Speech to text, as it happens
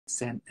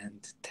Zen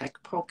and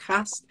Tech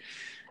podcast.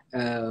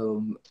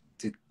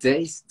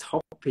 Today's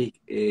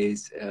topic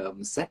is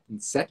set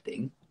and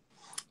setting.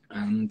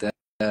 And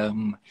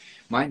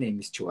my name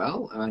is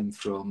Joel. I'm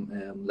from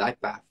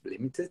LightBath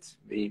Limited.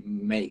 We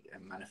make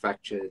and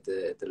manufacture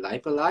the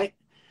LiBa Light.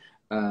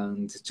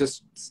 And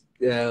just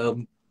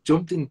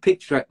jumped in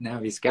picture right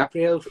now is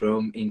Gabriel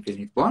from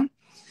InfiniteOne.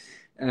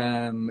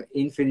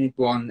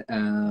 InfiniteOne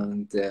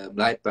and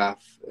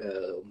LightBath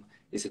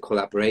is a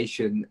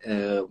collaboration.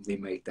 We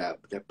made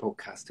that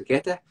podcast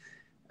together,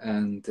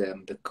 and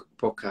the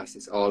podcast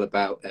is all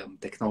about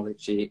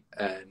technology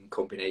and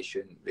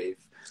combination with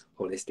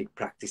holistic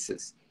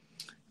practices.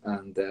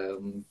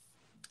 And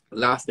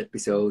last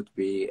episode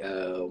we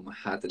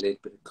had a little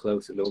bit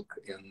closer look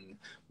in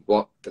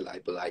what the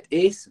LiBa Light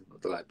is, and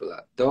what the LiBa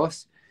Light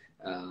does,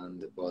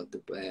 and what the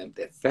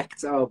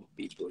effects are, what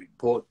people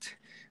report,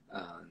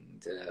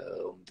 and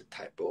the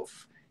type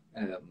of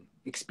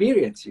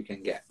experience you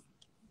can get.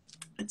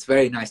 It's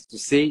very nice to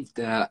see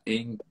that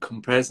in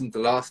comparison to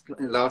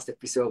last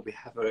episode, we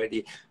have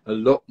already a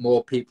lot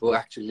more people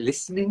actually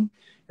listening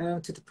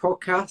to the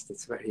podcast.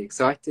 It's very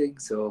exciting.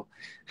 So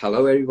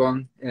hello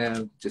everyone,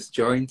 just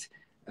joined.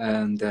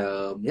 And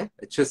yeah,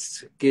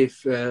 just give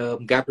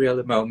Gabriel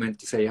a moment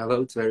to say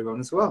hello to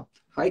everyone as well.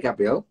 Hi,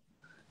 Gabriel.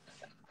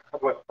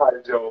 Hi,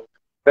 Joe.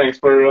 Thanks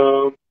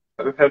for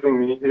having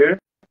me here.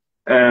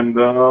 And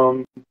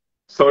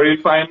sorry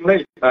if I'm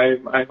late.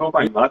 I hope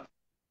I'm not.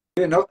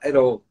 You're not at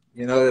all.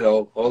 You're not at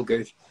all. All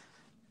good.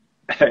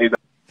 Hey,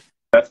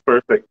 that's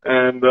perfect.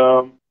 And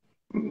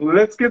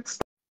let's get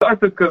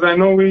started, because I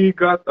know we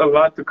got a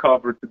lot to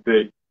cover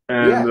today.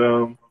 And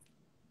yeah.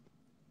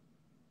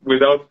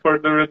 Without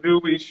further ado,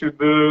 we should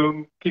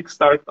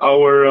kickstart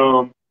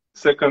our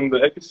second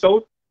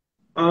episode.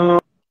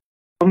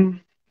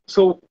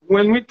 So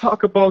when we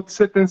talk about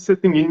set and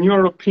setting, in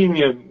your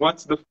opinion,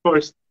 what's the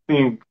first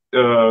thing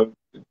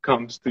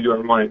comes to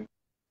your mind?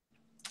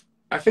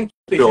 I think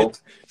we should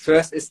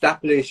first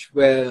establish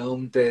where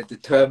the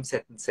term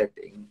set and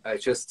setting. I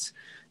just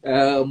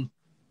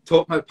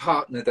told my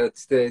partner that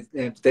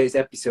today's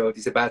episode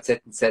is about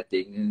set and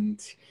setting,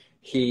 and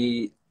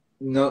he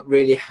not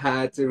really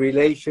had a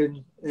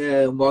relation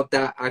what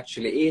that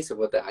actually is or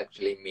what that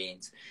actually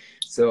means.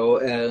 So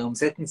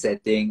set and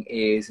setting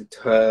is a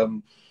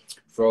term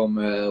from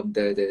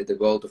the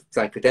world of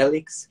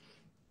psychedelics,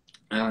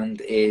 and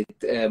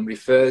it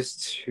refers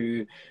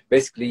to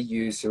basically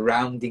your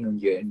surrounding and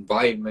your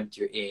environment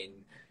you're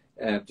in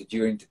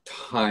during the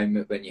time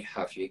when you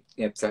have your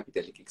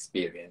psychedelic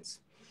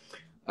experience.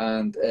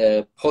 And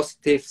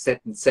positive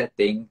set and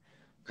setting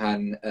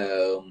can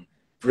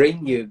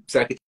bring your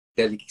psychedelic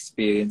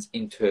experience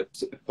into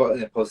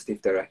a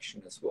positive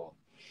direction as well.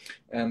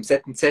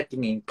 Set and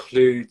setting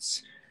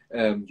includes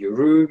your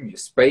room, your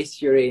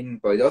space you're in,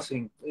 but it also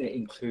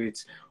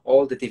includes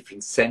all the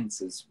different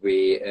senses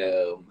we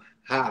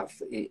have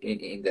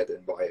in that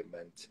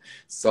environment: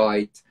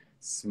 sight,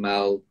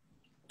 smell,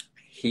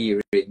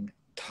 hearing,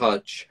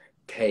 touch,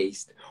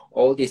 taste.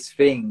 All these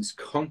things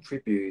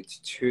contribute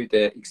to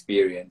the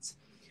experience.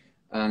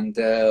 And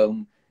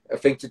I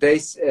think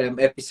today's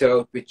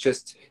episode, we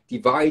just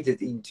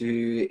divided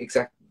into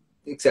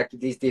exactly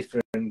these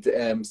different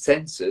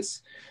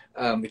senses.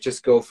 We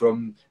just go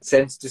from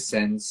sense to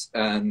sense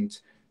and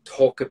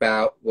talk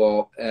about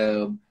what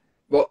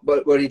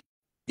it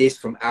is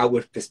from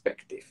our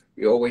perspective.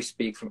 We always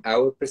speak from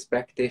our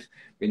perspective.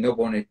 We don't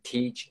want to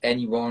teach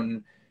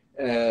anyone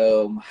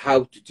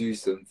how to do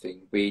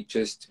something. We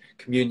just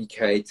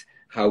communicate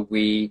how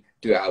we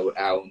do our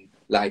own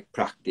light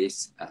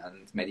practice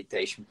and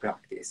meditation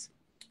practice,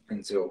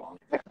 and so on.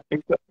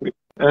 Exactly.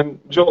 And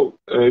Joe,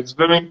 it's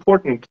very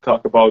important to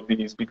talk about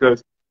these,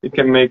 because it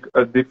can make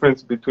a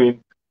difference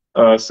between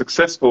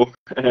successful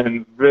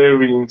and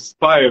very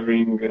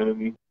inspiring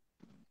and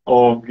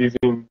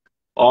giving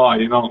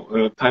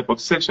a type of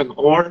session,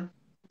 or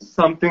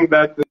something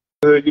that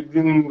you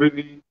didn't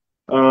really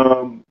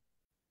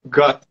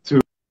got to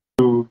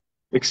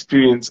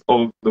experience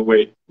all the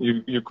way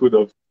you could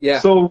have. Yeah.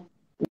 So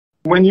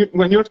when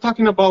you're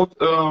talking about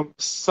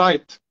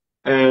sight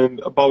and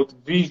about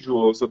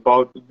visuals,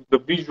 about the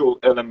visual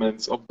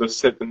elements of the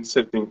set and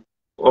setting,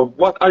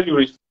 what are you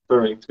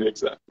referring to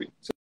exactly?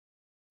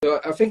 So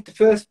I think the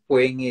first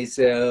point is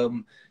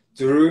the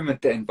room and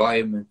the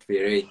environment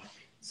we're in.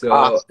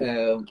 So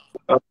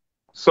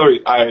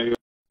sorry, I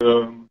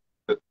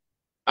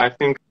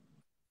think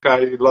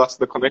I lost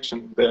the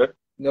connection there.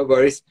 No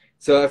worries.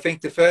 So I think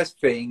the first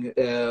thing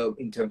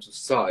in terms of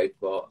sight,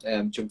 what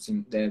jumps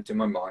into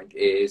my mind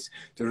is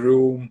the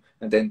room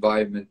and the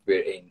environment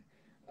we're in.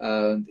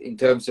 And in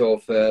terms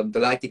of the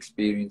light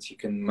experience, you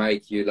can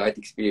make your light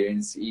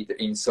experience either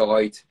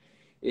inside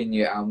in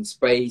your own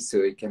space,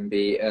 or it can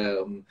be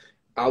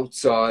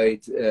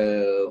outside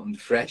on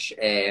fresh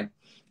air.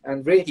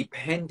 And really,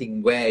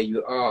 depending where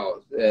you are,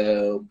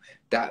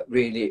 that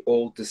really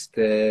alters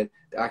the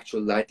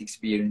actual light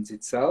experience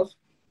itself.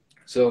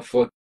 So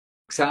for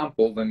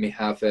example, when we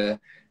have an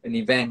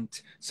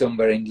event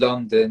somewhere in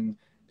London,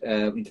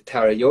 in the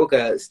Tara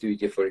Yoga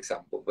studio, for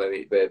example, where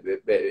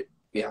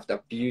we have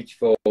that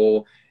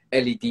beautiful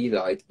LED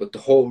light, but the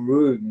whole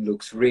room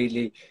looks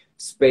really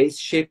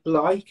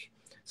spaceship-like.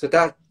 So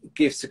that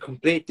gives a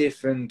complete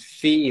different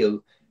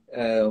feel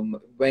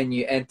when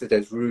you enter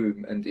that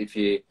room, and if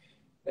you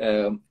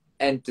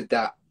enter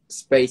that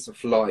space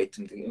of light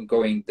and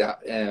going that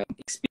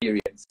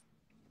experience,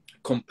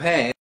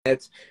 compared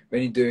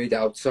when you do it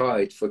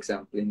outside, for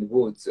example, in the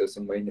woods or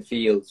somewhere in the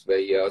fields where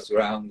you are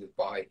surrounded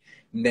by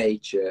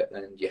nature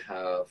and you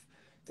have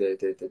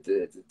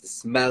the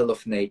smell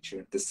of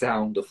nature, the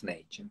sound of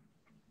nature.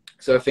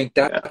 So I think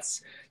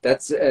that's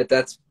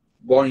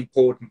one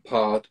important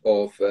part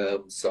of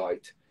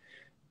sight.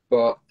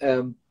 But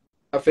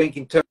I think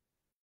in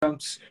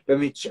terms, when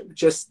we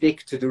just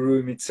stick to the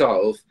room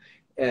itself,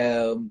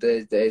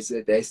 there's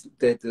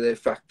the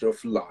factor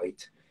of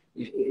light.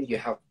 You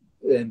have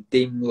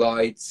dim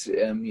lights,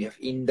 you have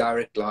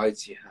indirect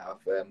lights, you have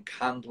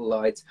candle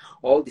lights.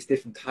 All these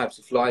different types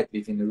of light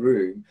within the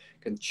room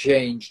can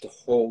change the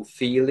whole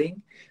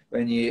feeling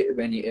when you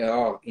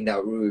are in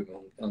that room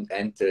and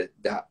enter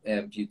that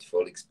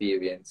beautiful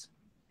experience.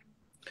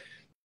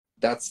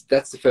 That's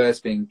the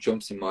first thing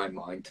jumps in my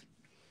mind.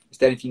 Is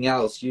there anything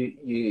else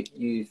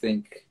you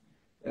think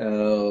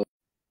in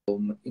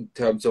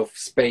terms of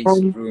space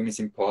of room is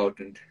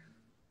important?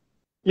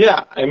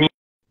 Yeah, I mean,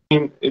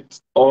 it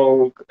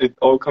all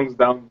comes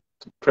down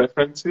to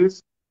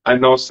preferences. I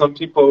know some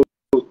people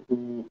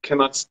who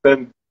cannot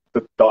stand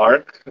the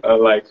dark,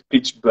 like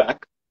pitch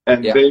black,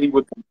 and they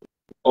would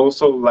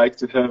also like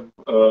to have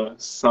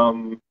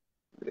some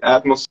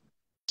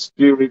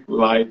atmospheric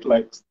light,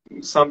 like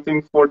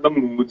something for the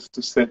mood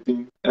to set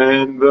in.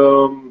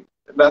 And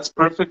that's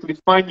perfectly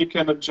fine. You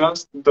can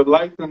adjust the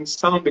light and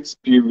sound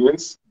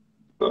experience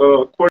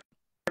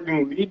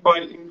accordingly by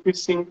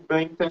increasing the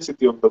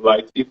intensity of the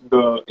light if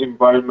the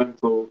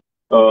environmental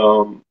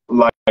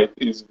light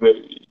is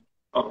very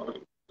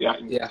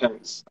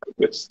intense, I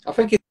guess. I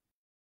think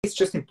it's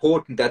just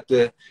important that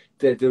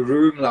the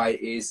room light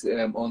is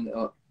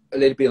on a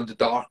little bit on the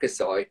darker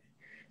side.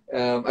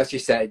 As you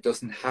said, it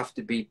doesn't have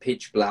to be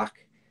pitch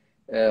black,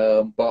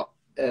 but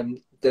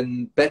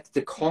then better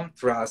the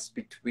contrast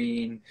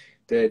between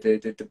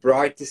the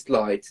brightest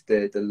light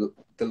the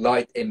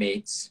light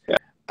emits,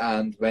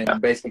 and when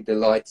basically the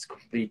light is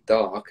complete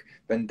dark,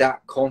 when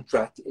that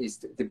contrast is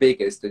the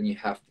biggest, then you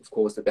have, of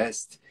course, the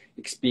best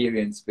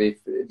experience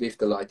with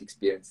the light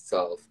experience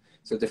itself.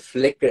 So the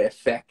flicker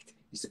effect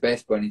is the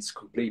best when it's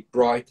complete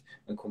bright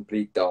and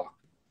complete dark.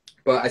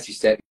 But as you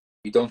said,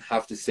 you don't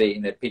have to stay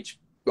in a pitch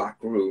black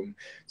room,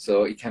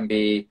 so it can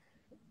be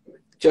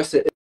just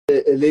a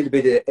little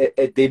bit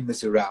a dimmer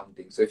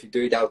surrounding. So if you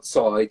do it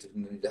outside,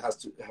 it has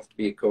to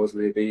be, of course,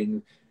 maybe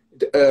in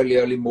the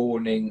early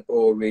morning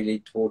or really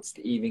towards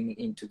the evening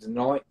into the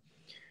night.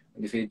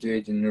 And if you do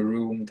it in a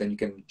room, then you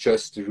can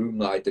adjust the room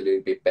light a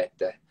little bit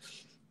better.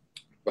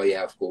 But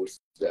yeah, of course,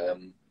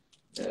 the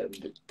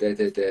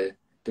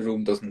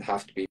room doesn't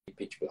have to be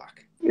pitch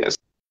black. Yes.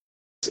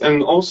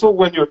 And also,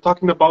 when you're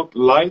talking about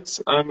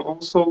lights, I'm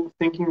also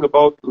thinking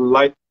about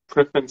light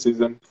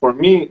preferences. And for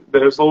me,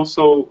 there's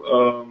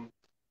also,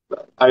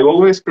 I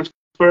always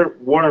prefer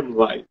warm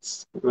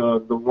lights,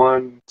 the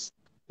ones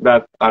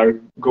that are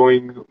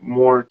going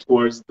more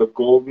towards the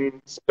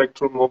golden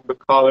spectrum of the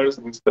colors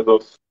instead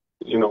of,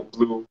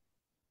 blue.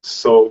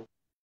 So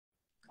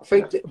I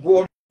think the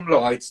warm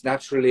lights,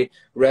 naturally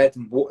red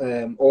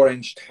and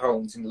orange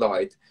tones in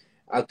light,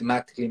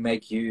 automatically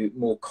make you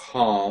more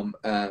calm,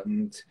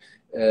 and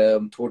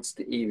towards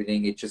the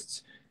evening it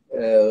just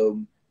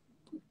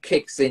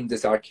kicks in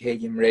this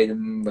circadian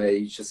rhythm where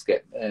you just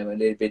get a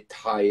little bit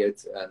tired,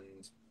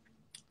 and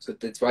so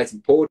that's why it's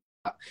important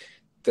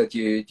that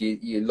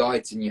you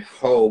lights in your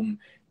home,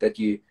 that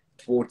you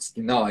towards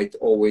the night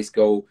always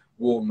go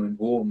warmer and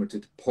warmer to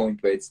the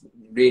point where it's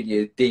really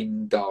a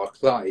dim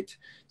dark light,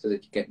 so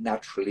that you get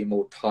naturally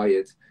more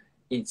tired,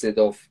 instead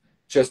of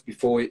just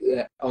before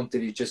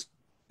until you just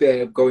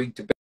going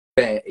to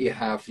bed you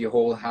have your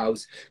whole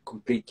house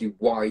completely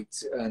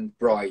white and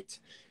bright.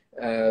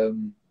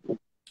 On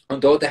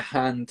the other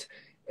hand,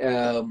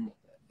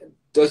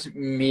 doesn't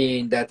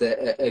mean that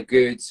a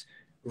good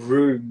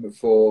room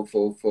for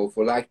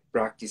light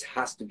practice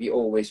has to be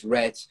always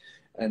red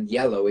and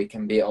yellow. It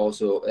can be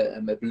also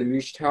a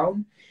bluish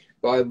tone,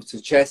 but I would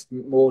suggest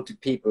more to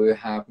people who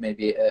have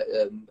maybe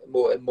a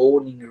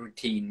morning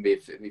routine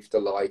with the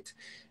light,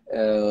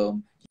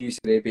 use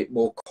a little bit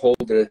more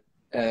colder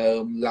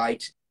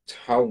light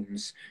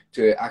tones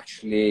to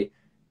actually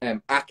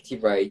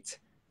activate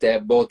their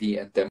body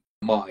and their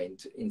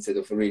mind instead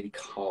of really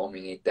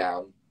calming it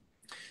down.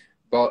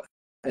 But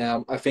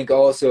I think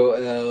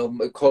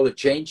also color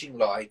changing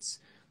lights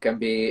can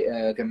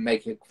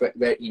make a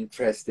very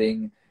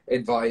interesting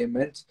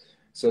environment.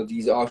 So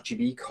these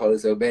RGB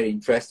colors are very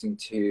interesting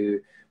to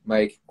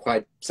make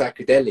quite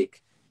psychedelic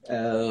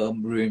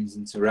rooms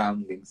and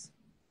surroundings.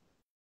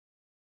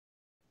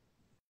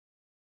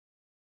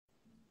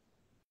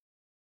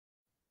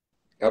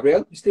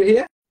 Gabriel, you still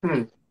here?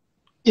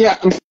 Yeah,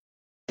 I'm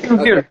still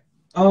here.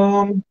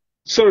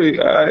 Sorry,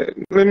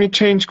 let me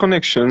change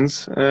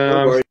connections.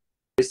 No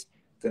worries.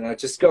 Then I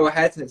just go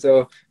ahead. And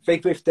so I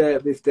think with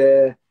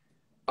the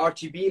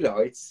RGB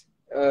lights,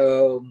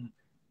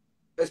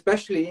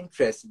 especially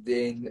interested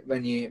in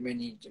when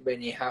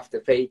you have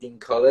the fading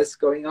colors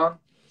going on,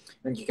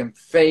 and you can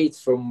fade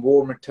from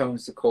warmer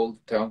tones to colder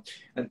tones,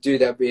 and do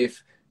that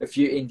with a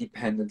few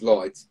independent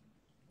lights.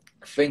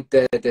 I think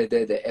the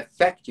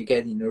effect you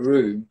get in a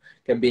room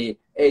can be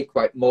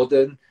quite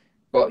modern,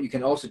 but you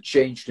can also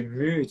change the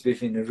mood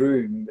within a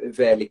room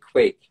fairly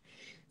quick.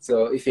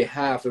 So if you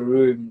have a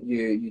room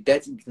you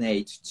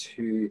designate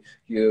to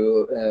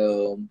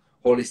your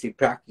holistic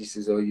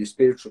practices or your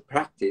spiritual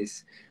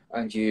practice,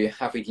 and you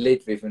have it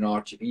lit with an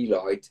RGB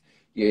light,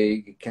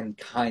 you can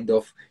kind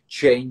of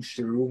change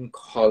the room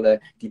color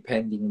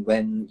depending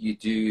when you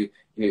do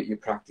your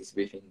practice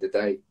within the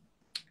day.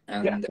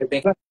 And yeah, I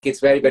think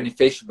it's very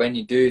beneficial when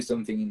you do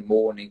something in the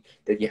morning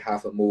that you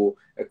have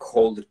a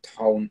colder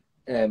tone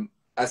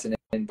as an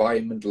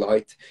environment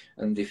light,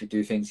 and if you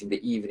do things in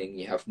the evening,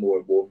 you have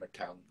more warmer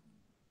tone.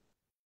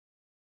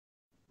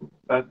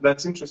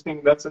 That's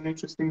interesting. That's an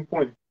interesting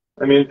point.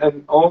 I mean,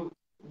 and all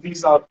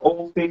these are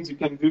all things you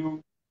can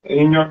do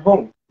in your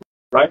home,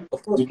 right?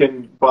 Of course. You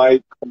can buy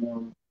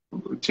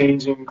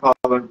changing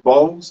color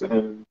bulbs,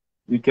 and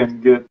you can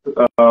get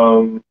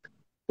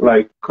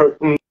like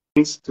curtains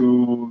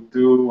to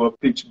do a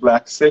pitch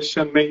black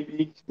session,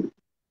 maybe.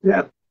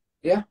 Yeah.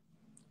 Yeah.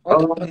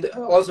 And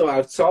also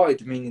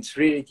outside, I mean, it's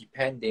really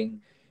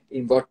depending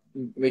in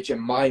which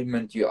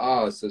environment you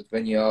are. So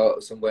when you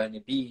are somewhere on the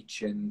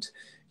beach and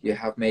you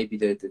have maybe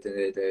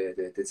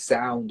the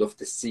sound of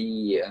the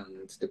sea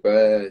and the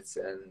birds,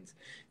 and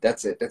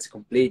that's a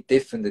complete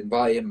different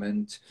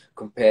environment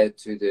compared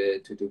to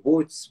the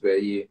woods, where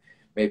you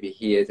maybe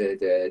hear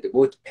the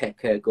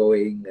woodpecker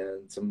going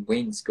and some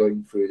winds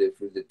going through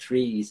the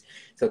trees.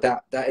 So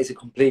that is a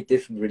complete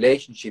different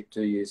relationship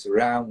to your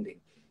surrounding.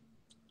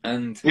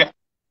 And yeah.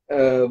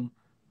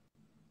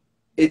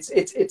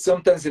 It's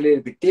sometimes a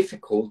little bit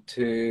difficult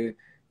to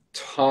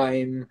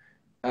time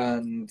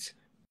and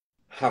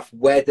have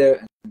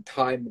weather and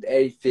time and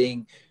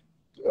everything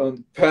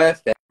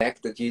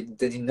perfect, that you're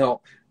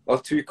not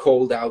too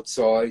cold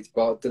outside,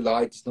 but the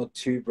light is not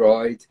too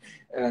bright,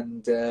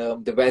 and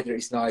the weather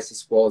is nice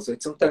as well. So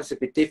it's sometimes a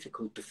bit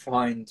difficult to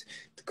find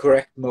the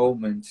correct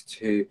moment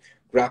to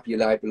grab your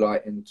LiBa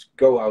light and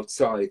go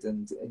outside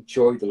and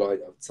enjoy the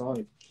light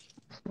outside.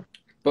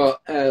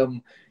 But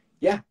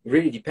yeah,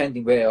 really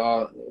depending where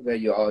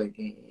you are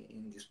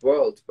in this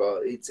world.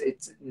 But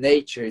it's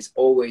nature is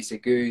always a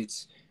good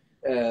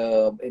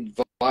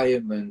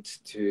environment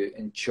to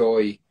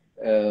enjoy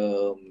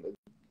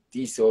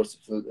these sorts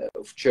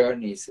of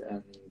journeys,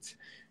 and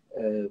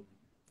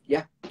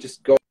yeah,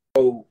 just go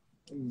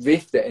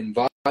with the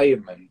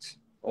environment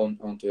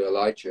onto a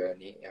light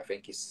journey. I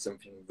think is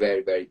something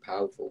very, very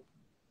powerful.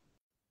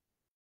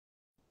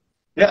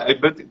 Yeah, I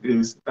bet it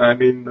is. I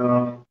mean,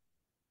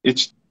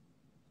 each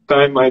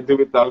time I do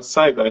it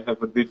outside, I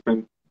have a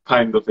different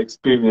kind of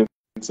experience,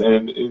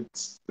 and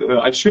it's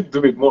I should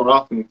do it more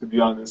often, to be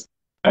honest.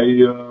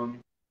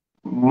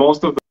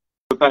 Most of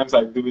the times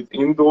I do it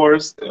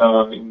indoors,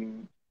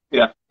 in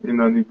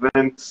an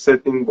event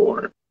setting,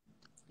 or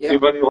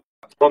even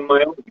on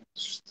my own.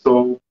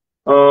 So,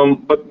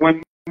 but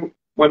when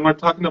we're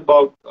talking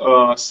about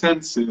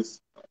senses,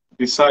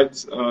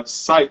 besides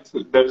sight,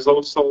 there's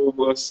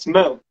also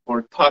smell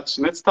or touch.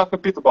 Let's talk a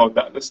bit about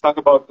that. Let's talk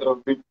about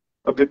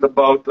a bit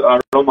about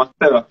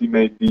aromatherapy,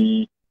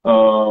 maybe.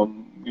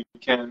 We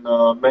can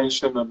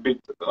mention a bit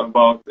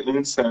about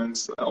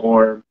incense,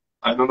 or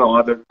I don't know,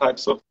 other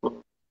types of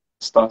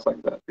stuff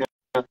like that.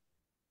 Yeah.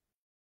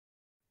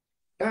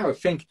 Yeah, I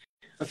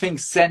think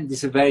scent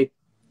is a very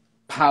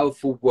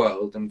powerful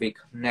world, and we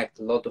connect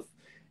a lot of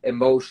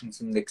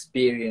emotions and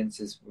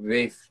experiences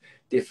with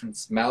different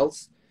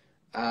smells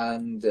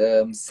and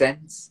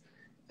scents,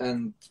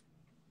 and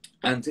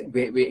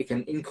we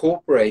can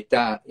incorporate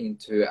that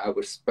into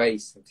our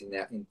space and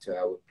into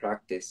our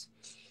practice.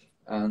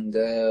 And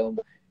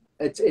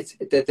it's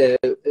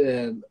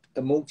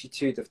a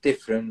multitude of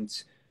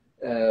different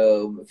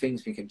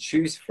things we can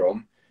choose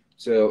from.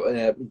 So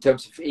in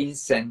terms of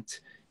incense,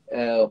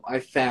 I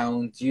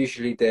found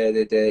usually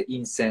the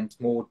incense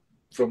more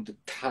from the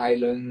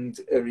Thailand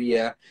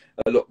area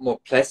a lot more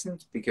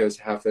pleasant, because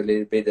have a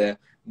little bit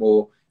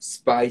more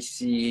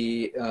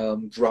spicy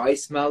dry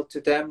smell to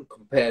them,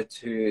 compared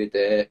to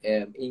the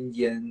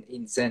Indian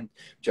incense,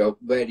 which are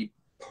very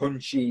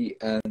punchy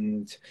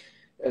and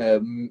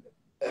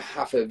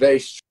have a very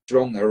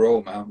strong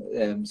aroma,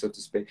 so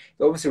to speak.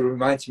 It also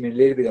reminds me a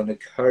little bit on a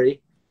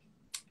curry.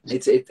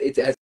 It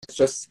has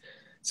just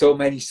so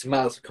many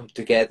smells come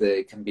together,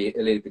 it can be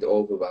a little bit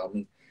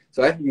overwhelming.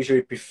 So I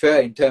usually prefer,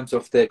 in terms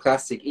of the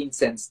classic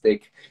incense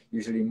stick,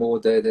 usually more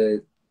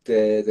the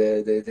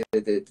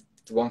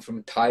one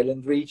from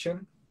Thailand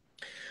region.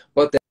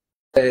 But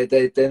there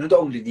are not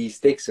only these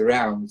sticks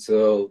around,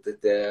 so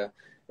the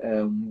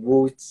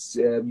woods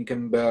you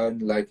can burn,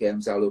 like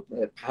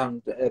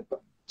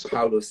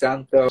Palo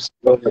Santo.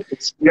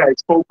 It's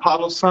called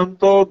Palo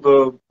Santo,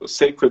 the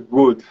sacred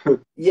wood.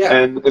 Yeah.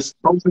 And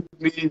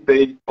supposedly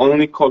they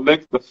only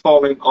collect the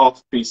falling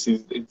off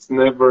pieces. It's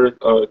never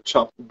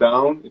chopped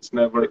down. It's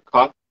never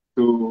cut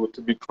to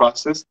be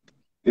processed.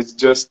 It's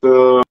just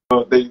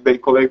they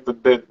collect the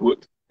dead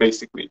wood,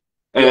 basically.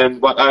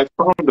 And what I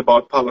found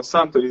about Palo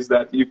Santo is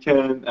that you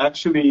can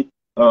actually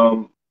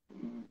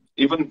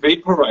even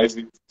vaporize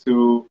it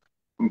to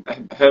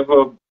have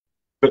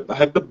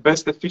the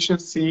best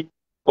efficiency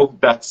of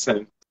that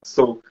scent.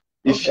 So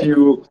if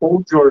you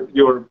hold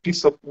your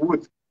piece of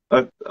wood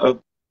at a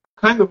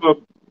kind of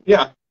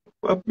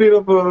a bit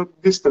of a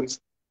distance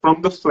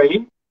from the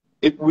flame,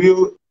 it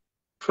will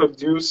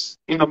produce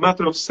in a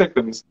matter of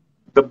seconds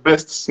the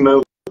best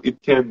smell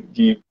it can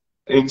give.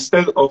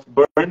 Instead of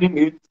burning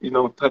it,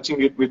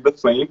 touching it with the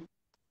flame,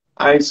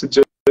 I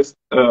suggest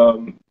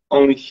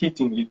only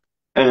heating it,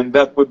 and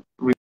that would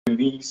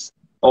release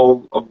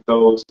all of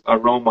those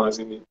aromas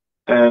in it.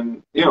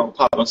 And,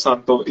 Palo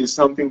Santo is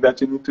something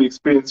that you need to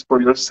experience for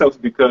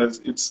yourself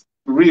because it's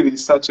really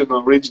such an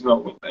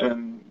original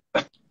and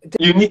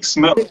unique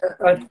smell.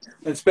 And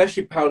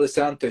especially Palo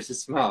Santo's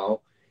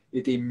smell,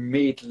 it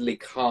immediately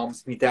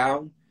calms me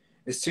down.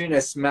 As soon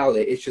as I smell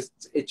it,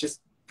 it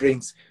just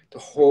brings the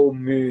whole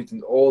mood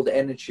and all the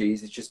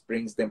energies. It just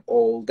brings them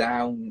all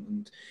down,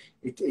 and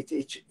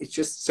it's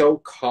just so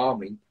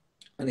calming.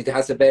 And it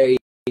has a very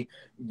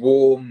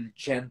warm,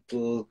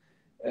 gentle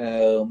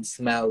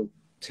smell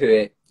to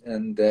it,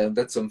 and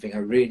that's something I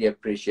really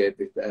appreciate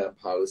with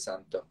Palo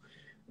Santo.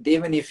 And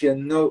even if you're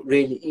not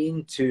really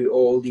into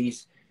all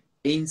these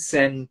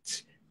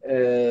incense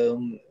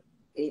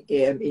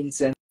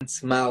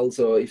smells,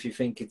 or if you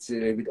think it's a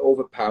little bit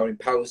overpowering,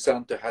 Palo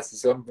Santo has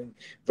something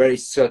very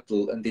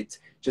subtle, and it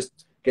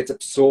just gets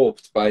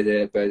absorbed by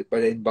the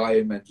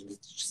environment.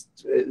 It's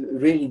just a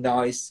really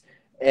nice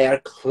air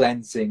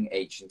cleansing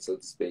agent, so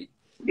to speak.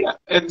 Yeah,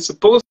 and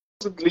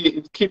supposedly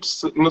it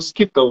keeps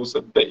mosquitoes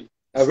at bay.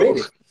 Oh,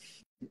 really?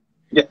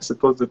 Yeah,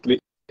 supposedly.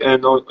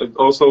 And it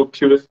also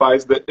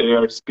purifies the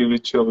air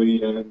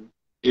spiritually, and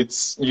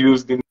it's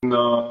used in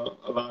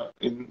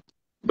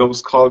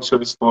those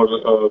cultures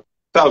for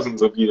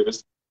thousands of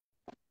years.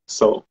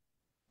 So,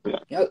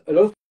 yeah, a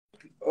lot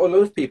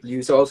of people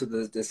use also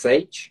the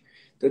sage.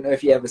 Don't know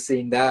if you ever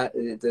seen that.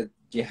 That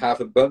you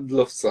have a bundle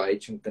of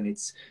sage, and then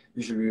it's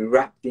usually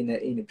wrapped in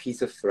a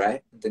piece of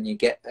thread, and then you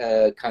get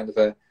kind of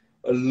a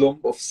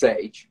lump of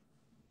sage,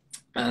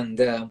 and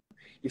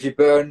if you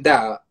burn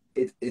that,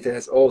 it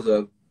has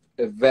also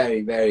a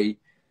very, very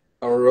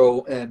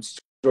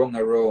strong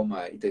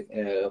aroma in the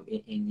air,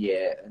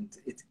 and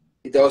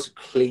it also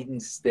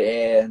cleans the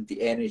air and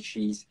the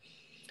energies.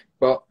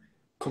 But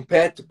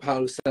compared to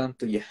Palo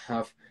Santo, you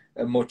have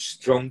a much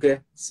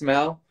stronger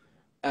smell,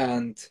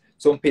 and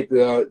some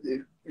people are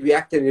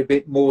react a little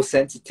bit more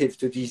sensitive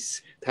to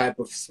these type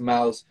of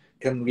smells,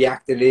 can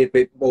react a little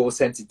bit more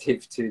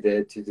sensitive to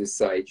the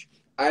sage.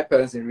 I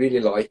personally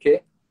really like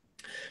it.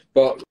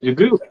 But you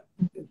do?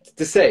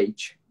 The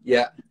sage,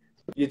 yeah.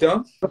 You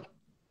don't?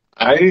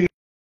 I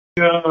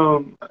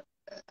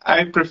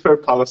prefer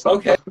Palo Santo.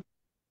 Okay.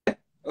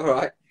 All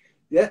right.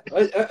 Yeah,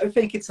 I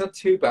think it's not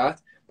too bad,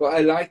 but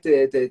I like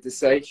the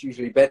sage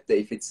usually better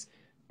if it's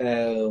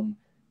in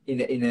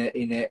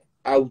a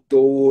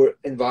outdoor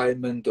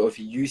environment, or if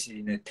you use it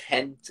in a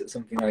tent or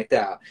something like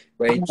that,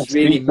 where it's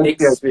really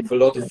mixed with a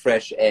lot of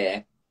fresh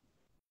air.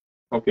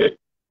 Okay.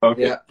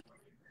 Yeah.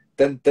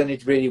 Then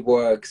it really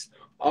works.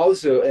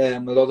 Also, a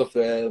lot of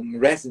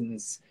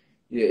resins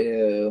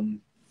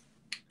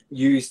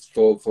used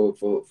for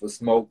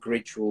smoke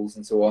rituals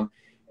and so on,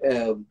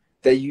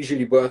 they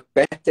usually work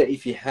better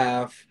if you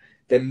have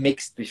them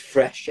mixed with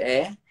fresh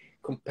air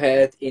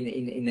compared in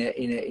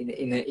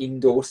an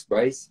indoor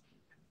space.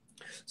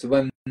 So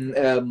when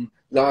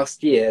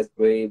last year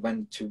we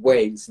went to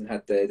Wales and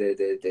had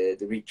the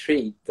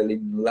retreat, the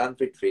Living Land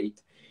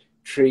retreat,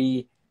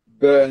 Tree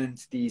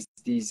burned these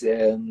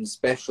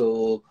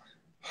special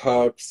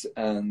herbs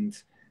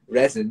and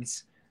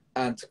resins,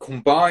 and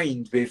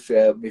combined with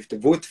the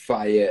wood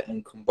fire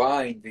and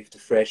combined with the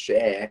fresh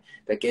air,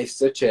 that gave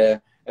such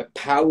a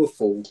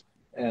powerful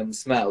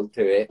smell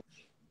to it.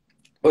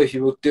 Or if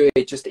you would do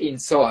it just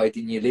inside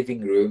in your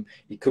living room,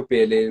 it could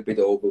be a little bit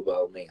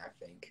overwhelming, I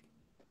think.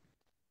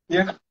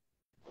 Yeah.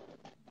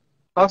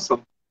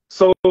 Awesome.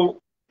 So,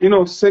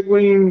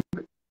 segueing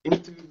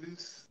into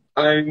this,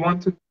 I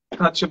want to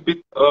touch a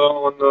bit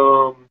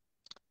on,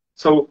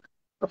 so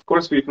of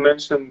course we've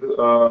mentioned,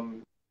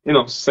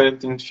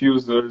 scent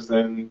infusers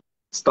and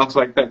stuff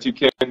like that you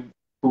can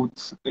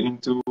put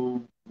into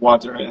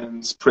water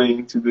and spray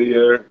into the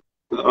air.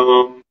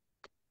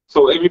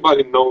 So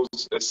everybody knows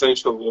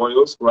essential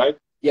oils, right?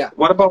 Yeah.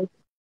 What about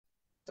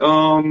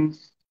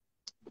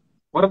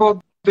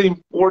the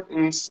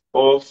importance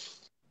of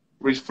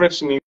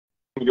refreshing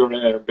your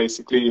air,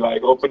 basically,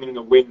 like opening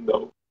a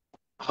window?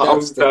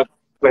 How's that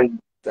playing?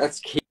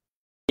 That's key.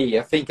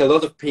 I think a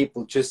lot of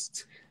people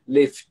just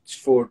live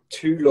for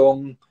too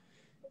long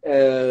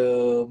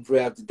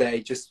throughout the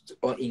day, just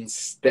in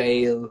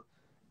stale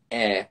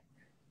air.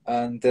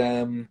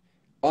 and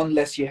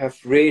unless you have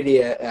really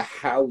a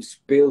house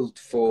built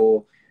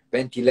for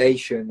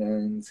ventilation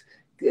and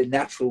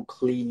natural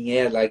clean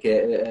air, like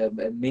a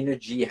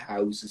Minergie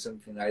house or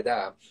something like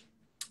that,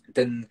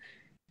 then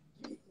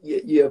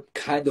you're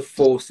kind of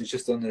forced to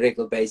just on a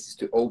regular basis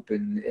to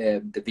open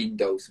the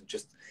windows and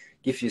just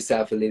give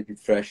yourself a little bit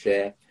fresh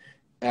air.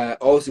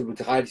 Also would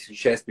highly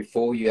suggest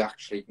before you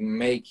actually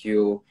make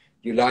your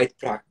light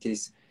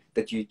practice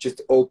that you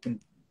just open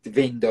the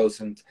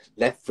windows and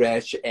let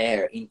fresh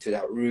air into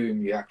that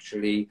room. You're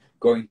actually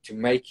going to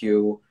make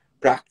your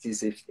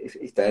practice,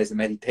 if there is a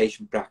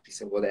meditation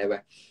practice or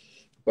whatever.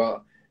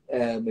 But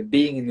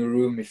being in a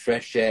room with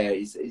fresh air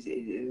is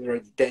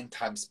already 10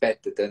 times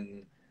better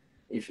than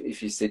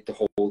if you sit the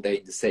whole day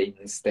in the same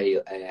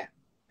stale air.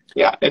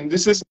 Yeah, and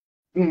this is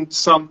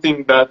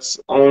something that's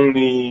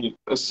only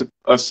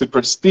a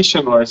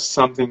superstition or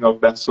something of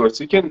that sort.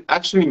 So you can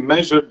actually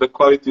measure the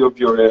quality of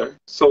your air.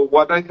 So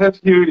what I have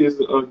here is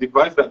a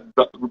device that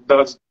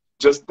does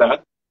just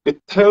that. It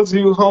tells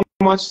you how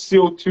much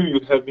CO2 you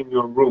have in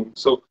your room.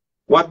 So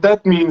what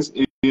that means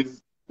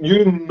is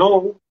you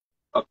know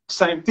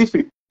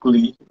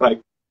scientifically, like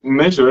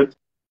measured,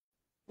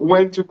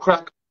 when to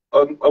crack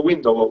a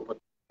window open.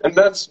 And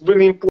that's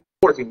really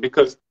important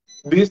because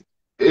this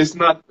is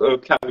not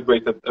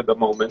calibrated at the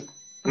moment.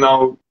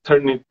 Now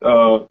turn it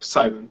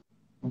silent.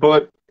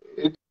 But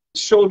it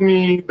showed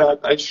me that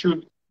I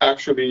should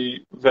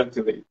actually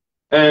ventilate.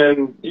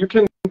 And you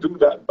can do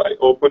that by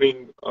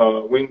opening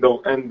a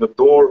window and the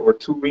door, or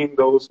two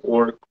windows,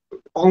 or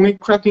only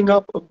cracking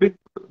up a bit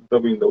the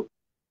window.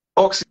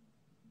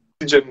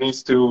 Oxygen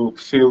needs to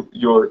fill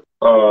your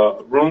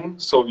room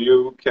so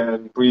you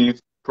can breathe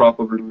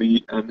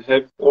properly and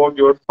have all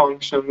your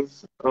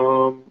functions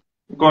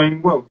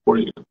going well for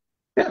you.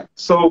 Yeah,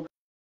 so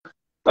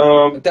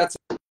that's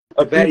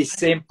a very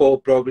simple,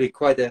 probably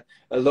quite a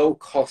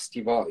low-cost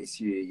device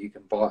you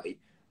can buy.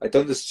 I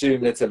don't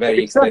assume that's a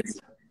very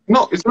expensive.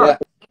 No, it's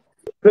not.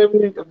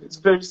 Yeah. It's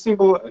very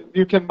simple.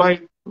 You can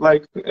buy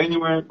like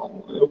anywhere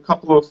a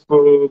couple of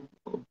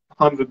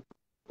 $100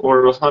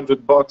 or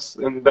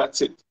 $100, and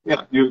that's it.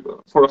 Yeah,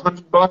 you for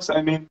 $100,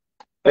 I mean,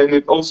 and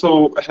it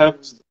also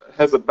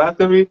has a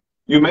battery.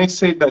 You may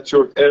say that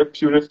your air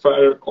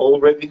purifier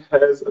already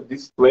has a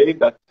display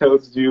that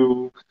tells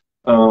you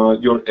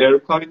your air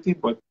quality,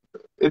 but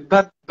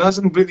that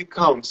doesn't really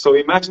count. So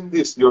imagine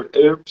this: your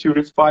air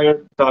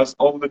purifier does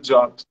all the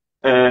jobs,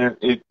 and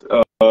it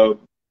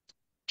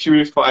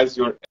purifies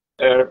your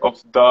air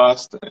of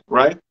dust,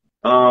 right?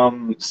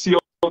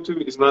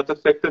 CO2 is not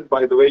affected,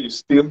 by the way. You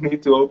still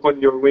need to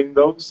open your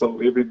window. So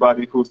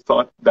everybody who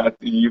thought that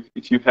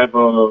if you have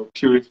a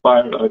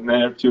purifier, an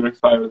air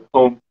purifier at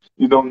home,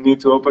 you don't need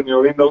to open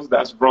your windows,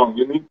 that's wrong.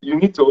 You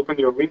need to open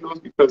your windows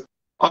because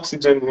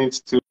oxygen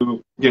needs to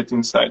get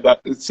inside.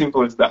 It's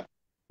simple as that.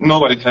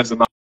 Nobody has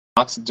an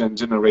oxygen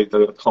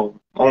generator at home.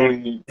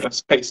 Only a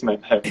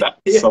spaceman have that.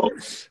 Yeah. So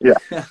yeah.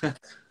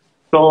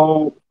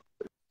 So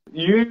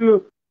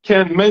you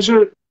can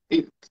measure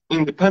it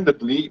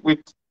independently with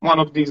one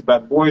of these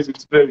bad boys.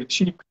 It's very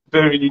cheap,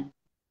 very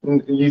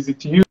easy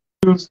to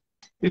use.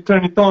 You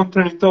turn it on,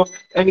 turn it off,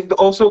 and it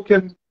also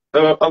can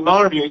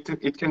alarm you.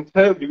 It can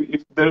tell you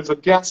if there's a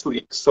gas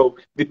leak. So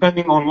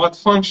depending on what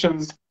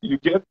functions you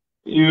get,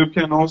 you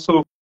can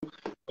also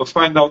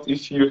find out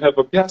if you have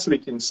a gas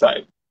leak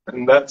inside.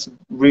 And that's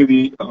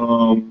really,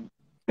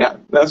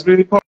 that's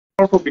really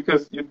powerful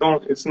because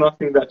it's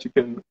nothing that you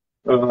can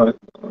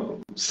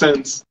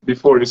sense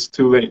before it's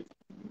too late,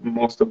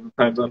 most of the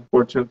times,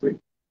 unfortunately.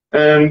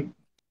 And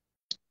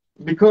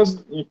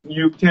because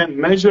you can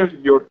measure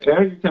your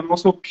air, you can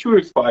also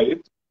purify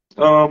it.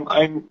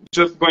 I'm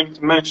just going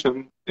to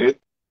mention it.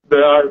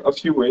 There are a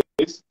few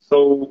ways.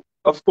 So,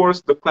 of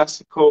course, the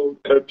classical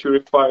air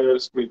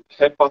purifiers with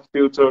HEPA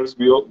filters,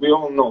 we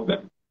all know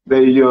them.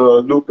 They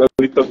look a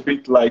little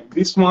bit like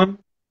this one,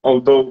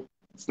 although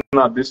it's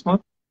not this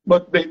one,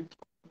 but they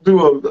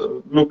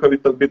do look a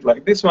little bit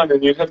like this one,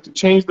 and you have to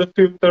change the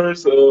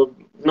filters.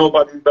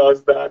 Nobody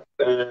does that,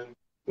 and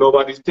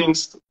nobody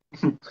thinks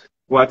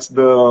what's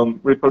the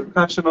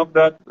repercussion of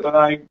that.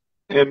 I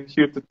am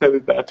here to tell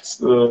you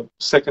that's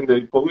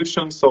secondary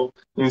pollution. So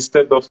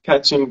instead of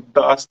catching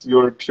dust,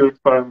 your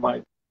purifier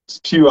might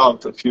spew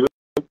out a few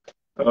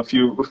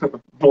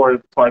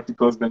more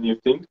particles than you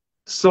think.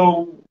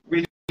 So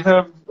we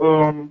have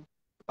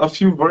a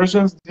few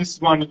versions.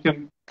 This one you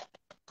can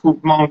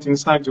mount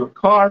inside your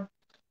car.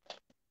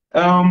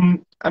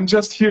 I'm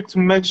just here to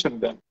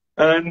mention them.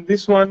 And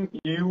this one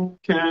you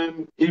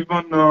can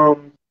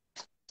even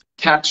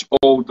catch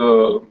all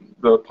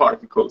the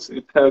particles.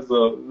 It has a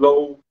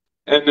low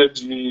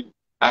energy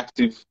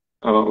active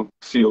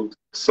field.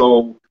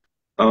 So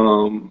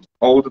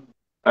all the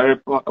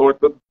air all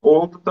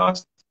the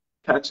dust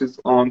catches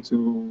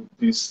onto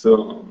these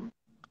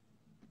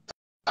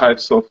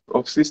types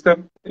of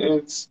system.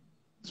 It's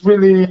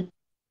really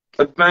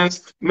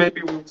advanced.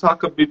 Maybe we'll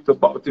talk a bit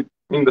about it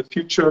in the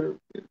future.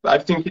 I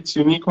think it's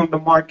unique on the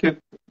market.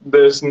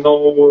 There's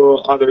no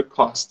other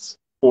costs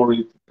for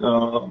it.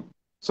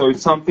 So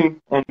it's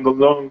something on the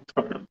long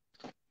term.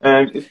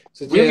 And it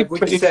So really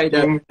would you plays say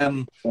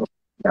that?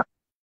 yeah.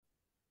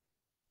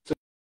 So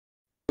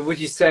would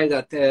you say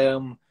that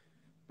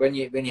when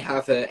you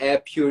have an air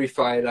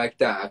purifier like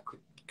that,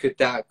 could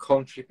that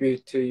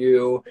contribute to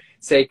your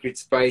sacred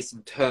space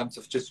in terms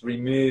of just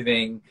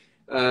removing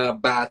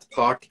bad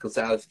particles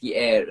out of the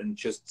air and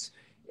just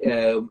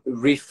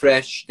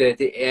refresh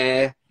the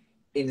air,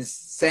 in a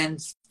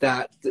sense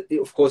that,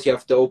 of course, you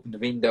have to open the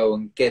window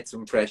and get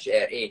some fresh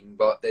air in,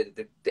 but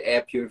the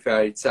air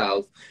purifier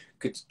itself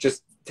could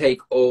just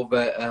take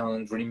over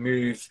and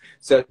remove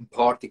certain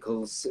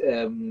particles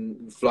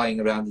flying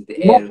around in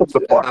the air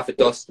and have a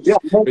dust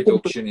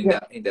reduction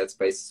in that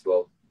space as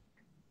well.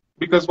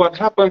 Because what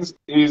happens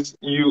is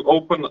you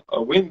open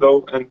a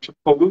window and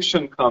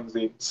pollution comes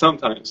in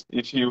sometimes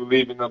if you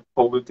live in a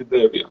polluted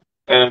area.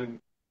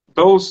 And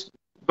those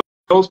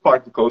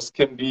particles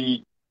can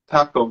be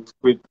tackled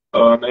with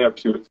an air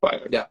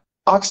purifier. Yeah.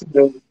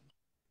 Oxygen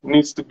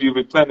needs to be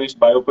replenished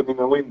by opening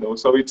a window.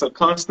 So it's a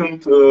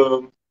constant,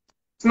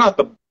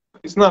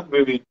 it's not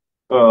really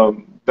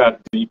that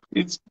deep.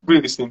 It's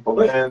really simple.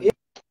 Well, and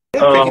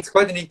I think it's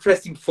quite an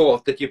interesting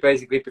thought that you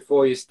basically,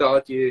 before you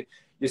start your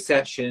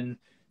session,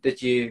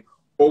 that you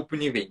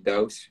open your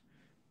windows,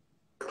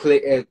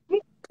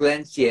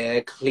 cleanse the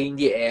air, clean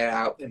the air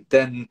out, and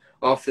then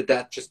after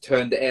that just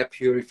turn the air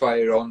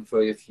purifier on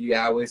for a few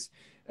hours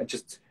and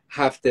just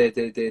have the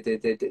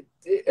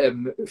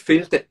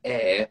filtered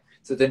air,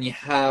 so then you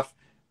have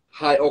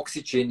high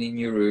oxygen in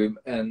your room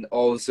and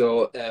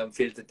also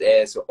filtered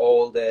air, so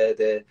all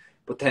the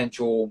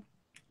potential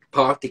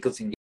particles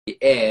in the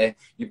air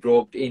you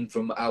brought in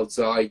from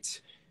outside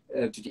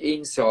to the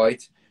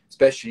inside,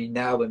 especially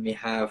now when we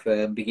have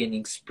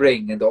beginning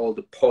spring and all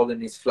the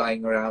pollen is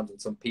flying around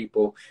and some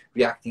people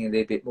reacting a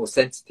little bit more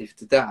sensitive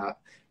to that,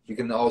 you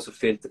can also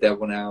filter that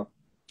one out.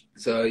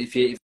 So if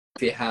you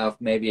have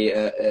maybe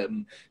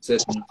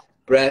certain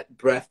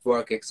breath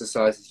work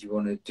exercises you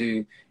want to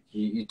do,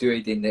 you do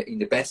it in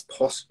the best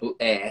possible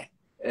air,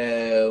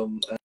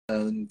 and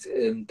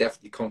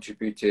definitely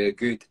contribute to a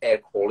good air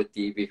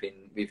quality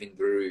within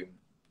the room.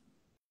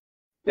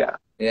 Yeah,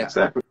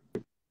 exactly.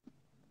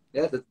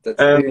 Yeah, that's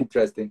very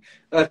interesting.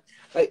 I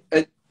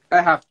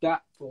have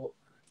that for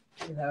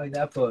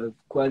for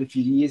quite a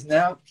few years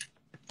now.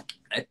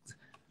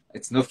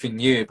 It's nothing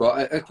new,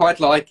 but I quite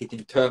like it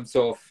in terms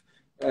of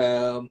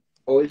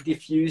oil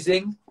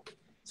diffusing.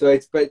 So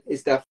it's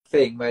that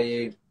thing where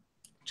you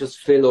just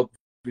fill up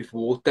with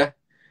water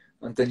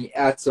and then you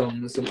add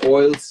some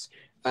oils,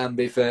 and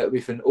with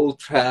an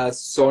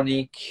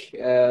ultrasonic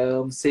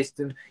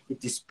system it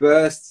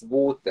disperses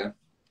water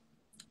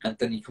and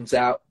then it comes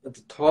out at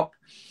the top.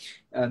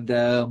 And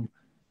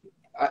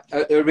I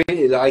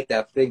really like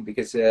that thing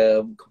because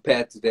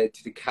compared to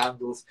the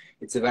candles,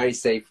 it's a very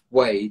safe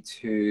way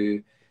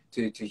to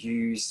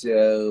use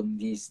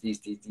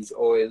these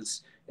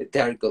oils,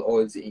 ethereal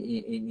oils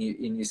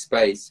in your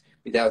space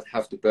without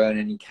have to burn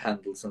any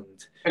candles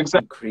and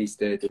increase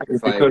the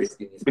fire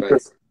risk in your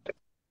space.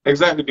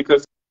 Exactly,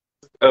 because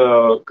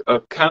a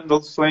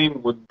candle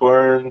flame would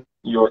burn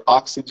your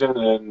oxygen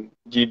and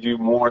give you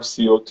more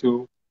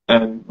CO2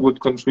 and would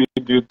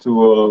contribute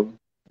to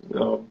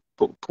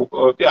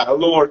a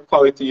lower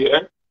quality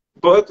air.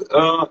 But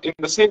in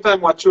the same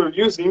time, what you're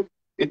using,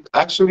 it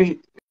actually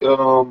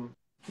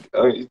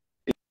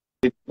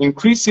it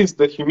increases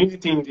the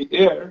humidity in the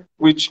air,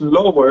 which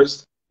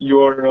lowers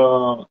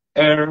your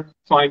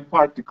fine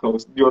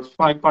particles in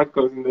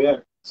the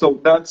air. So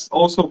that's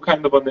also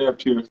kind of an air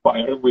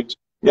purifier, which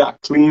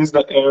cleans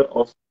the air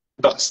of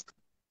dust.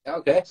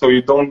 Okay. So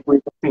you don't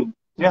breathe in.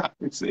 Yeah,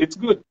 it's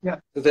good. Yeah.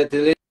 So that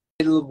the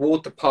little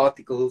water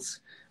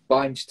particles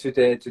bind to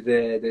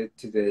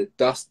the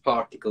dust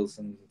particles,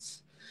 and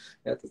it's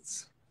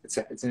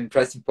an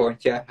interesting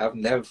point. Yeah, I've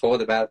never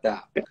thought about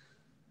that. Yeah.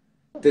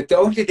 The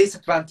only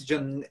disadvantage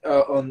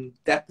on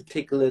that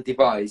particular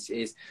device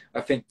is,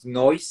 I think, the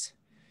noise.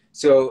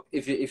 So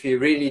if you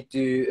really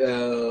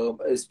do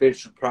a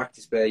spiritual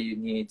practice where you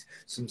need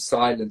some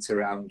silence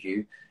around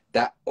you,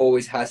 that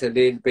always has a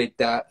little bit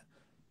that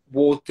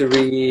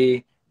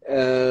watery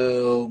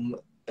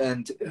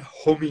and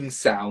humming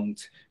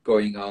sound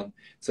going on.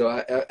 So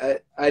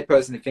I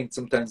personally think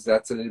sometimes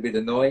that's a little bit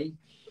annoying.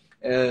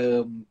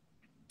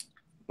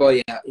 But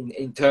yeah,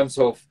 in terms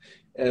of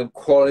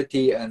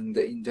quality and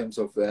in terms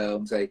of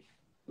say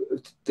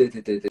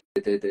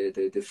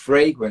the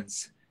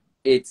fragrance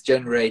it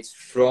generates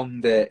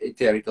from the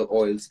ethereal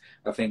oils,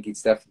 I think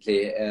it's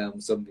definitely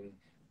something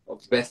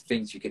of the best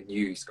things you can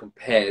use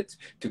compared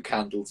to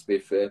candles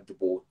with the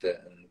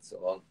water and so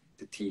on,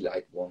 the tea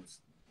light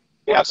ones.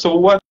 Yeah. So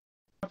what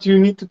you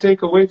need to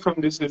take away from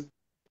this is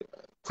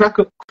crack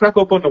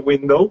open a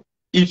window.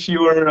 If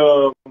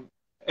your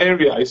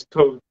area is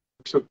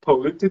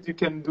polluted, you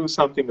can do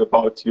something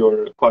about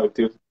your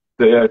quality of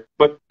the air.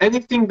 But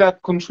anything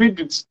that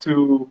contributes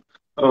to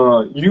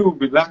you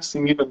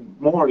relaxing even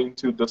more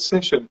into the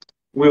session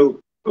will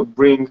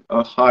bring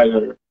a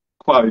higher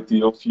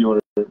quality of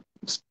your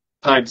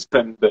time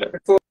spent there.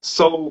 Before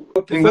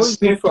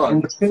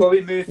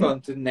we move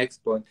on to the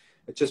next point,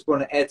 I just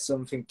want to add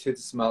something to the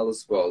smell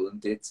as well,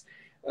 and it's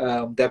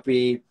that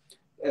we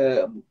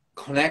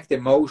connect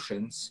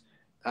emotions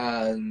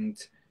and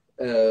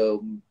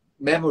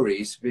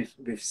memories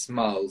with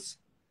smells.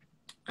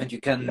 And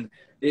you can,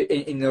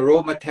 in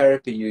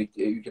aromatherapy,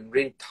 you can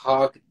really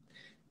target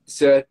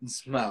certain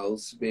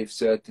smells with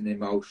certain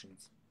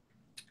emotions.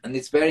 And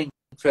it's very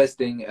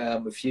interesting.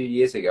 A few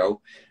years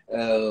ago,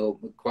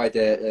 quite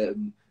a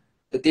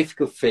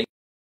difficult thing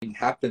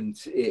happened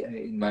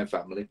in my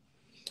family.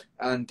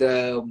 And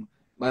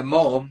my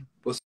mom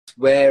was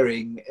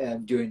wearing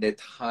during that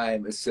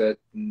time a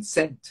certain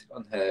scent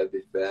on her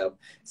with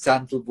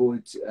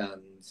sandalwood,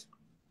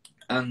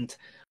 and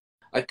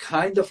I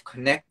kind of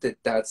connected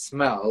that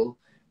smell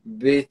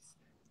with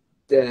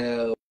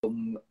the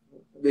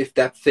with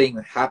that thing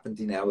that happened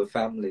in our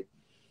family.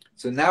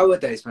 So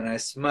nowadays, when I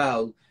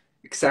smell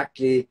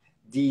exactly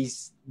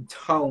these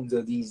tones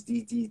or these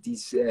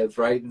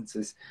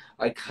fragrances,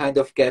 I kind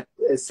of get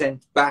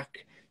sent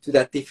back to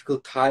that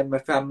difficult time my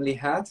family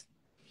had.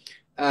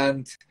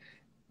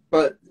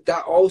 But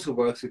that also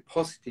works with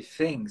positive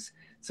things.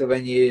 So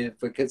when you,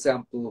 for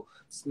example,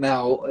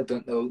 smell, I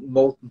don't know,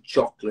 molten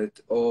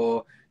chocolate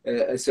or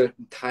a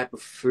certain type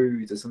of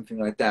food or something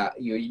like that,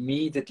 you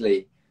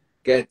immediately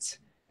get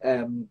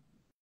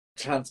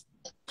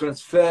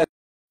transferred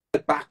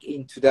back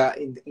into that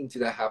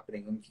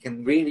happening, and you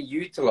can really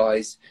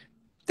utilize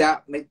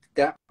that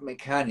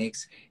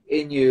mechanics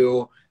in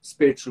your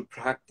spiritual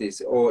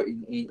practice or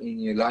in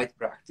your light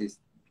practice.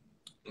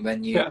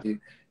 When you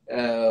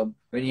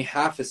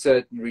have a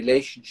certain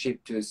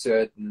relationship to a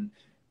certain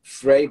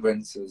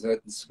fragrance or a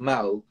certain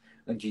smell,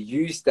 and you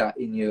use that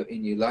in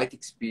your light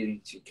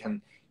experience, you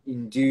can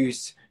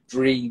induce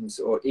dreams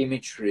or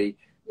imagery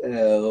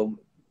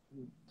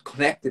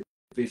connected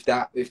with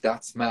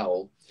that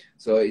smell.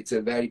 So it's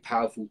a very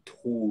powerful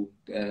tool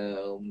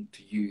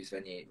to use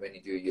when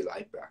you do your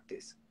light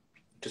practice.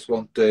 Just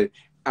want to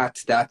add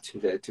that to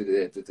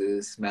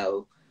the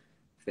smell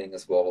thing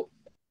as well.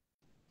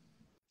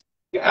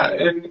 Yeah,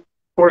 and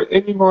for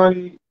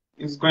anybody,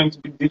 it's going to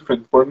be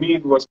different. For me,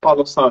 it was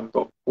Palo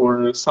Santo.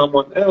 For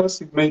someone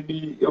else, it may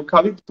be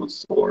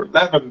eucalyptus or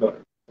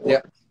lavender.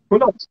 Or who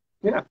knows?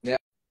 Yeah.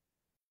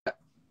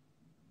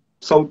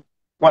 So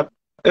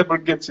whatever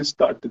gets you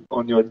started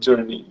on your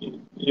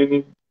journey, you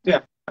need.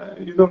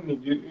 You don't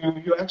need.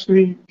 You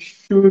actually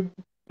should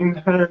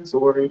enhance,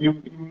 or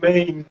you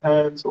may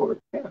enhance, or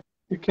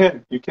you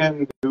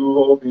can do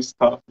all this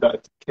stuff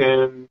that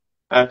can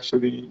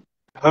actually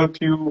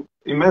help you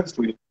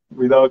immensely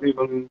without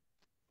even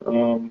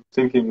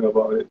thinking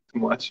about it too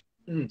much.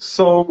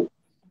 So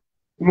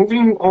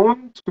moving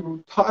on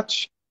to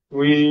touch,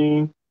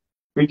 we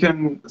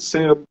can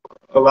say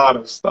a lot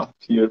of stuff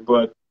here,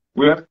 but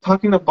we are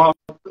talking about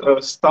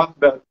stuff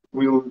that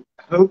will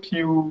help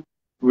you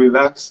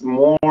relax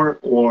more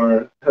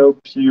or help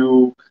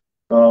you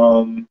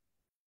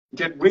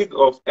get rid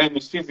of any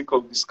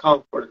physical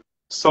discomfort.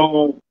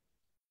 So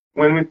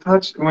when we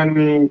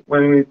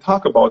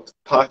talk about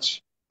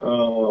touch,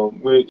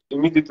 we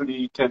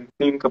immediately can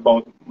think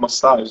about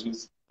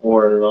massages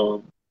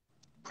or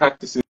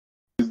practices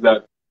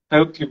that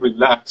help you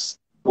relax.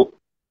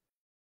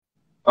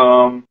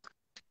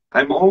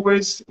 I'm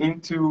always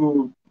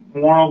into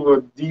more of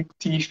a deep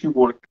tissue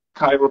or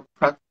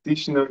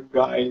chiropractitioner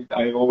guy.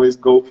 I always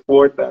go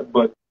for that,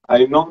 but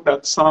I know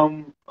that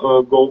some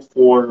go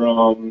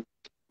for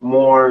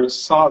more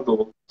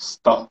subtle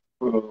stuff.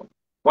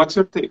 What's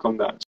your take on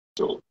that,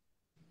 Joel?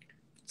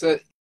 So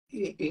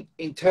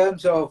in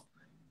terms of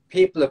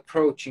people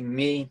approaching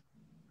me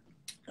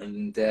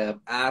and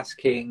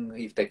asking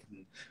if they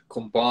can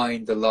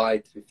combine the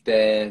light with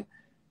their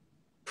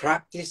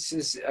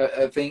practices,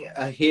 I think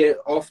I hear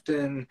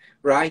often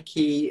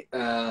Reiki,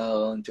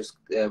 just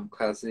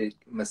classic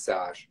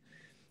massage.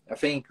 I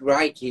think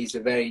Reiki is a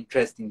very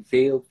interesting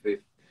field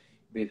with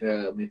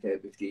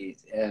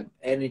these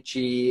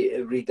energy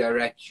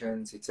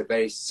redirections. It's a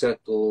very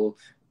subtle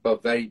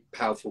but very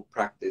powerful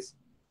practice,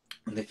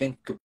 and I think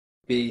it could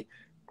be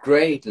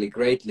greatly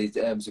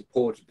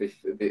supported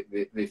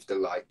with the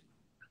light.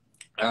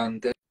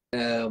 And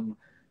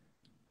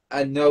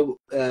I know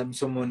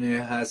someone who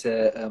has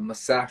a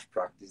massage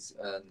practice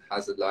and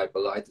has a LiBa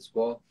light as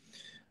well,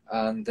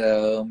 and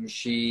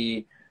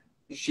she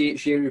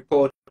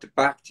reported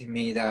back to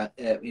me that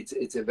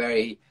it's a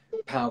very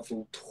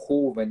powerful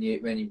tool when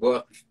you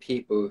work with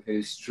people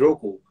who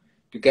struggle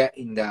to get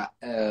in that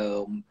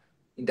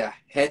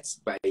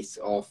headspace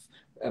of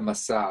a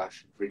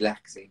massage,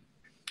 relaxing.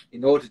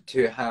 In order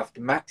to have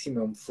the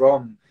maximum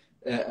from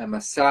a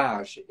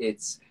massage,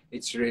 it's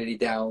really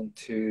down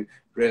to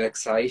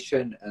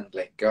relaxation and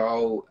let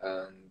go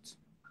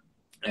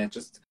and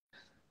just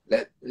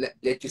let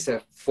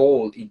yourself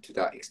fall into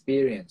that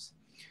experience.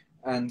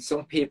 And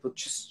some people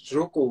just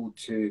struggle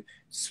to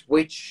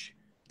switch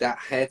that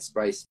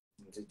headspace,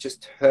 to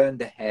just turn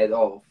the head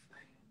off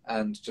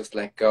and just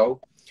let go.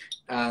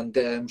 And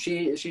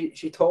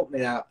she told me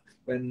that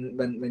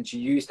when she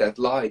used that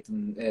light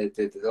and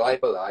the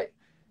LiBa light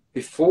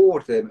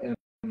before the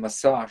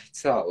massage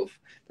itself,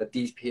 that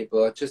these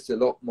people are just a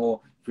lot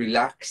more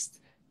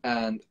relaxed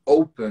and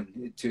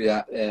open to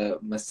that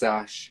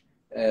massage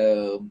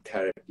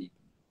therapy.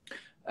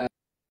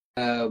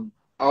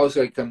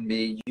 Also, it can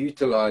be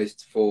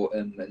utilized for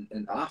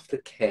an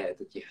aftercare,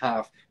 that you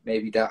have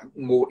maybe that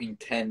more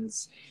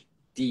intense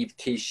deep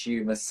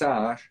tissue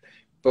massage,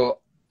 but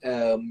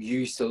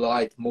use the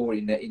light more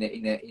in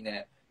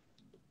a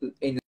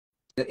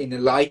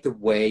lighter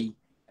way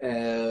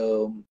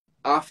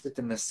after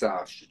the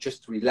massage.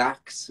 Just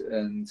relax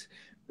and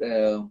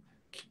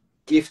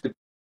give the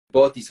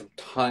body some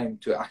time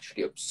to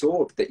actually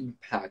absorb the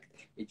impact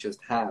it just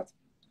had.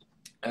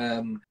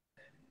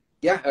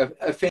 Yeah,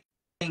 I think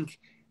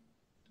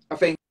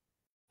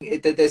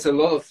that there's a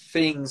lot of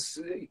things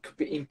could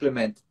be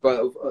implemented,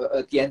 but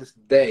at the end of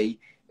the day,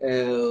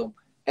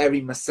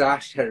 every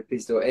massage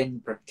therapist or any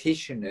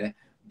practitioner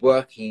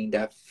working in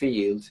that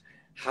field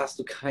has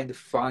to kind of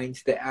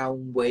find their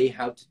own way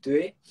how to do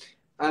it.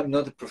 I'm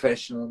not a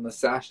professional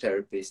massage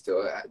therapist,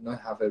 or I don't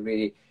have a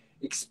really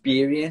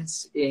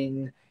experience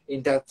in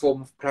that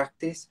form of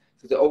practice.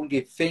 So the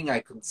only thing I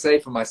can say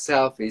for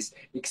myself is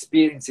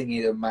experiencing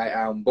it in my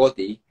own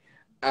body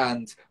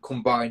and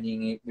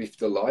combining it with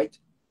the light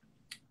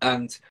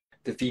and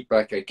the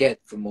feedback I get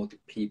from other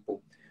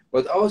people.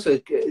 But also,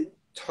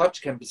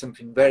 touch can be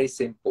something very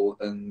simple.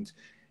 And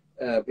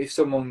if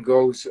someone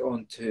goes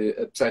onto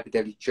a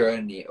psychedelic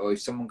journey, or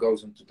if someone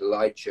goes onto the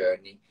light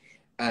journey,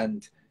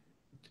 and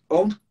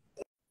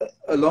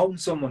alone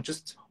someone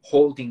just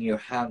holding your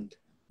hand,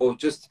 or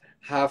just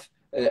have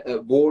a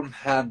warm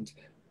hand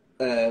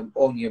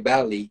on your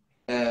belly,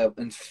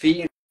 and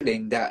feeling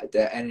that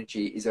the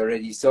energy is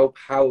already so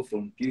powerful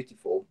and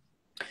beautiful.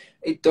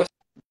 It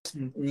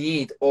doesn't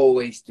need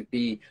always to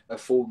be a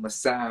full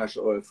massage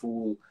or a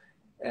full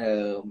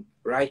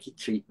Reiki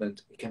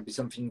treatment. It can be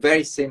something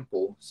very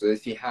simple. So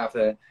if you have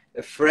a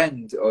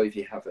friend, or if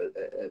you have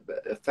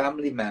a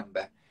family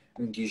member,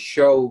 and you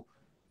show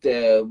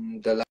the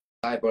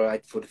LiBa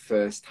light for the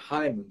first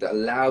time, and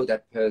allow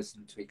that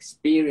person to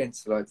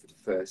experience light for the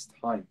first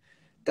time,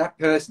 that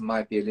person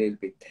might be a little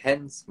bit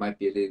tense, might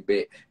be a little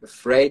bit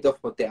afraid of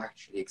what they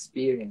actually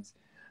experience.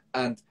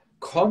 And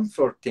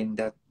comforting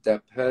that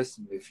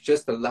person with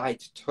just a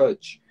light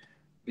touch,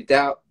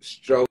 without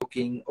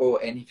stroking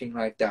or anything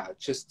like that,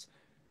 just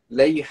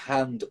lay your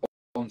hand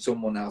on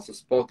someone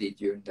else's body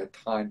during that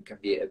time, can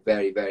be a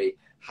very, very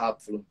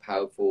helpful and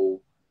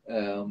powerful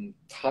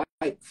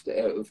type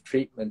of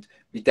treatment,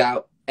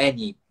 without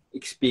any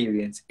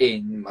experience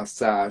in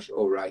massage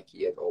or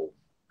Reiki at all.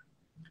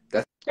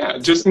 Yeah,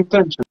 just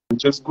intention,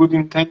 just good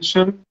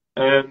intention,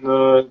 and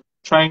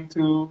trying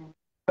to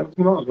help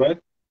them out, right?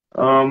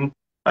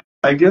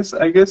 I guess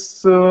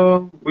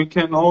we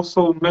can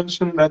also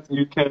mention that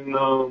you can.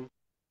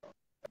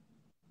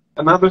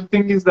 Another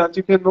thing is that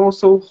you can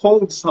also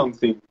hold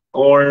something,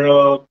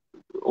 or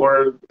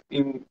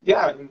you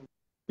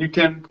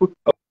can put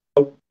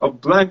a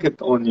blanket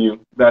on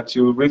you that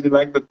you really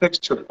like the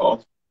texture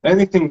of.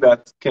 Anything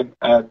that can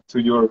add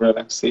to your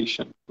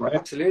relaxation, right?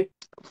 Absolutely.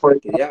 For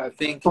yeah, I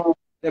think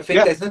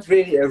there's not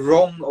really a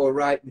wrong or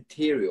right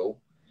material.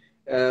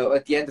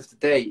 At the end of the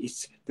day,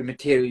 it's the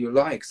material you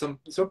like. Some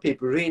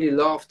people really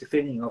love the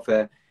feeling of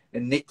a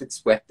knitted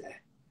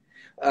sweater,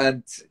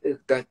 and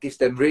that gives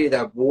them really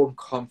that warm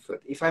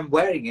comfort. If I'm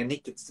wearing a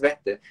knitted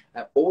sweater,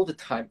 I'm all the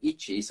time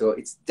itchy, so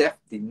it's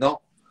definitely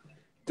not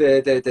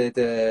the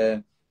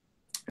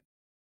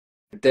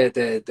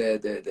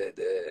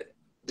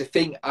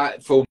thing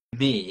for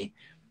me.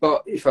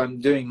 But if I'm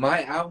doing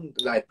my own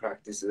light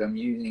practices, I'm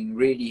using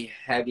really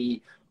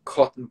heavy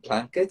cotton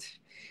blanket,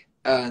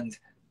 and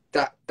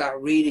that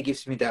really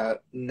gives me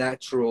that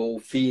natural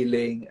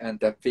feeling, and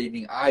that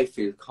feeling I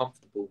feel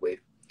comfortable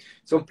with.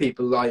 Some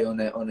people lie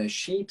on a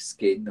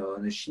sheepskin or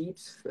on a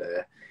sheep's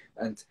fur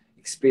and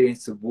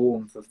experience the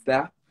warmth of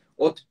that.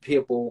 Other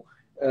people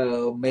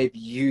maybe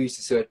use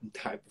a certain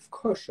type of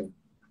cushion.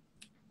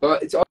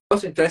 But it's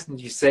also interesting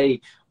you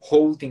say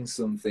holding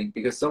something,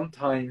 because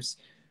sometimes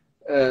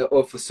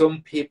or for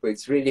some people,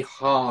 it's really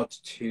hard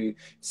to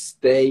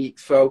stay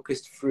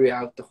focused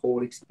throughout the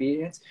whole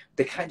experience.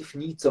 They kind of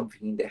need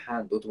something in their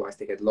hand, otherwise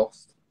they get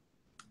lost.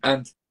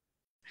 And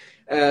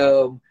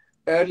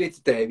earlier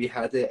today we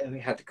had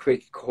a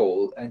quick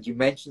call, and you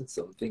mentioned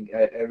something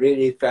I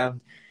really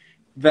found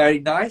very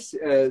nice.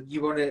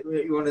 You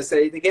wanna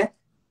say it again?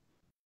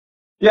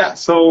 Yeah.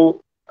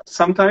 So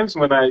sometimes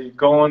when I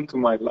go on to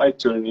my light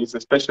journeys,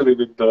 especially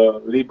with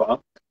the LiBa,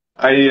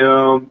 I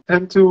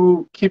tend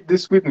to keep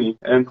this with me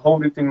and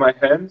hold it in my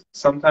hand.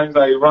 Sometimes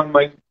I run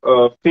my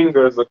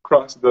fingers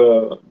across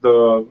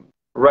the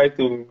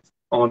writing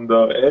on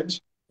the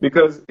edge,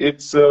 because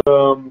it's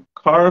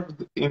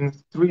carved in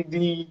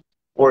 3D,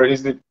 or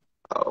is it,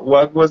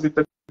 what was it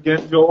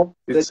again, Joel?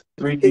 It's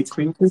 3D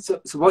printed?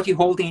 So what you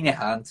hold in your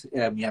hand,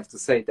 you have to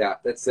say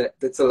that's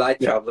a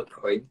light traveler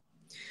coin.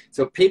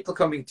 So people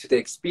coming to the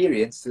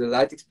experience, to the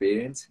light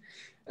experience,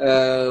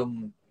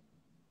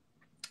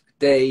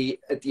 they,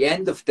 at the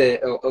end of the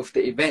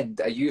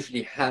event, I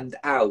usually hand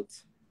out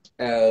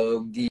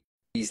the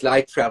these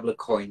light traveler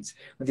coins,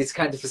 and it's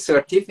kind of a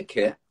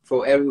certificate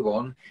for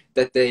everyone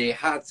that they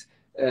had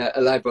a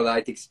LiBa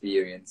light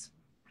experience.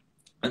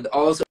 And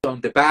also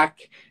on the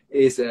back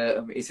is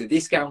a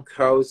discount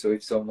code, so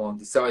if someone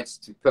decides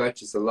to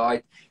purchase a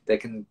light, they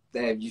can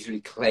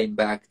usually claim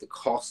back the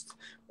cost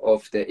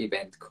of the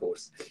event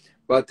course.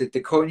 But the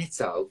coin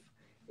itself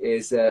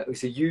is a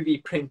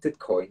UV printed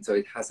coin, so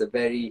it has a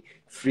very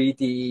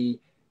 3D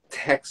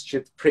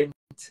textured print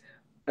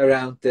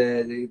around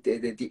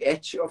the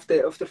edge of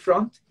the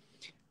front,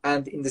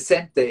 and in the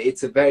center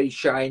it's a very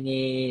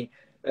shiny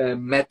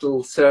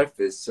metal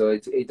surface, so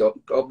it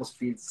almost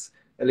feels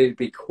a little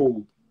bit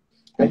cool.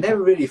 I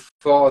never really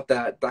thought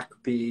that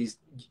could be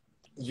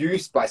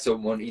used by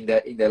someone in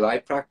their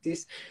light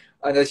practice.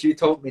 And as you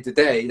told me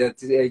today,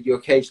 that you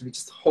occasionally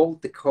just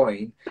hold the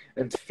coin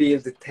and feel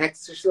the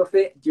textures of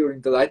it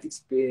during the light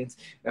experience,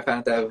 I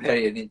found that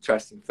an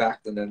interesting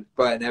fact,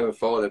 but I never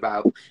thought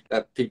about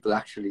that people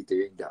actually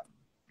doing that.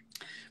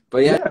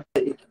 But yeah,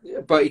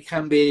 but it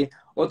can be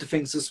other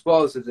things as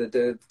well. So,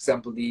 for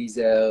example, these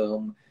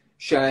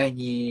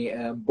shiny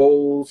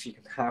balls you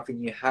can have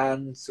in your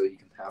hand, so you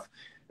can have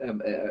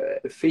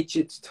a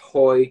fidget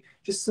toy,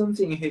 just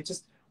something that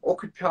just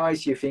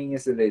occupies your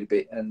fingers a little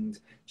bit and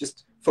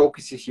just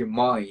focuses your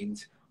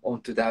mind on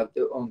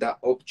that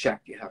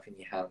object you have in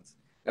your hands.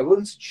 I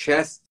wouldn't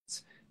suggest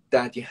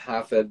that you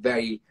have a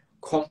very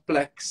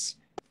complex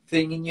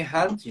thing in your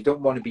hand. You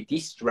don't want to be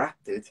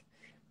distracted,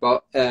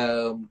 but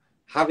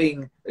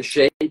having a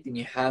shape in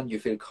your hand you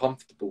feel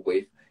comfortable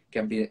with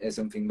can be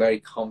something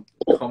very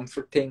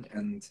comforting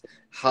and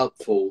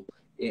helpful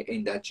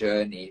in that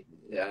journey,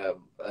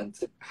 and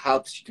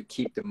helps you to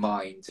keep the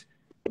mind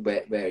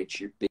where it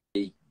should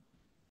be.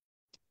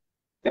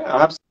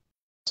 Yeah,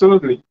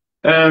 absolutely.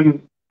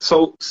 And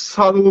so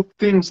subtle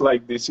things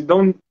like this, you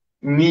don't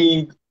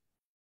need,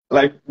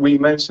 like we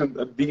mentioned,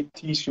 a deep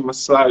tissue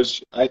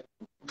massage.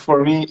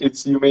 For me,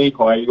 it's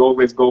Yumeiko. I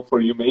always go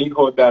for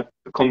Yumeiko that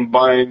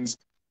combines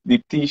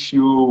the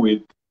tissue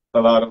with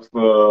a lot of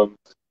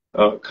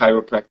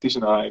chiropractic,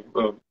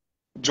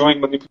 joint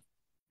manipulation,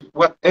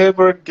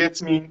 whatever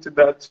gets me into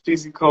that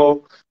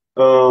physical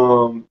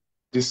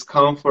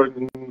discomfort,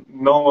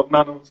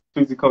 none of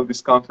physical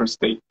discomfort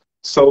state.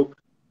 So,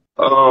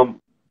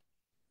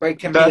 but it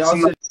can be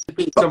also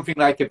something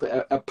like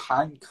a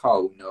pine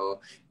cone, or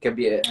it can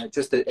be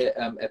just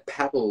a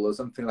pebble or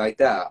something like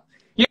that.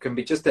 Yeah. It can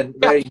be just a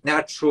very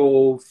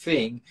natural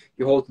thing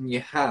you hold in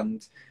your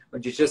hand,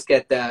 and you just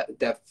get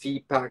that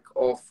feedback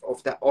of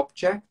that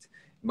object.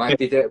 Might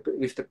be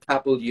with the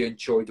pebble, you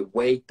enjoy the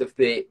weight of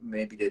it,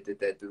 maybe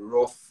the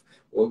rough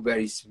or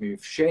very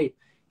smooth shape.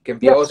 It can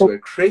be also a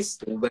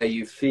crystal where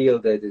you feel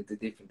the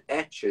different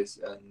edges,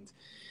 and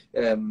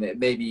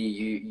maybe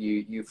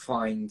you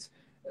find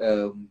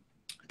the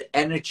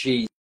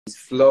energy is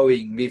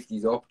flowing with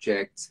these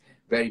objects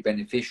very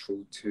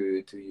beneficial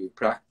to your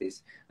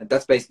practice. And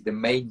that's basically the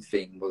main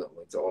thing what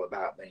it's all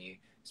about when you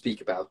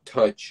speak about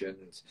touch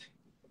and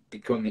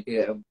becoming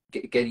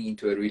getting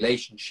into a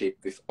relationship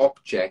with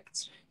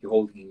objects you're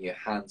holding in your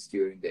hands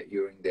during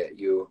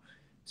your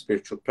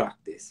spiritual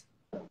practice.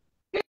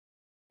 Yeah,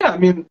 I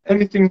mean,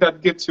 anything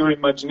that gets your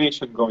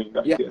imagination going,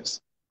 I guess,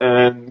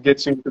 and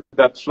gets you into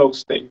that flow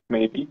state,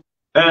 maybe.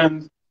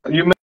 And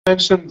you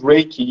mentioned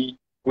Reiki.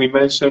 We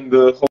mentioned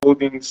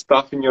holding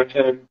stuff in your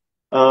hand.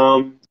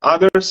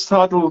 Other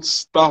subtle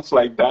stuff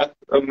like that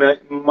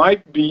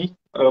might be,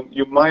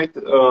 you might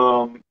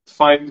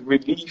find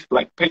relief,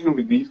 like pain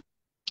relief,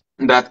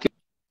 that can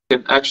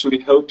actually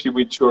help you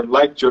with your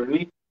light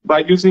journey by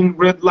using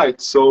red light.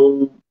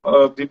 So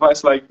a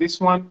device like this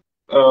one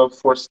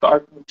for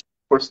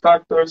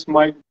starters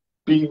might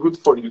be good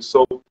for you.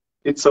 So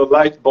it's a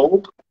light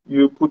bulb.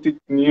 You put it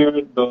near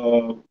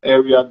the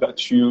area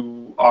that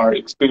you are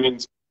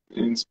experiencing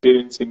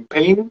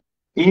pain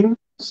in.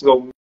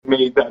 So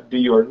may that be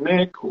your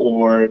neck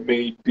or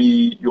may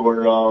be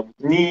your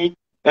knee,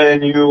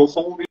 and you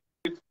hold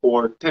it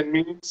for 10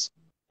 minutes.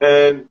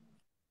 And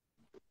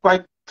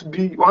quite to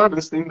be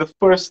honest, in the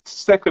first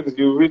seconds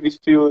you really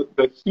feel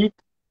the heat,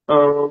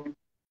 and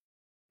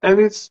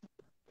it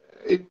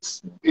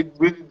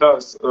really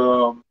does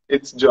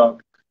its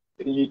job.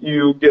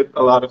 You get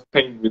a lot of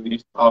pain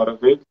relief out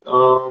of it.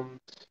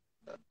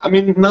 I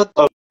mean, not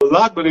a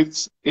lot, but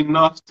it's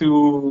enough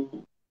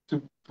to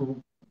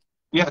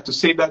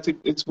say that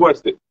it's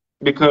worth it.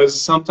 Because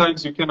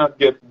sometimes you cannot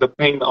get the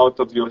pain out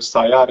of your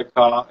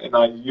sciatica, and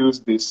I use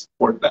this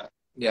for that.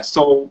 Yeah.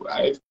 So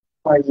I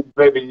find it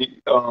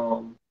very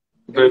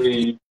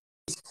these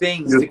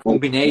things, the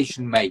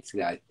combination makes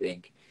it, I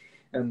think.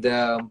 And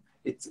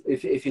it's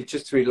if you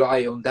just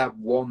rely on that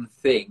one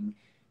thing,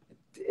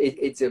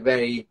 it's a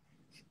very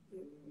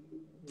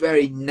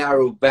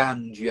narrow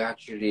band you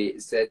actually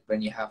set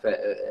when you have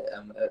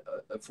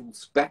a full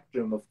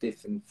spectrum of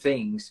different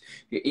things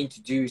you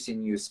introduce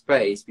in your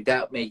space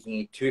without making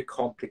it too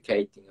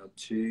complicating or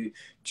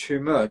too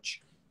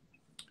much.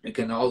 You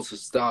can also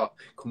start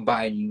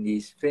combining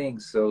these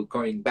things. So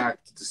going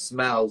back to the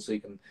smell, so you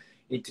can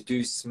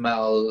introduce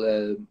smell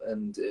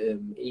and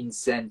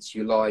incense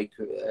you like.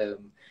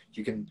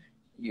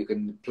 You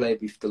can play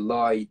with the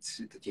light,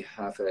 that you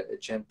have a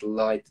gentle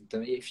light. And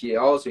then if you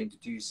also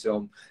introduce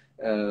some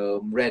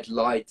red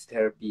light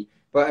therapy.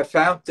 But I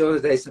found the other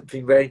day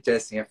something very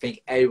interesting. I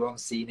think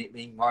everyone's seen it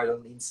meanwhile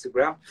on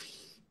Instagram.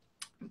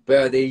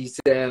 But there's,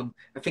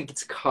 I think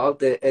it's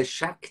called a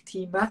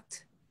Shakti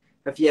mat.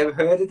 Have you ever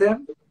heard of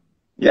them?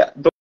 Yeah,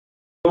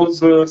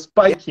 those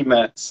spiky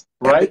mats,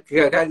 right?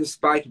 Kind of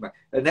spiky mat.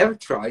 I never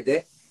tried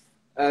it,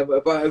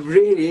 but I'm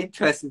really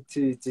interested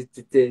to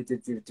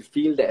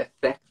feel the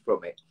effect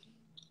from it.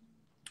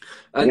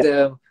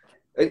 And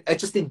I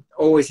just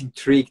always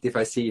intrigued if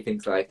I see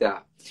things like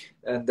that.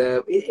 And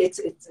it's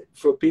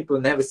for people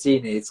who've never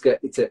seen it.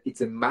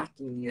 It's a mat,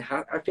 and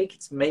I think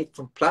it's made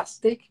from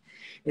plastic.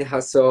 It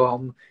has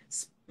some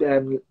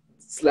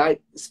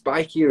slight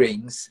spiky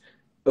rings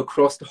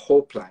across the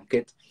whole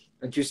blanket,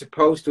 and you're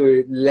supposed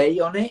to lay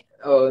on it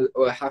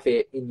or have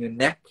it in your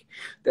neck.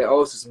 There are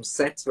also some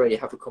sets where you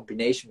have a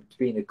combination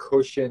between a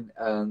cushion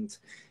and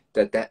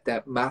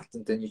that mat,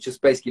 and then you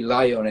just basically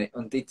lie on it,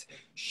 and it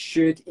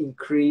should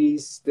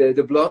increase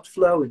the blood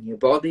flow in your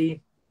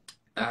body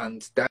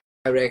and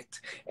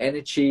direct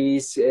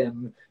energies,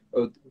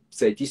 or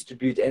say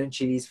distribute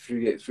energies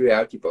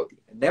throughout your body.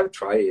 I never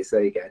tried it,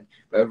 say again,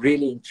 but I'm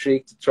really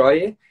intrigued to try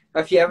it.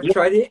 Have you ever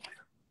tried it?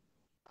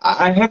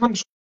 I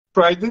haven't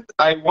tried it.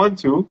 I want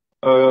to.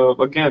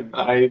 Again,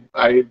 I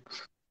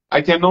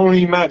can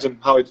only imagine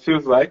how it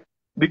feels like,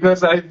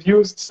 because I've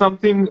used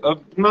something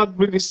not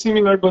really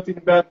similar, but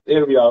in that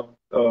area of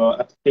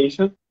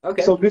application.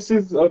 Okay. So this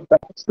is a back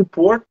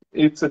support.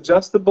 It's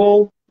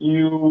adjustable.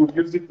 You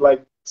use it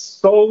like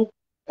so,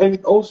 and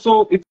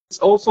it's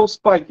also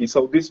spiky.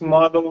 So this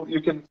model,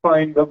 you can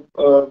find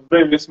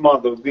various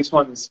models. This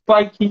one is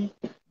spiky.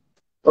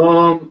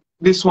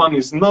 This one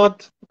is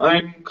not.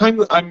 I'm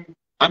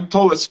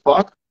tall as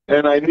fuck,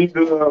 and I need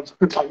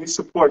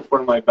support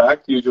for my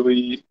back.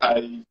 Usually,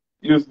 I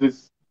use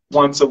this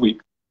once a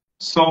week.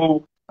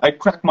 So I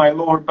crack my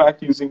lower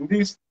back using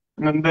this,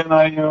 and then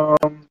I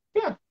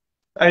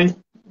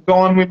go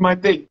on with my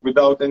day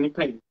without any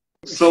pain.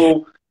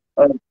 So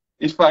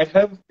if I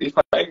am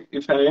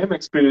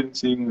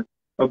experiencing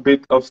a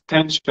bit of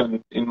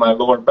tension in my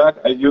lower back,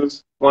 I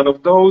use one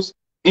of those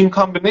in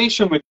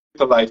combination with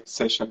the light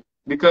session,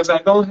 because I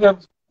don't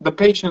have the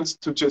patience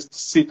to just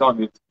sit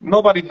on it.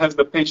 Nobody has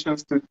the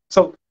patience to.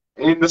 So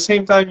in the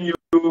same time, you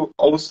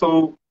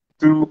also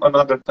do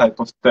another type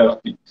of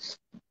therapy.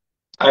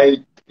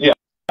 I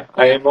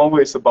am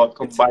always about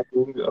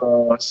combining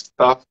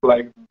stuff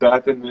like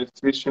that and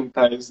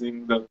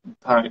efficientizing the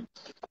time.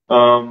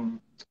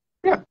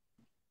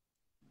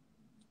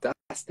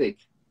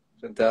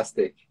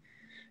 Fantastic.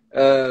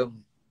 I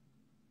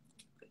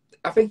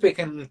think we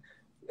can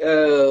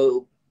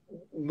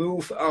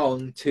move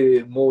on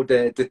to more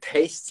the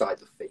taste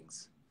side of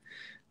things.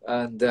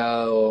 And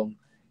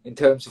in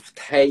terms of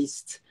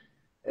taste,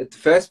 the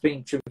first thing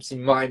that jumps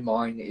in my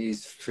mind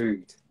is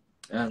food.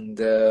 And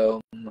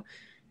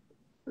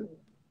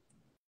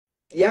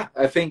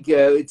I think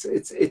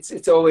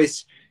it's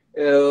always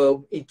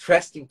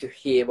interesting to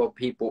hear what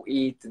people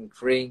eat and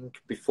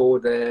drink before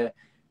the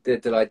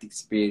light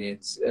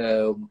experience.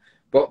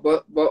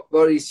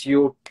 What is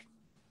your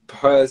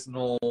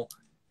personal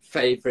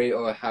favorite,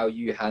 or how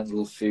you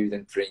handle food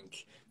and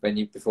drink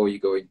before you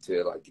go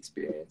into a light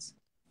experience?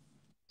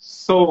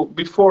 So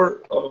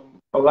before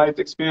a light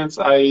experience,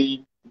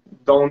 I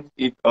don't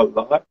eat a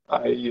lot.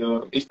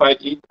 If I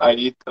eat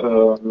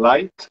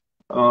light,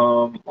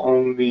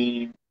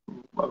 only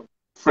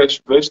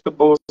fresh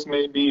vegetables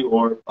maybe,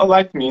 or a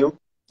light meal.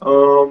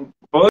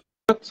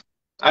 But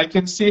I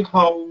can see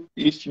how,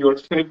 if your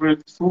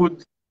favorite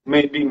food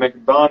may be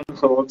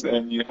McDonald's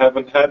and you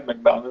haven't had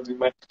McDonald's,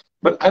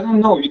 but I don't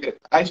know.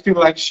 I feel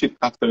like shit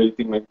after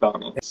eating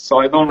McDonald's, so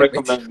I don't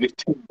recommend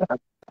eating that.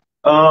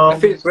 I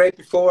feel great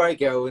before I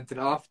go, and then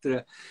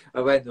after I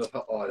went,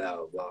 oh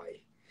no,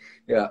 why?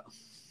 Yeah.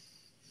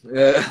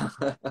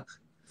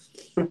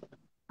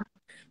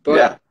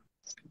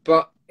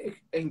 But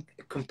in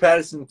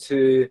comparison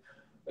to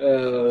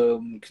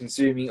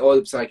consuming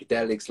other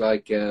psychedelics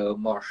like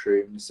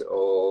mushrooms,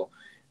 or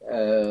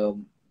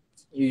you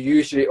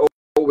usually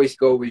always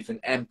go with an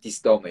empty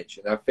stomach,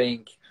 and I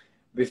think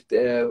with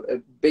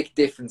a big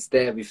difference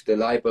there with the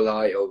LiBa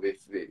light, or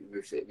with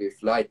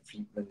light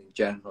treatment in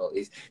general,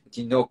 is that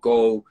you not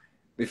go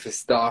with a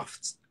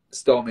stuffed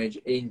stomach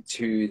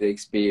into the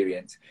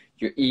experience.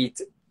 You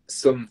eat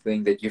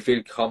something that you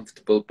feel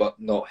comfortable but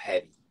not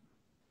heavy.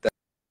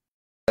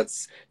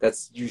 That's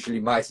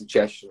usually my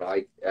suggestion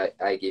I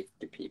give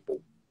to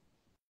people.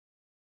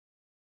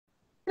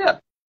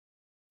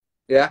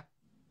 Yeah.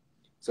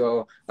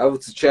 So I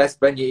would suggest,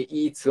 when you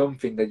eat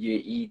something, that you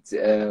eat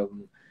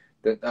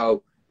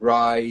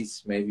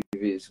rice, maybe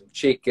with some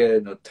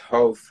chicken or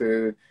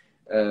tofu,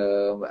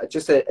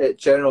 just a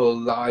general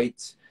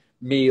light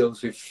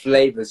meals with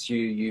flavors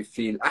you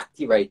feel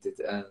activated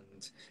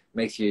and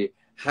makes you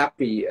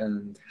happy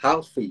and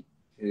healthy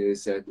to a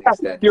certain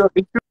extent.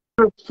 If you're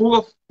you're full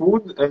of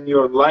food and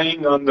you're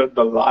lying under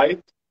the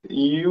light,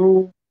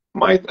 you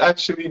might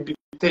actually be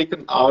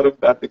taken out of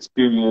that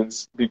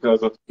experience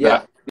because of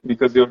that.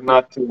 Because you're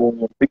not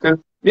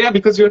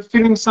because you're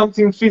feeling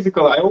something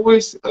physical. I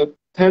always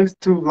tend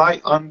to lie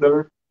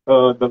under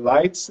the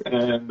lights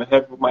and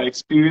have my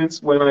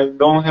experience when I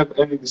don't have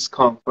any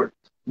discomfort.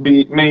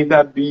 May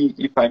that be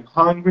if I'm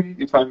hungry,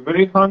 if I'm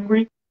very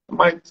hungry, I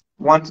might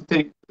want to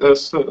take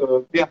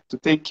to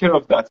take care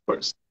of that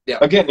first.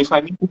 Again, if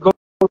I need to go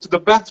to the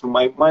bathroom,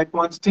 I might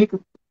want to take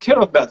care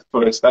of that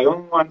first. I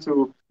don't want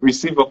to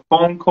receive a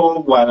phone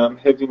call while I'm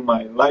having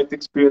my light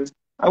experience.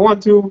 I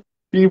want to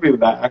be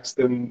relaxed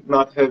and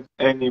not have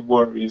any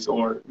worries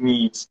or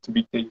needs to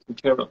be taken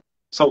care of.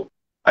 So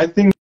I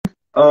think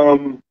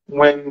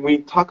when we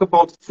talk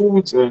about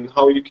foods and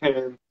how you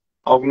can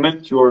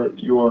augment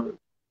your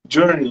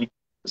journey,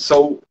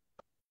 so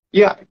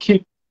yeah,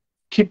 keep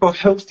a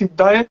healthy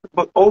diet,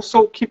 but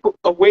also keep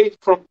away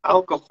from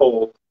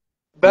alcohol.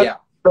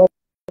 That does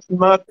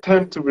not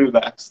tend to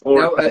relax. Or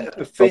no,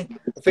 I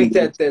think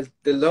that there's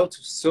lots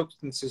of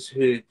substances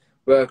who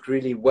work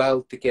really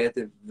well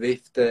together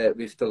with the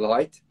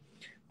light,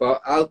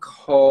 but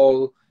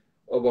alcohol,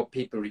 or what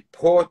people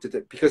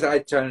reported, because I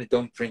generally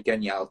don't drink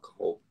any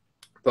alcohol,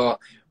 but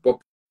what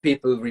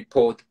people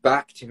report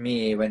back to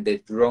me when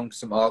they've drunk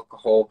some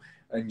alcohol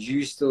and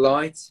used the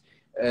lights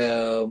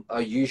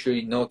are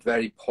usually not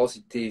very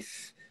positive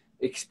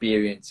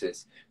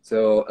experiences.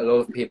 So a lot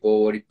of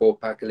people report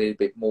back a little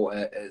bit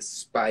more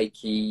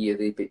spiky, a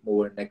little bit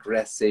more an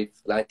aggressive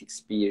light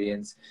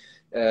experience.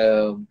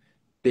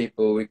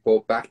 People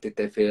report back that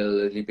they feel a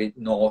little bit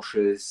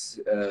nauseous,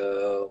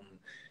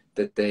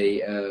 that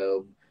they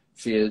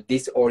feel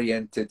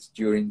disoriented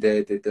during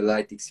the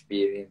light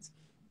experience.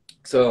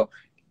 So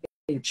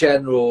in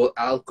general,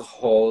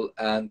 alcohol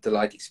and the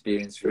light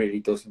experience really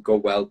doesn't go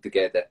well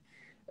together.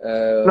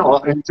 No,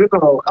 in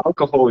general,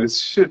 alcohol is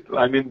shit.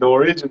 I mean, the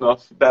origin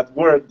of that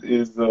word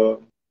is,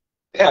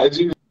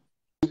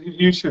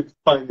 you should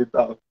find it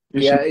out.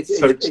 You should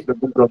search the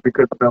Google,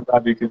 because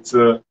it's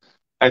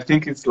I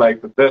think it's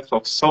like the death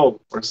of soul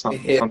or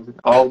something.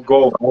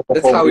 Alcohol.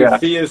 That's how it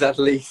feels, at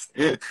least.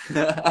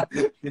 I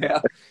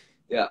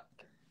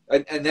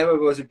never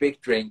was a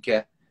big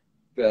drinker,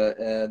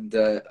 and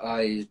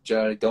I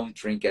generally don't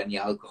drink any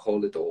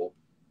alcohol at all.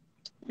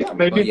 Yeah,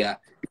 maybe.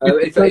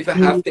 But if I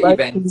have the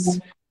events.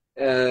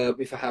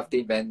 If I have the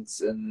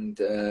events, and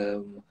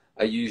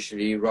I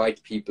usually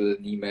write people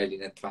an email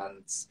in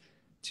advance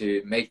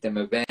to make them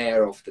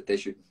aware of that they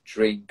should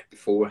drink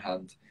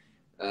beforehand.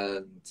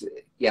 And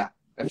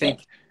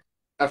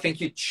I think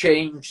you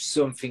change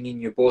something in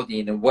your body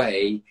in a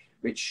way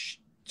which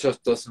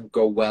just doesn't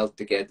go well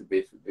together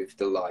with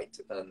the light.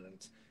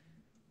 And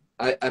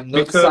I'm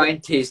not a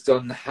scientist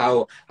on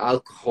how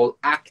alcohol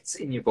acts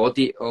in your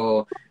body,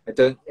 or I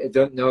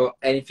don't know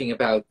anything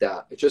about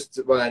that. Just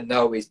what I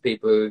know is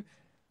people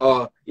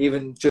are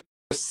even just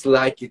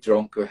slightly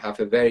drunk or have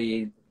a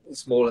very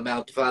small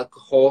amount of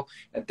alcohol,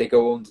 and they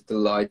go under the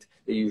light.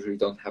 They usually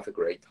don't have a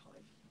great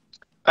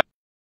time.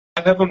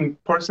 I haven't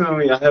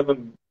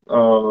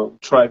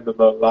tried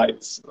the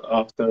lights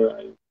after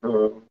I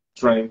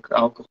drank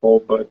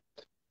alcohol, but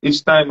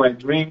each time I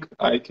drink,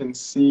 I can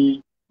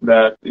see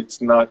that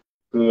it's not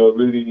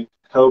really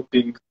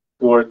helping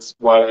towards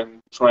what I'm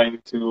trying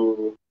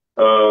to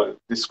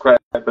describe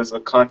as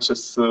a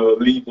conscious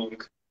living.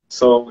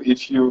 So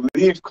if you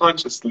live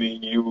consciously,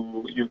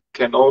 you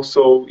can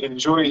also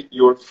enjoy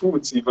your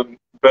foods even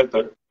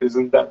better.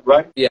 Isn't that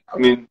right? Yeah. I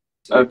mean,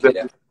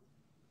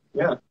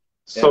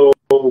 So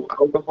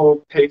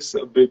alcohol takes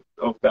a bit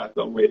of that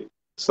away.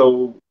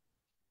 So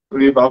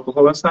leave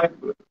alcohol aside.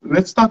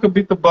 Let's talk a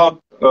bit about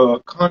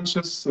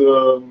conscious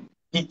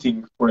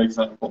eating, for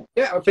example.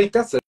 Yeah, I think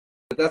that's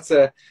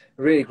a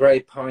really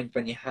great point.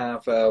 When you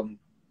have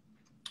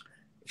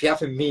if you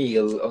have a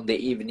meal on the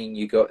evening,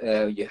 you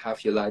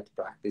have your light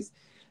practice,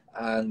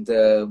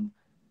 and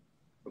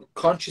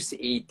conscious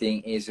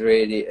eating is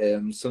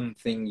really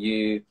something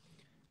you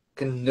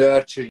can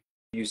nurture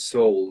your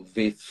soul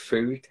with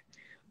food.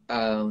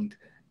 And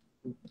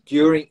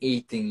during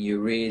eating, you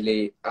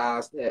really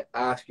ask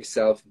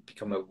yourself and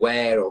become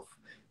aware of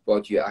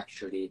what you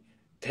actually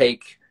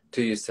take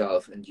to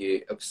yourself, and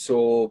you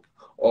absorb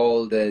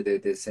all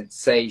the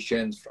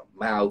sensations from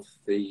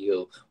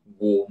mouthfeel,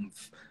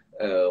 warmth,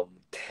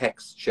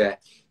 texture,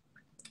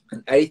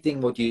 and everything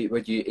what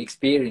you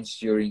experience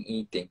during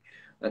eating.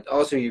 And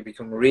also you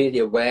become really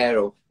aware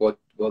of what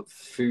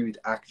food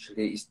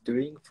actually is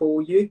doing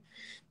for you.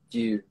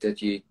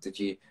 That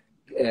you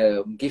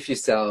give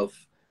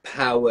yourself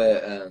power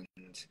and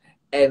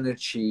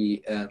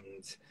energy, and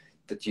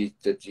that you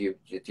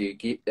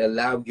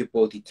allow your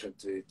body to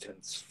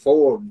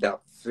transform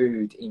that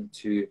food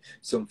into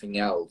something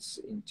else,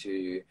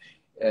 into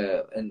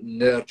and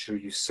nurture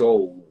your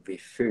soul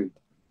with food.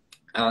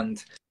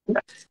 And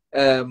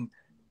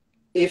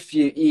if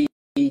you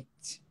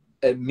eat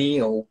a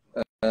meal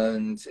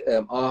and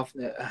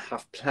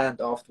have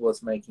planned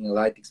afterwards making a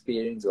light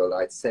experience or a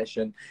light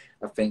session,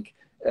 I think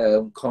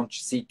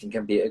conscious eating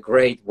can be a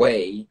great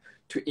way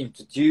to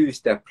introduce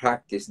that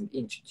practice and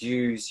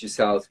introduce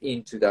yourself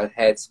into that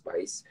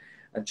headspace,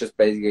 and just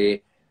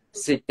basically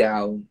sit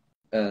down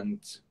and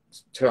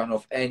turn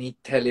off any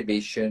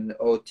television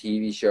or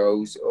TV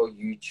shows or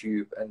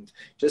YouTube and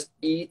just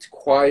eat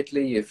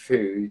quietly your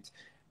food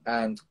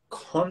and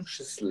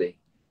consciously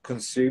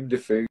consume the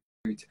food,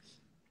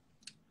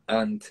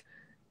 and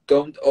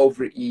don't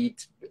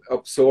overeat,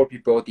 absorb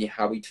your body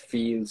how it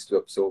feels to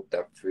absorb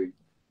that food.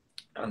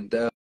 And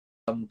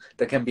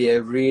that can be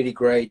a really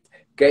great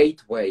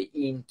gateway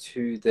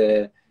into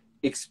the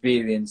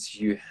experience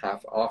you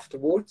have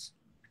afterwards.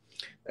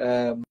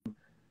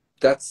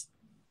 That's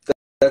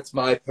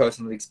my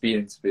personal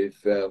experience with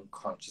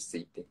conscious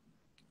eating.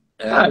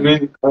 I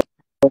mean,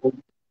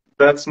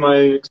 that's my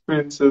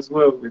experience as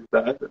well with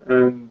that.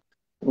 And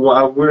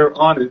while we're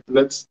on it,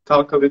 let's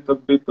talk a little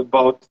bit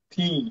about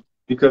tea,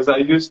 because I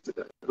used to,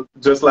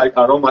 just like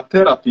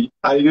aromatherapy,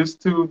 I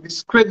used to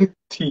discredit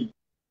tea.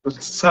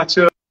 Such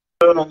a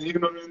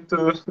ignorant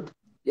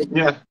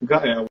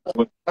guy.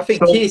 I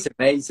think tea is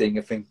amazing.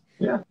 I think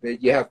that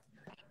you have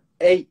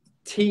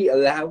tea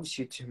allows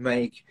you to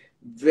make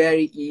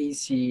very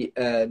easy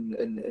a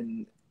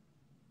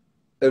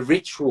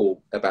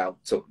ritual about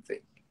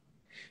something,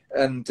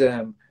 and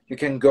you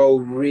can go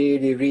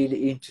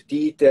really into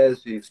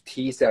details with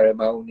tea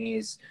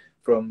ceremonies,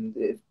 from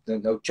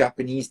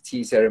Japanese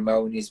tea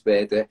ceremonies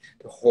where the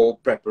whole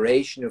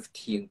preparation of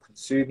tea and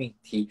consuming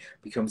tea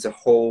becomes a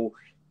whole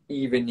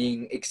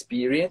evening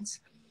experience.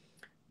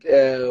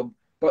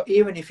 But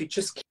even if you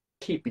just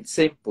keep it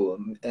simple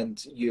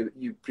and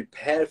you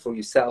prepare for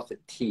yourself a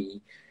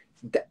tea,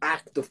 the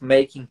act of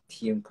making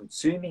tea and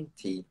consuming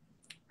tea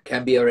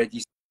can be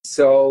already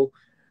so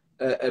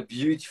a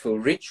beautiful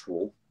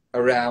ritual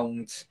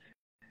around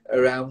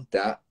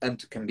that,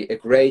 and can be a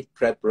great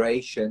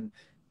preparation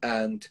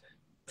and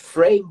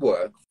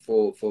framework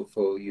for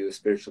your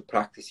spiritual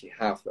practice you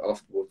have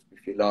afterwards,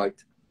 if you like.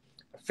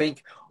 I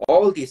think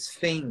all these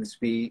things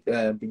we've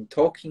been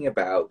talking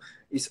about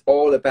is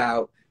all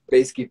about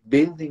basically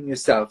building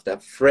yourself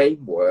that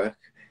framework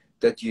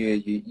that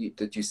you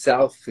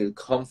yourself feel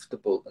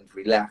comfortable and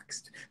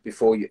relaxed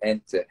before you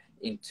enter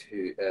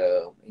into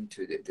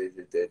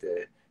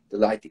the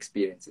light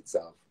experience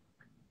itself.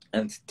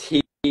 And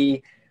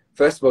tea,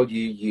 first of all,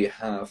 you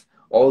have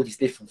all these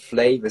different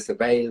flavors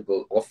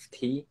available of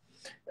tea,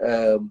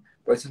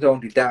 but it's not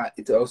only that,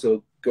 it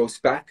also goes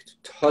back to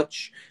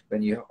touch.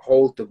 When you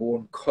hold the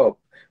warm cup,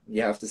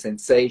 you have the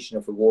sensation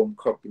of a warm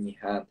cup in your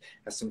hand,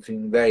 as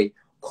something very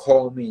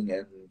calming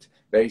and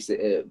very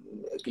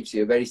gives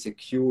you a very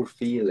secure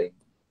feeling.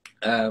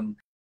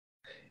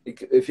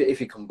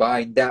 If you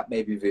combine that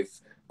maybe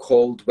with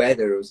cold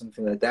weather or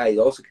something like that, it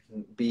also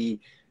can be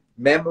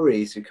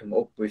memories you come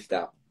up with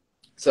that.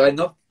 So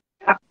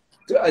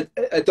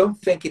I don't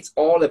think it's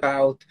all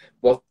about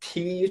what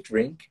tea you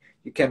drink.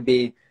 You can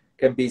be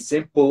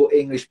simple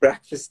English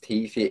breakfast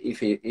tea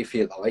if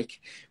you like,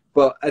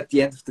 but at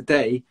the end of the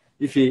day,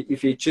 if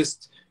you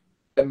just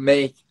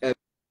make a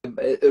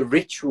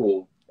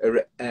ritual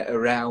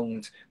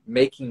around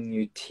making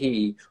your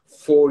tea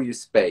for your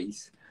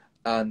space,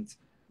 and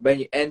when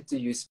you enter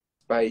your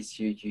space,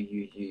 you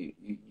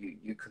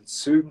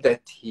consume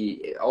that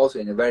tea also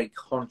in a very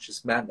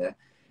conscious manner.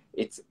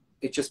 It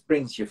just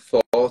brings your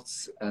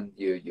thoughts and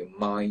your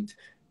mind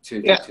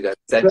to that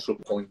central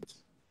point.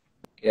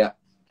 Yeah,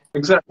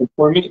 exactly.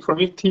 For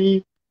me,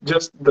 tea,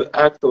 just the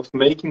act of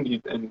making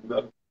it and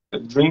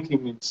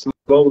drinking it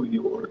slowly,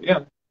 or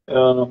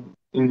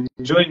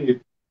enjoying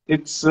it.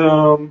 It's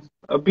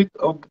a bit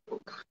of,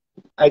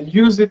 I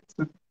use it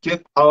to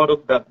get out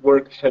of that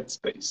work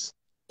headspace.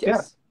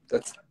 Yes,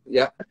 it's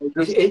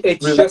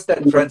just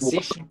that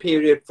transition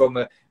period from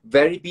a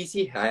very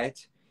busy head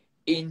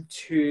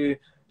into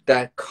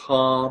that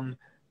calm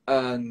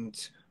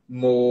and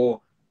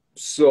more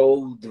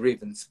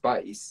soul-driven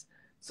space.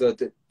 So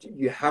that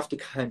you have to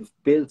kind of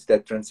build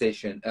that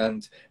transition,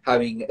 and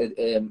having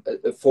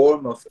a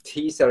form of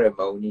tea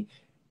ceremony,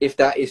 if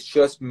that is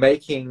just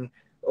making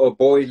or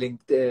boiling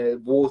the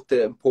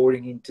water and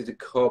pouring into the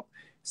cup,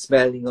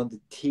 smelling on the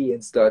tea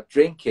and start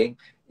drinking,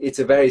 it's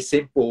a very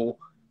simple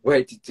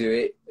way to do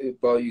it,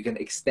 but you can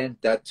extend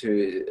that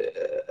to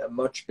a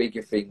much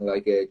bigger thing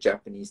like a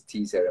Japanese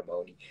tea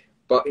ceremony.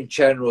 But in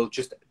general,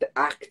 just the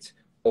act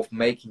of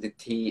making the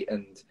tea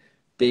and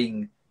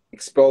being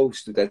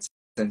exposed to that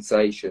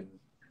sensation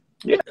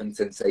and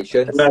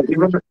sensations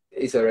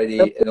is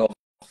already enough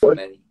for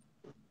many.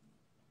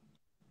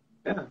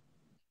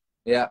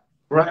 Yeah.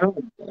 Right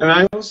on. And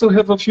I also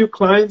have a few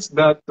clients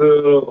that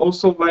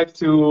also like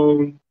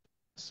to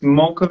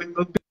smoke a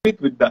little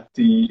bit with that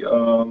tea,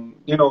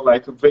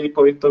 like vape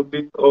a little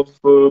bit of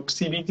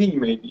CBD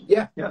maybe.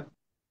 Yeah.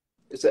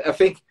 So I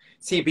think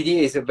CBD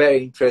is a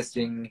very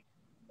interesting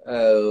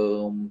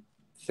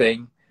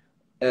thing.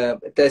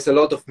 There's a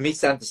lot of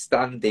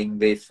misunderstanding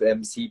with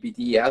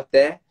CBD out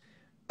there,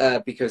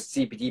 because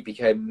CBD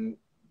became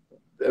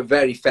a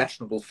very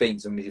fashionable thing.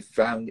 So we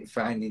find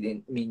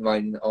it meanwhile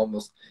in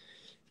almost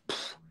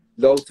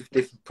loads of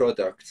different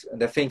products.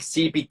 And I think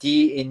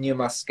CBD in your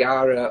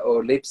mascara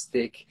or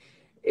lipstick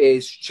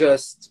is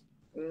just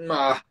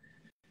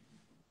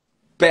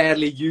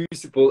barely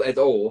usable at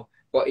all,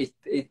 but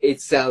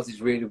it sells it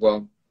really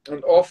well.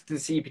 And often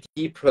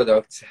CBD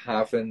products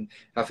have an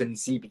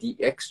CBD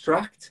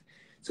extract,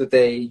 so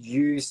they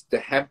use the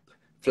hemp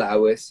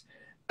flowers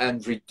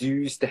and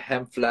reduce the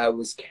hemp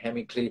flowers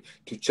chemically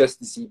to just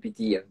the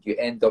CBD, and you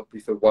end up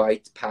with a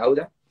white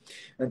powder.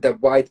 And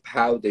that white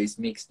powder is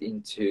mixed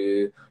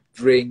into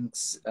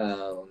drinks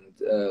and,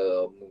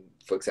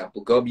 for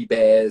example, gummy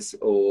bears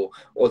or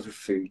other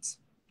foods.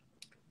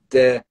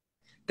 The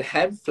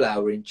hemp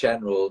flower in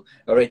general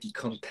already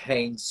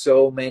contains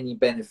so many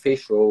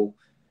beneficial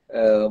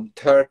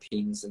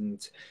terpenes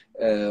and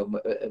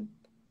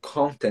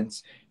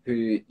contents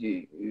who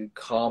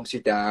calms you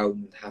down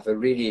and have a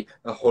really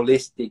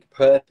holistic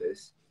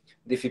purpose.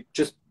 And if you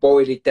just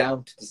boil it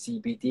down to the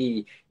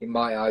CBD, in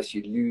my eyes,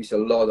 you lose a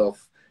lot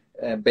of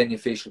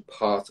beneficial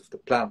parts of the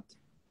plant.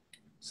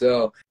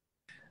 So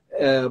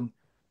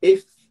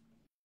if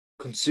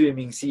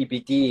consuming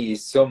CBD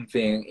is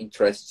something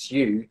interests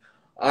you,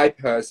 I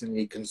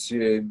personally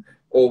consume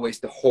always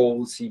the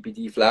whole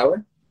CBD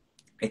flower.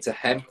 It's a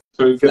hemp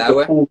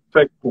flower.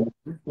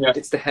 Yeah.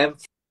 It's the hemp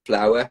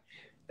flower.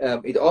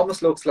 It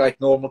almost looks like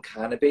normal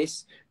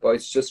cannabis, but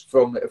it's just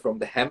from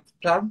the hemp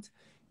plant.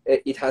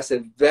 It has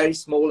a very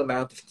small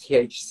amount of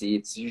THC.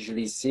 It's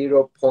usually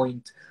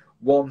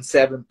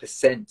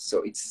 0.17%,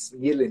 so it's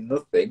nearly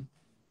nothing.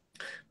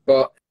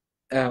 But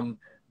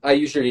I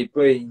usually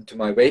put it into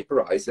my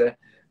vaporizer.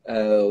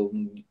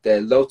 There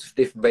are lots of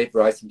different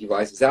vaporizing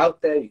devices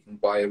out there. You can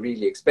buy a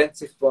really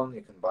expensive one.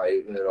 You can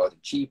buy rather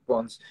cheap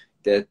ones.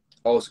 There are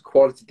also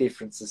quality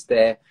differences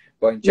there.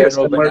 But in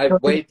general, when I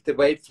vape the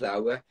vape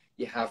flower,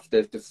 you have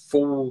the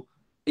full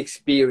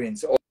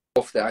experience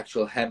of the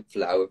actual hemp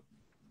flower.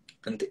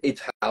 And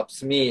it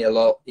helps me a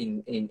lot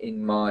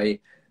in my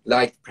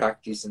light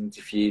practice. And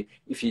if you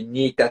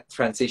need that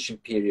transition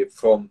period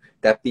from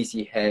that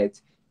busy head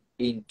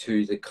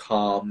into the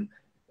calm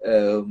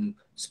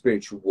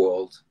spiritual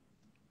world.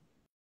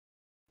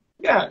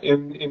 Yeah,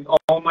 in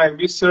all my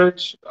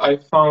research, I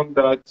found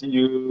that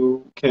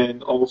you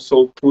can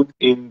also put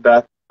in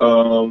that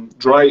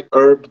dry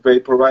herb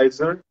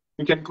vaporizer.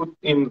 You can put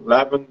in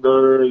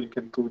lavender, you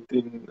can put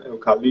in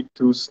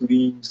eucalyptus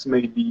leaves,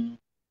 maybe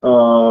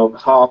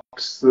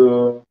hops,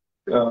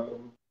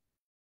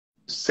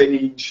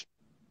 sage,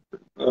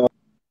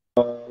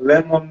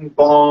 lemon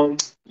balm,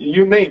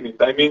 you name it.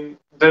 I mean,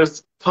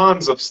 there's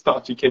tons of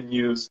stuff you can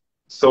use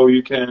so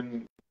you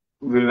can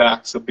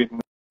relax a bit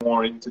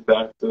more into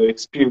that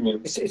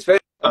experience. It's very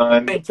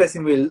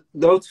interesting. With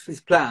lots of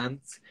these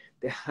plants,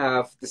 they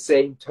have the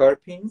same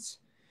terpenes.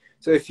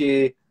 So if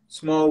you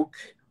smoke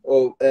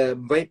or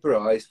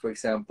vaporize, for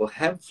example,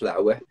 hemp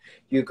flower,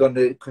 you're going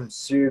to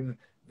consume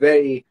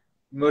very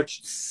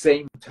much the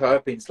same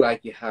terpenes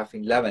like you have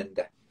in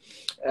lavender.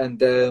 And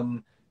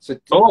so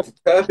the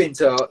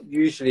terpenes are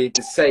usually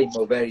the same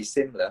or very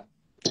similar,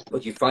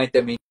 but you find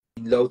them in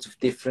loads of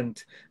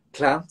different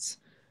plants.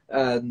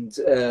 And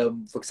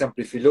for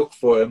example, if you look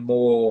for a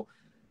more,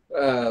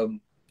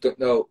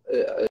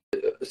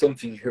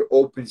 something that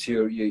opens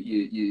your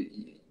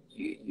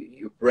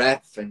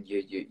breath and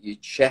your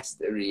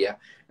chest area,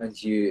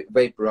 and you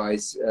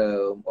vaporize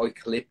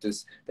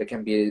eucalyptus, that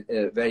can be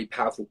a very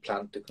powerful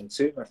plant to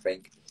consume, I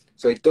think.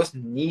 So it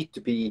doesn't need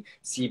to be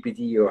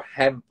CBD or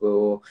hemp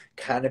or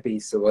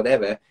cannabis or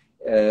whatever.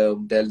 There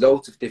are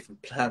loads of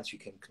different plants you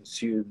can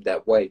consume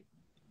that way.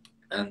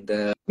 And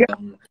I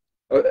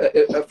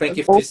think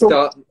if you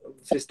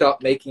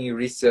start making your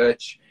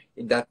research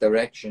in that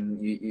direction,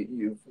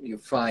 you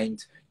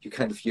find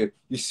your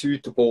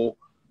suitable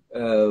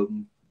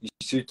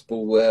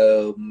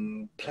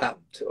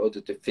plant or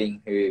the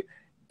thing who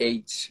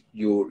aids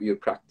your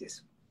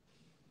practice.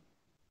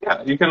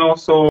 Yeah, you can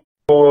also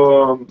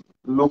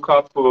look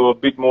up a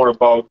bit more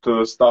about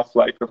stuff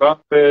like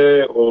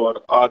rape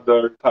or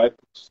other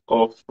types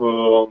of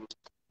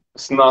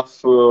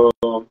snuff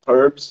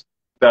herbs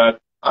that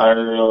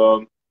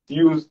are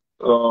used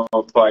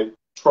by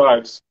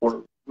tribes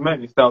for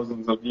many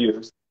thousands of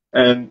years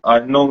and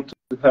are known to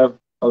have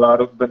a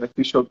lot of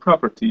beneficial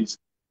properties.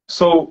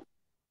 So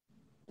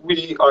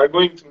we are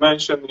going to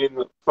mention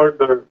in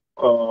further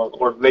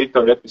or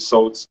later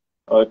episodes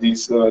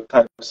these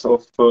types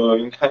of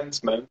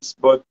enhancements,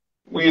 but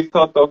we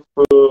thought of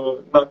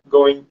not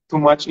going too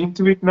much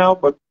into it now,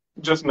 but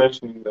just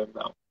mentioning them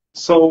now.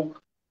 So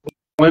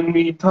when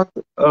we talked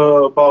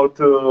about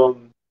the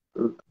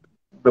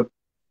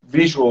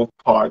visual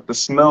part, the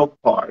smell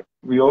part,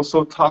 we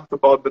also talked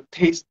about the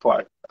taste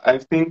part. I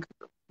think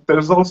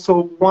there's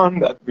also one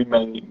that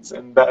remains,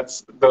 and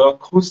that's the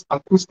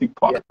acoustic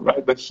part,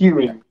 right? The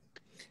hearing.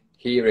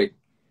 Hearing.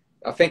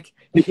 I think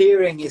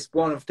hearing is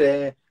one of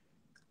the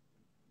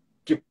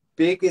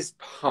biggest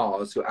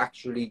parts to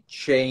actually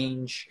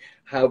change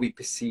how we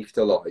perceive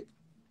the light.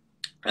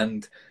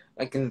 And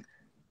I think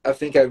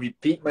I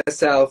repeat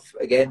myself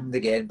again and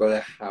again, but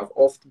I have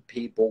often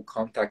people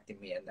contacting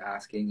me and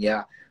asking,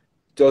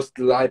 does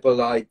the LiBa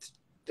light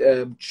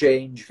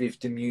change with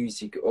the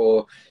music,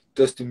 or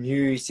does the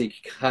music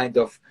kind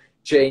of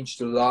change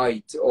the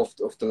light of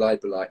the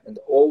LiBa light, and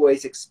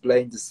always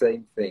explain the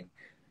same thing.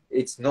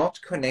 It's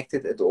not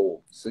connected at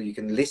all. So you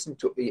can listen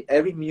to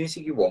every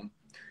music you want,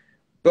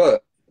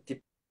 but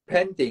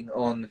depending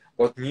on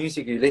what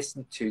music you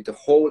listen to, the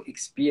whole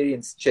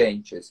experience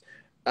changes.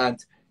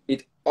 And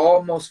it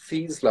almost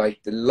feels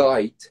like the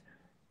light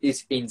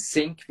is in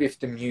sync with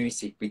the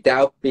music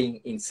without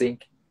being in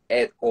sync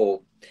at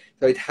all.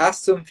 So it has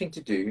something to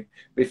do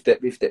with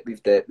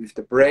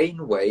the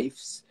brain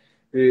waves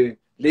who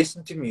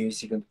listen to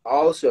music and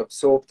also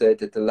absorb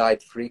the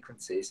light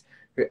frequencies,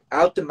 who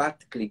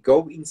automatically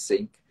go in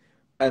sync,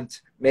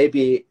 and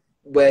maybe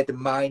where the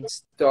mind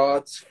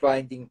starts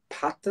finding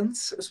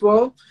patterns as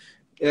well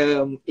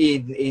in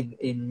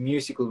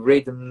musical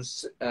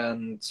rhythms,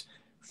 and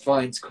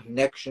finds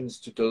connections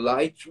to the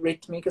light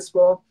rhythmic as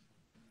well.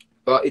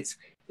 But it's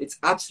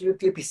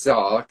absolutely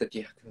bizarre that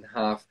you can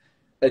have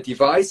a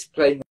device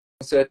playing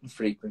a certain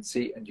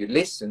frequency and you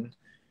listen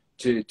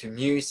to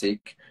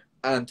music,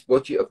 and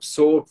what you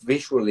absorb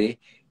visually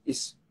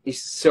is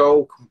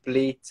so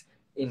complete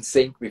in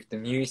sync with the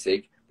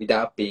music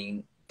without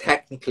being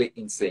technically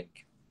in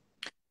sync.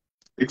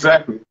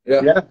 Exactly.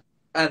 Yeah. Yeah.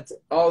 And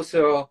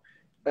also,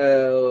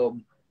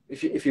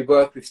 if you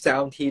work with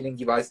sound healing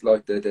devices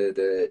like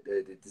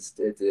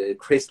the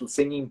crystal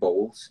singing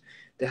bowls,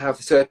 they have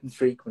a certain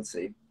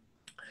frequency.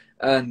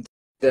 And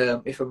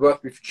if I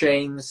work with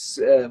James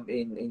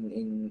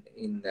in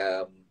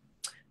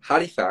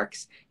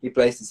Halifax, he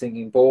plays the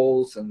singing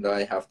bowls, and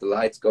I have the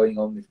lights going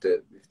on with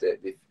the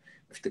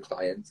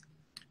client,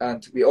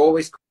 and we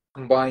always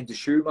combine the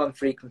Schumann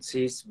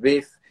frequencies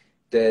with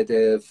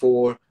the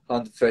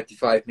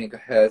 435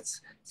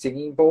 megahertz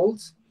singing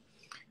bowls,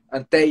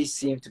 and they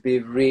seem to be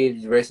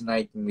really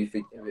resonating with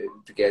it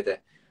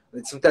together.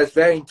 It's sometimes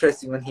very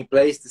interesting when he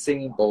plays the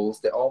singing bowls.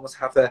 They almost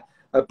have a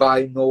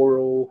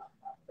binaural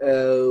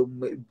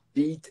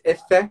beat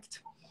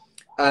effect,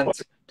 and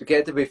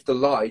together with the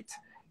light,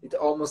 it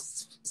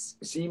almost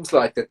seems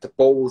like that the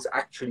bowls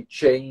actually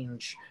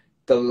change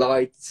the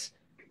light,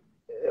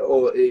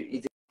 or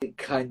it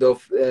kind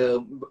of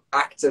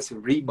acts as a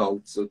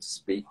remote, so to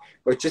speak,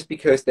 but just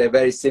because they're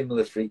very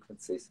similar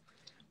frequencies.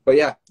 But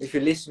yeah, if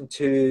you listen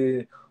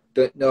to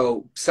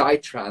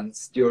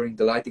psytrance during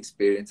the light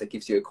experience, it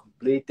gives you a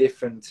complete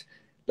different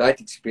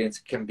light experience.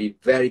 It can be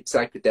very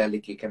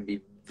psychedelic, it can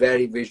be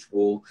very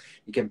visual,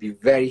 it can be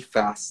very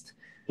fast.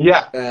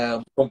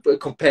 Yeah.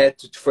 Compared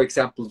to, for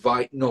example,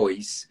 white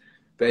noise,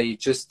 where you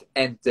just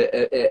enter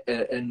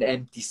an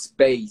empty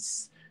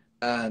space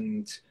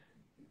and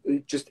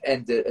just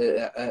enter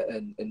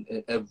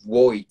a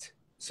void,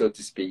 so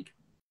to speak.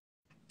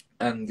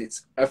 And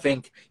I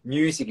think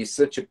music is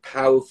such a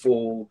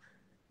powerful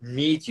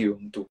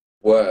medium to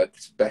work,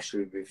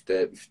 especially with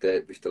the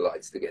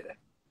lights together.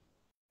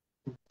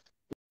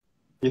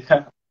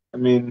 Yeah. I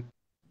mean,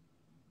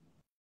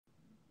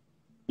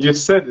 you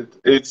said it.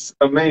 It's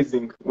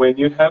amazing when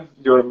you have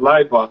your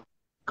LiBa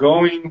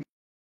going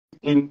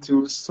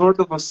into sort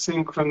of a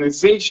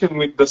synchronization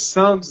with the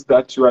sounds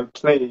that you are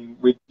playing,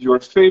 with your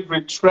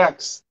favorite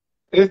tracks.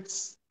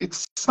 It's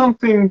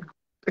something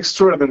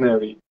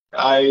extraordinary.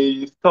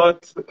 I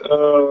thought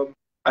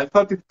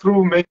it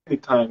through many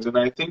times, and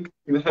I think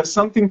it has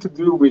something to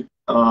do with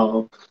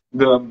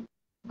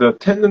the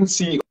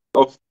tendency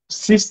of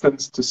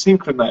systems to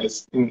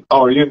synchronize in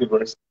our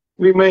universe.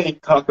 We may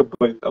talk a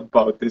bit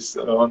about this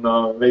on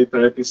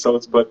later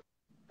episodes, but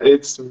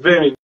it's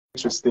very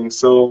interesting.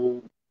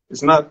 So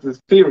it's not the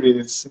theory;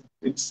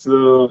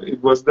 it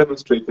was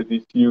demonstrated.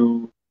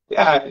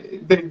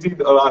 They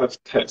did a lot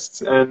of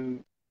tests,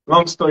 and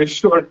long story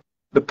short,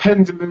 the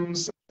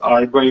pendulums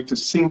are going to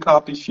sync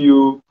up if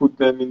you put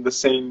them in the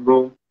same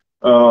room.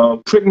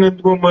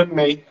 Pregnant women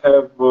may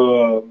have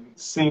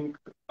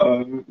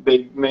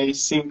they may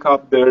sync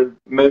up their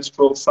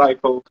menstrual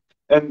cycle,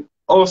 and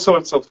all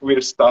sorts of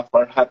weird stuff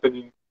are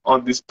happening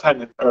on this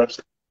planet Earth.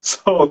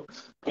 So,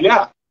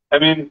 yeah, I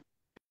mean,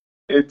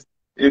 it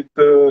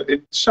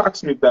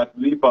shocks me that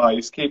LiBa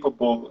is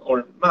capable,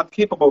 or not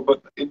capable,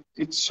 but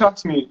it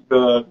shocks me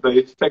the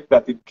effect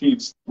that it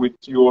gives with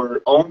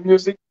your own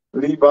music.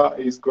 LiBa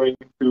is going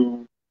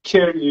to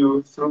carry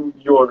you through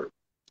your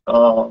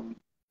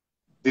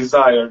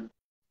desired.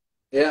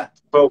 Yeah,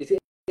 but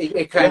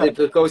it kind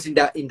of goes in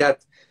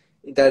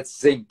that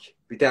sync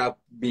without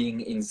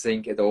being in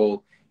sync at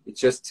all. It's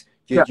just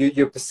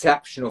your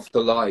perception of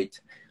the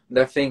light, and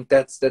I think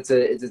that's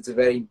a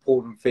very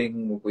important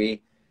thing.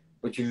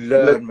 What you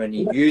learn when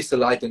you use the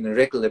light on a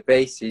regular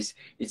basis,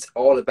 it's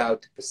all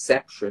about the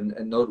perception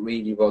and not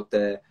really what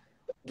the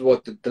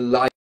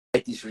light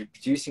is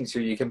reproducing. So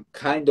you can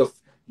kind of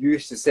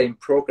use the same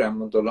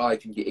program on the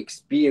light, and the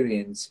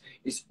experience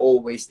is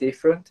always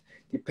different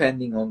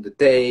depending on the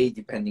day,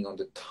 depending on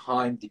the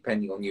time,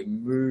 depending on your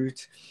mood,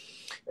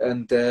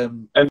 and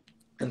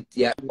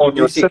yeah,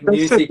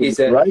 music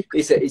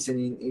is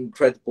an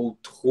incredible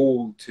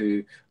tool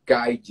to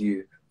guide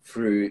you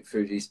through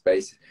these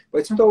spaces. But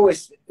it's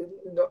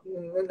not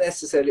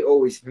necessarily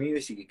always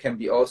music. It can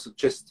be also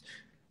just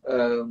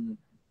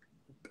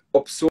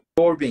absorbing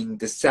absorbing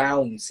the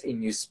sounds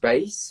in your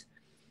space.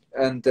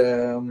 And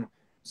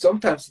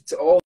sometimes it's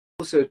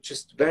also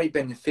just very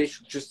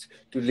beneficial just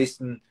to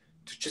listen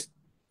to just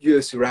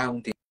your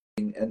surrounding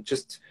and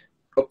just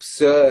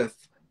observe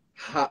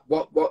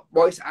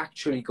what is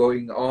actually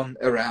going on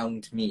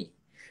around me,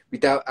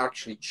 without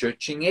actually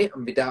judging it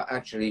and without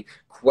actually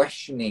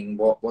questioning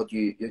what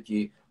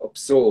you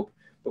absorb.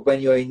 But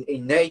when you're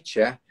in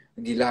nature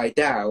and you lie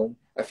down,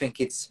 I think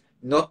it's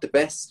not the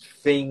best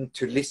thing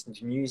to listen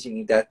to music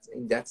in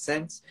that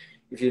sense.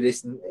 If you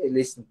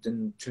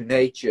listen to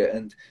nature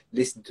and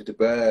listen to the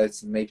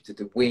birds and maybe to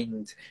the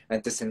wind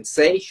and the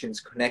sensations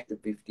connected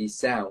with these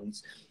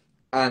sounds,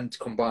 and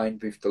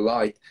combined with the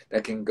light,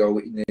 that can go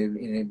in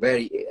a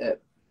very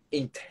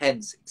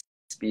intense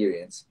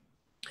experience.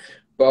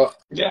 But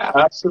yeah,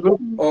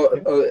 absolutely.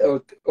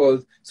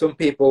 Or some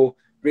people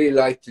really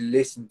like to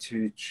listen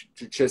to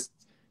just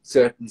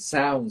certain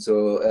sounds,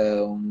 or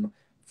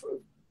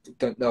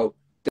don't know,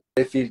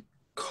 they feel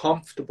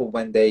comfortable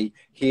when they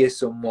hear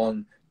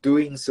someone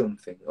doing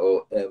something,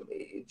 or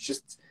it's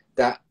just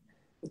that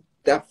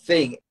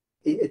thing.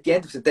 At the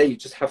end of the day, you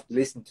just have to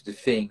listen to the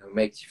thing that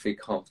makes you feel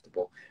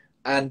comfortable,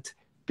 and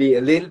be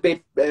a little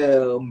bit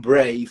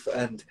brave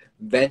and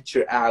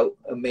venture out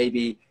and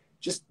maybe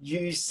just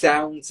use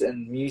sounds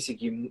and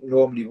music you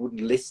normally wouldn't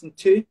listen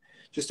to,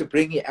 just to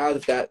bring you out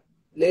of that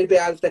little bit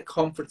out of that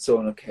comfort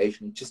zone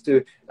occasionally, just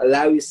to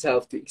allow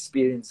yourself to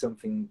experience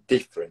something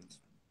different.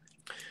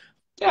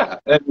 Yeah,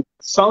 and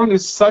sound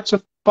is such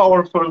a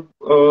powerful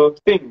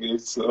thing.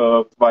 It's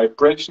a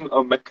vibration,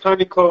 a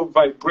mechanical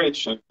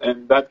vibration,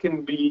 and that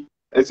can be,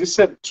 as you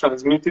said,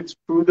 transmitted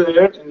through the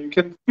air, and you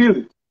can feel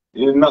it.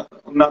 You not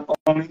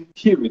only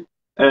hear it.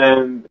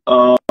 And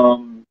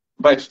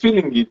by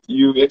feeling it,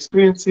 you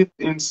experience it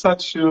in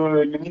such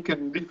a unique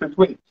and different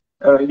way.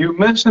 You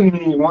mentioned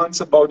me once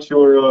about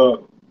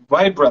your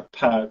vibrat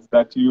pad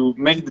that you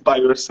made by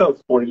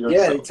yourself for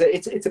yourself. Yeah,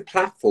 it's a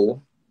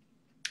platform.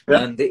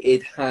 Yeah. And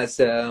it has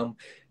bass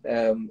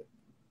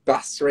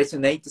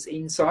resonators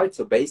inside,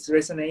 so bass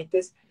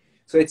resonators.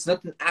 So it's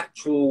not an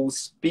actual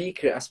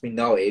speaker as we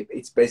know it.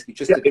 It's basically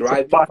just the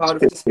driving part of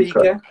the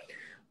speaker.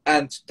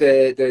 And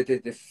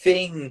the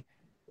thing,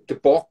 the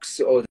box,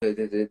 or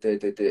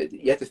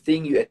the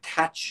thing you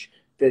attach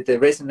the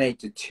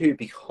resonator to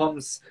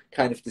becomes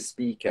kind of the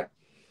speaker.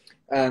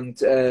 And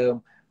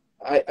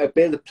I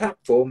built a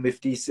platform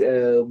with these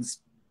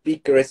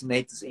speaker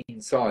resonators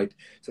inside.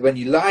 So when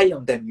you lie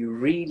on them, you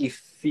really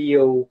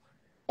feel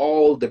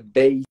all the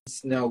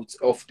bass notes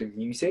of the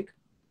music.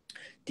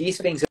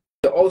 These things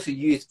are also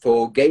used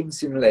for game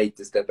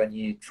simulators, that when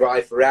you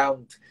drive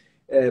around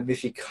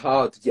with your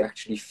car, that you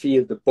actually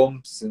feel the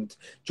bumps and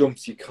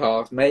jumps your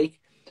car make.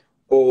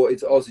 Or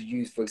it's also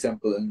used, for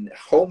example, in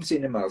home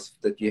cinemas,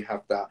 that you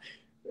have that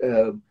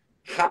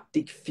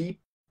haptic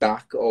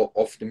feedback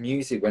of the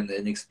music when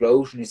an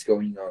explosion is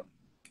going on.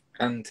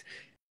 And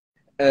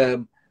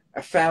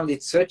I found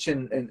it such a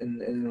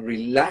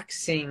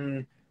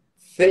relaxing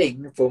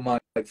thing for my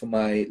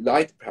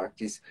light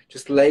practice,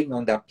 just laying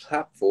on that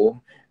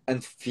platform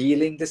and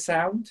feeling the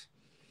sound,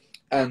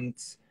 and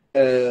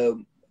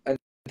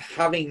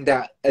having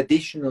that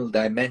additional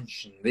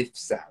dimension with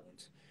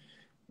sound,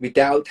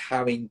 without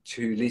having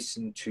to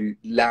listen to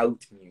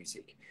loud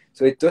music.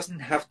 So it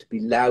doesn't have to be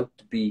loud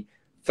to be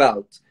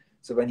felt.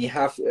 So when you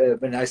have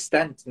when I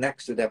stand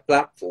next to that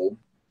platform,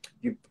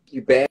 you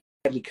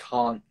barely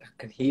can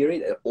hear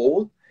it at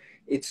all.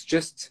 It's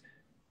just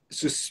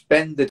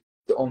suspended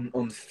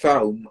on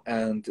foam,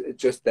 and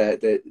just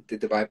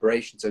the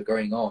vibrations are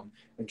going on,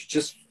 and you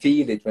just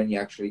feel it when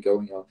you're actually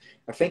going on.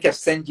 I think I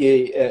sent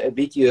you a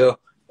video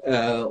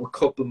a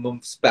couple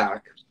months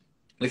back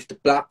with the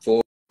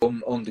platform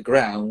on the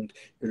ground.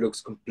 It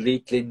looks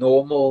completely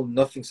normal,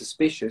 nothing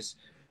suspicious.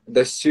 And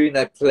as soon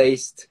as I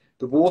placed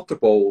the water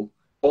bowl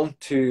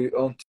onto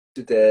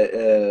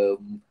the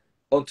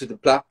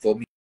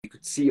platform, you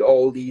could see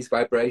all these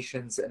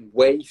vibrations and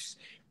waves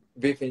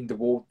within the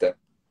water.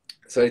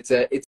 So it's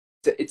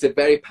a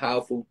very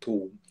powerful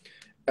tool,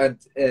 and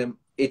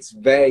it's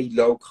very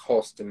low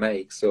cost to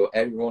make. So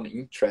everyone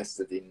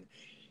interested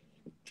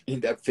in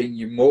that thing,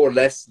 you more or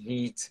less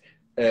need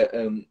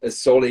a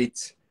solid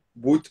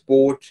wood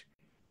board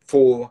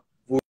for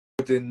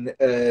wooden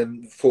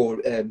for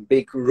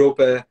big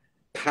rubber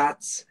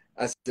pads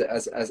as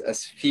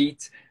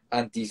feet,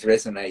 and these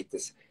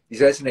resonators.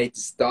 These resonators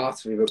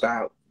start with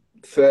about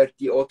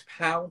 30 odd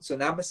pounds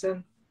on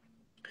Amazon.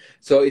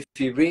 So if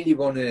you really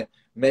want to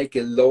make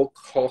a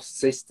low-cost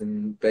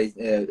system,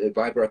 a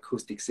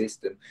vibroacoustic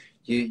system,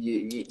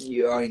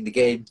 you are in the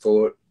game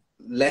for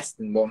less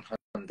than £100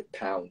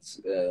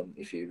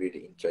 if you're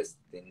really interested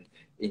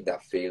in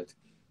that field.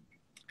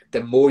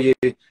 The more you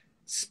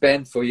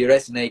spend for your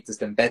resonators,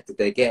 then better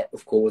they get,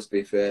 of course,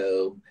 with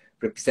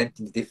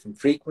representing the different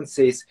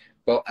frequencies.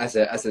 But as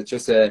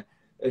an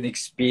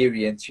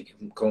experience, you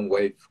can come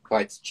away with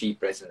quite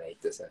cheap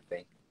resonators, I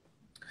think.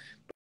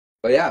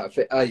 But yeah,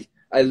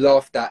 I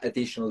love that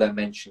additional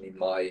dimension in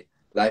my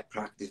light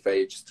practice, where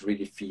you just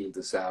really feel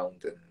the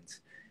sound, and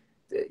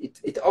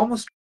it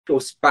almost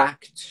goes back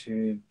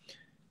to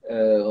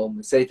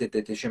say that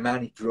the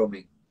shamanic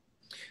drumming.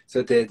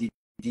 So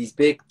these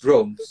big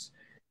drums,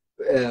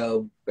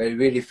 where you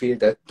really feel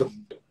that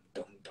dum dum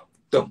dum dum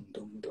dum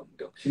dum dum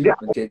dum. Yeah.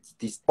 And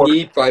these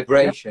deep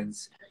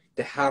vibrations,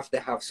 they have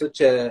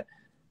such a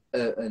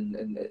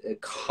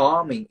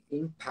calming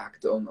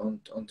impact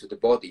onto the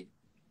body.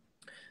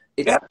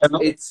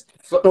 It's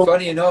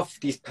funny enough,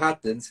 these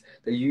patterns,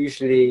 they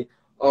usually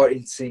are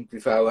in sync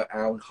with our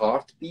own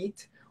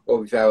heartbeat or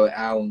with our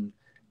own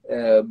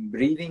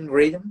breathing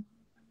rhythm.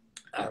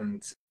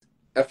 And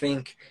I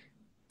think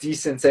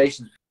these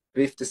sensations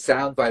with the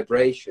sound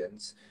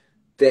vibrations,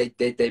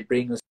 they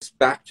bring us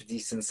back to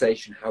this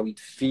sensation, how it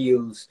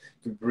feels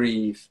to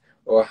breathe,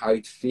 or how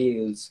it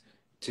feels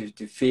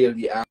to feel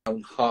the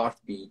own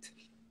heartbeat,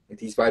 and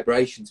these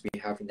vibrations we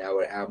have in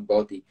our own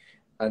body.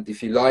 And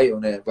if you lie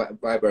on a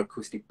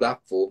vibroacoustic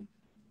platform,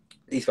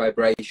 these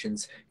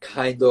vibrations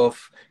kind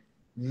of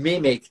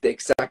mimic the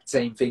exact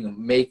same thing and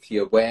make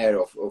you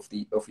aware of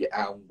your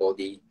own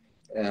body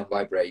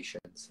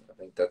vibrations. I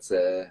think that's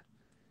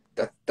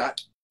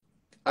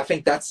I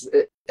think that's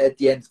at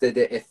the end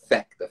the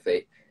effect of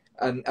it.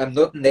 And I'm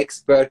not an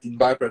expert in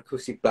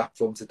vibroacoustic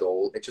platforms at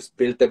all. I just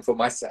built them for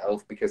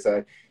myself because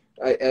I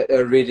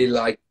really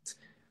like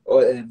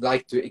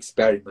to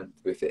experiment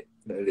with it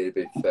a little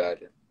bit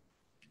further.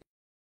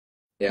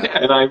 Yeah,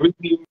 and I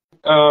really,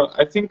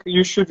 I think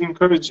you should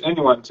encourage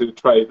anyone to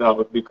try it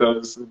out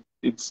because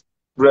it's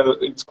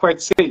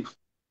quite safe.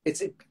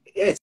 It's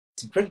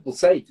incredibly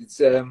safe. It's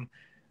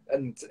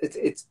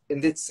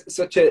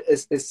such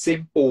a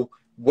simple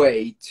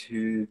way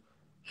to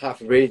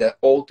have really that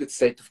altered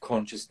state of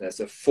consciousness,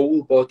 a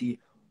full body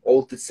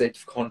altered state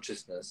of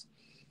consciousness.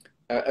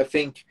 I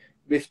think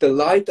with the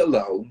light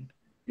alone,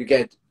 you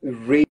get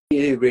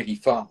really, really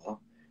far.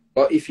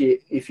 But if you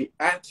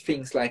add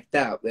things like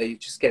that, where you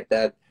just get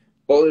that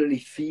bodily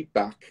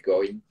feedback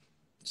going,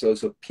 so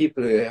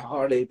people who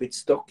are a little bit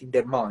stuck in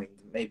their mind,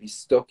 maybe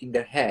stuck in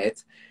their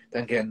head,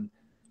 then can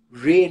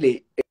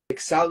really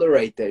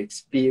accelerate their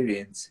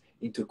experience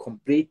into a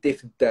complete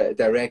different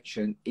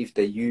direction if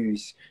they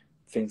use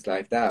things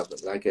like that,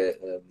 but like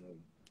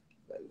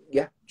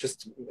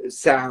just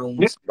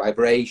sounds,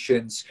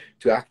 vibrations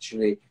to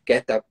actually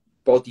get that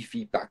body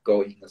feedback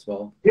going as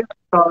well. Yeah,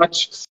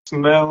 touch,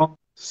 smell,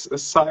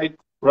 sight,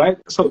 right?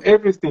 So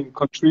everything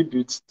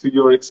contributes to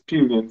your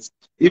experience,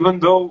 even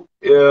though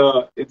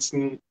it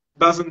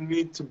doesn't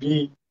need to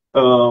be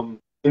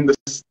in the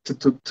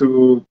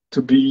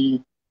to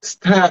be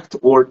stacked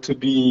or to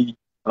be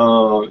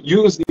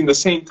used in the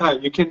same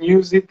time. You can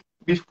use it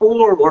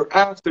before or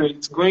after.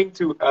 It's going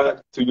to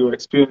add to your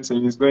experience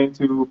and it's going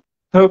to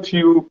help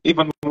you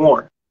even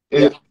more.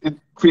 It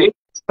creates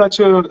such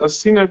a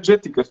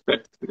synergetic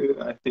effect,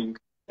 I think.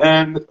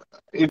 And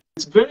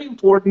it's very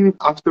important,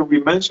 after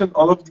we mention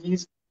all of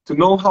these, to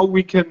know how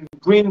we can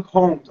bring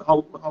home,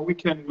 how we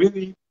can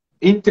really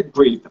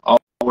integrate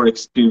our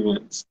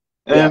experience.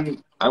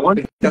 And I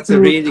think that's a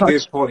really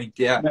good point.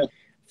 Yeah, I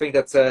think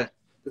that's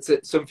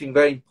something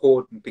very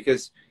important,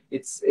 because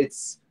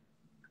it's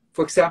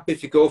for example,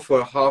 if you go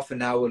for a half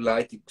an hour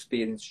light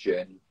experience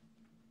journey,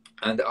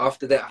 and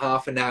after that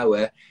half an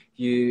hour,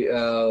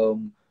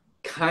 you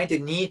kind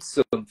of need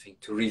something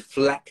to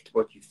reflect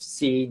what you've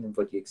seen and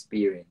what you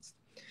experienced.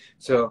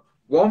 So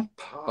one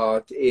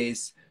part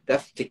is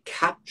definitely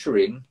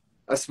capturing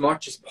as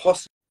much as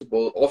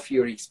possible of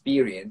your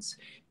experience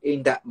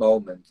in that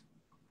moment.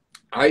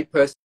 I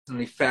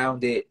personally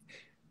found it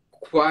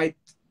quite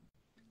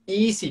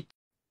easy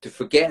to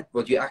forget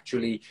what you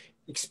actually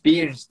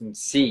experienced and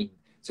seen.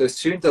 So as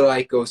soon as the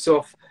light goes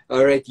off, I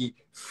already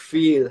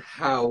feel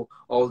how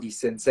all these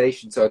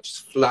sensations are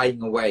just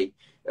flying away.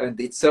 And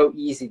it's so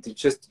easy to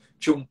just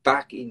jump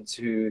back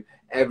into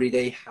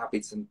everyday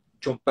habits and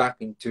jump back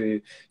into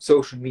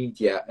social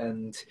media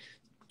and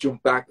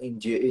jump back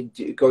into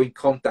go in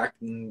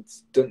contact and,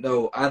 don't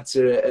know,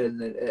 answer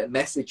a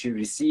message you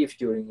received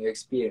during your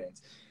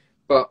experience.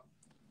 But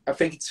I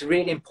think it's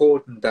really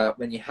important that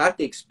when you had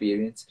the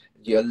experience,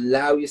 you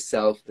allow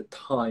yourself the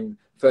time,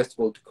 first of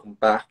all, to come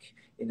back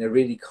in a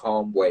really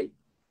calm way.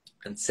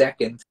 And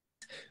second,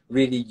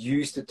 really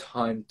use the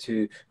time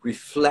to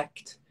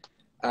reflect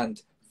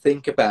and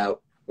think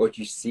about what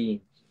you've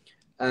seen.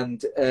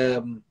 And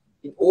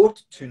in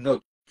order to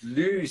not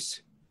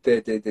lose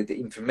the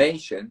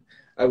information,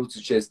 I would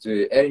suggest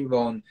to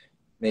anyone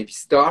maybe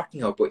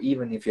starting up, or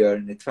even if you're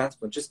in advanced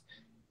point, just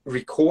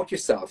record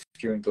yourself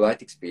during the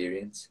light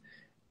experience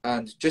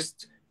and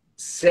just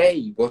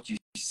say what you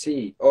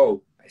see.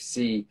 Oh, I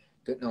see,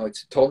 don't know,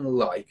 it's tunnel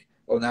like,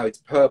 oh, now it's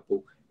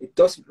purple. It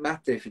doesn't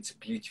matter if it's a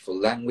beautiful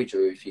language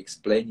or if you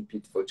explain it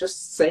beautiful.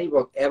 Just say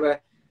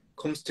whatever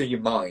comes to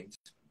your mind.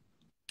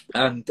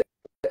 And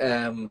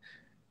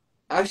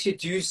as you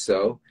do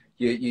so,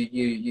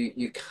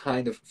 you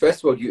kind of, first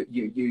of all,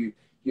 you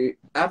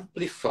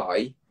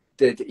amplify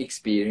the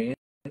experience,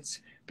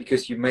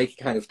 because you make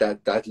kind of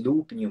that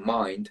loop in your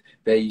mind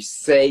where you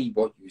say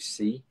what you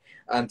see,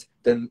 and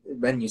then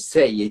when you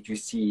say it, you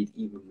see it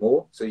even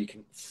more, so you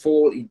can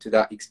fall into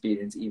that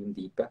experience even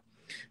deeper.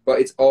 but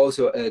it's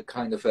also a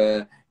kind of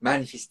a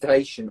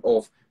manifestation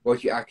of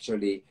what you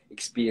actually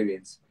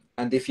experience.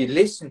 And if you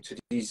listen to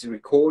these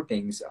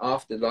recordings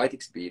after the light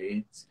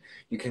experience,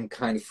 you can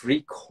kind of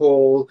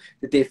recall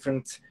the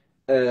different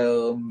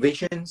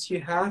visions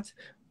you had,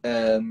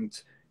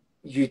 and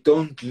you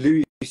don't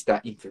lose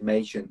that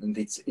information, and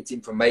it's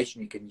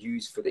information you can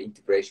use for the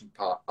integration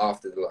part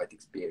after the light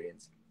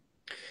experience.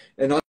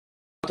 Another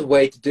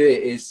way to do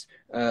it is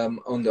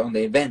on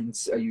the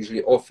events, I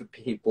usually offer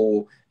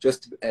people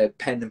just a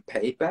pen and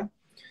paper.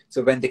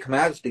 So when they come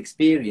out of the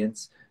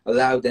experience,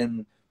 allow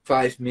them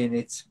 5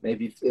 minutes,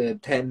 maybe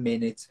 10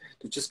 minutes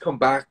to just come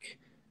back,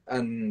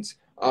 and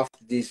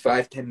after these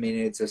 5-10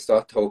 minutes, I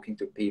start talking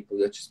to people.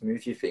 Just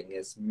move your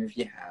fingers, move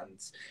your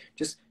hands,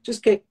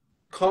 just get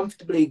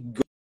comfortably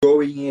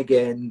going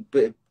again,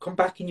 but come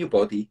back in your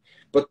body.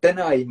 But then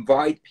I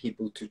invite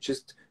people to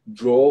just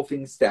draw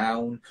things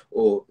down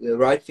or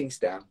write things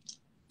down,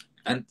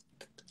 and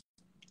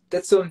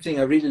that's something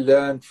I really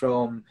learned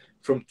from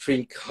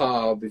Tree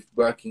Carr with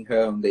working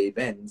her on the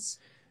events.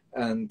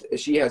 And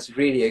she has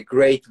really a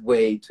great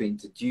way to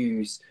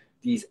introduce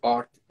these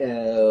art,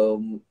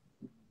 the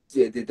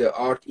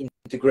art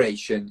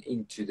integration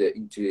into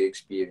the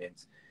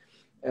experience.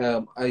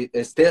 I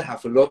still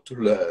have a lot to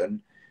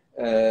learn,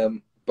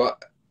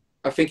 but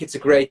I think it's a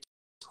great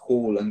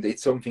tool, and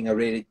it's something I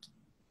really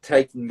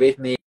taken with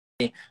me,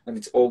 and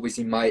it's always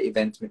in my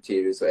event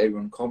material. So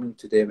everyone coming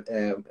to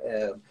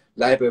the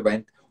LiBa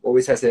event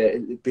always has a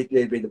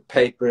little bit of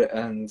paper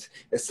and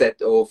a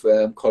set of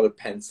colored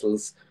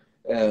pencils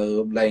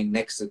laying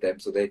next to them,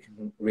 so they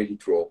can really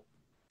draw.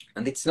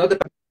 And it's not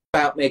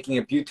about making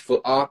a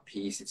beautiful art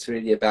piece, it's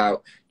really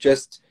about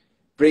just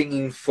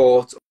bringing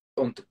thoughts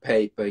onto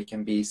paper. It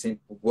can be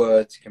simple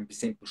words, it can be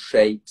simple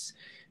shapes,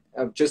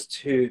 just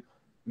to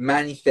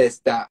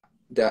manifest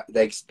the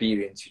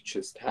experience you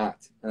just had,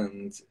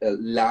 and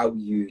allow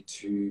you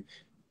to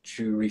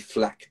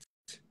reflect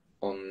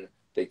on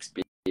the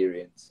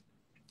experience.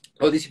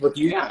 Oh, this is what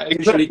you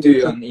usually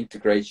do on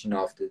integration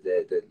after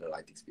the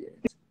light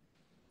experience.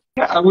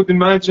 Yeah, I would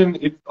imagine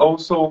it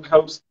also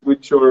helps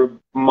with your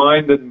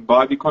mind and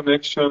body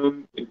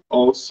connection. It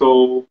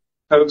also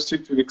helps you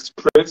to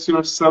express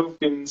yourself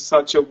in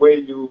such a way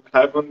you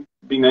haven't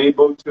been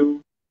able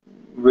to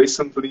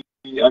recently.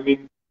 I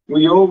mean,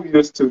 we all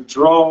used to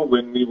draw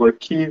when we were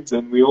kids,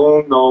 and we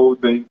all know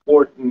the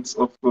importance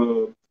of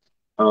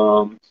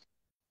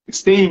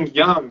staying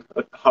young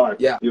at heart,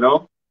 you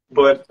know?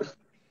 But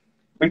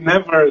we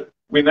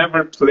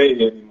never play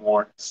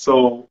anymore.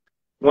 So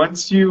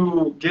once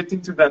you get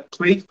into that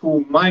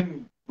playful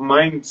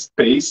mind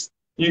space,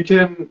 you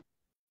can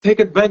take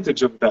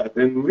advantage of that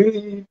and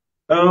really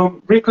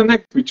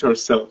reconnect with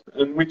yourself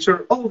and with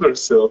your older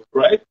self,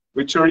 right?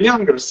 With your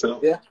younger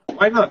self. Yeah.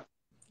 Why not?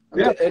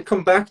 Yeah. I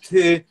come back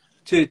to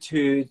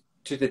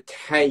the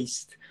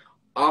taste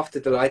after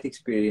the light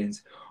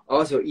experience.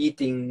 Also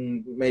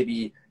eating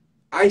maybe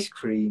ice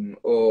cream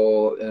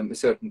or a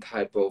certain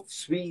type of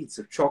sweets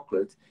of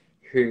chocolate,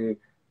 who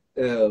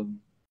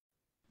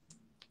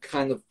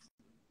kind of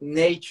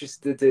nourishes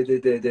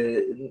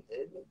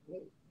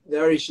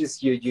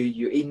nourishes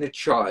your inner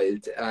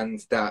child,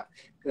 and that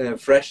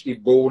freshly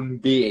born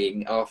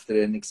being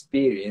after an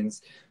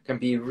experience can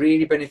be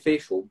really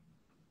beneficial.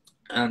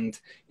 And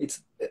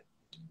it's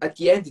at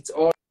the end, it's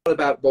all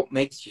about what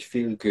makes you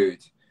feel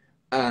good.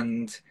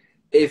 And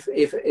if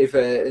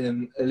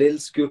a little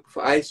scoop of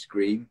ice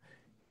cream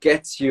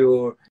gets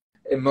your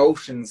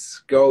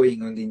emotions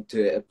going and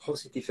into a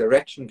positive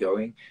direction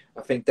going,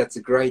 I think that's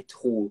a great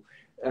tool.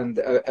 And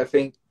I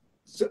think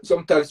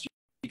sometimes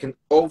you can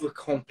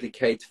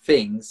overcomplicate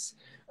things,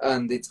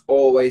 and it's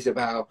always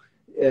about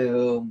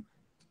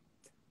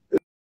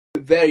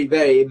very,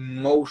 very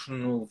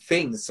emotional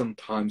things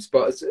sometimes,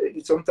 but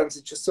sometimes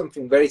it's just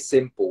something very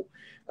simple.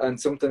 And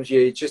sometimes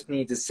you just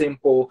need a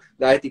simple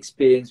light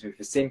experience with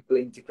a simple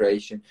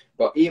integration.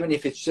 But even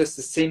if it's just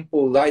a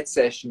simple light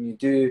session you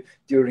do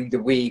during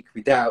the week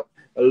without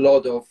a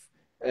lot of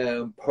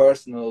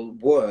personal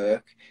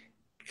work,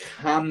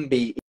 can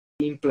be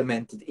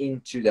implemented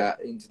into that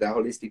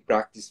holistic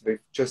practice with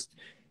just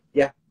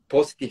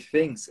positive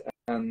things,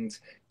 and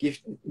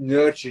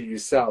nurture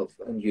yourself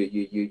and your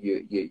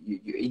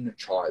inner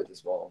child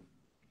as well.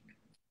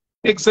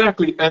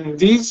 Exactly, and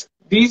these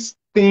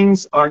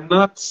things are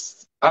not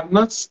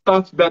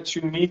stuff that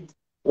you need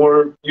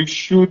or you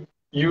should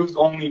use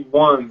only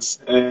once,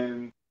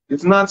 and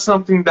it's not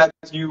something that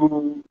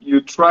you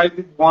tried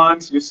it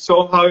once, you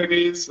saw how it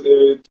is,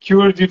 it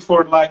cured you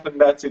for life,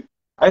 and that's it.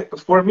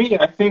 For me,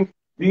 I think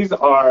these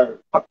are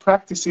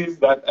practices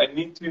that I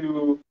need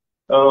to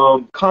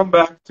come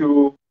back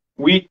to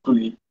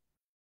weekly,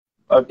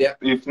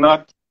 if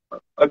not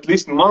at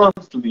least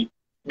monthly,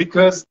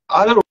 because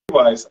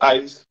otherwise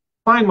I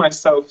find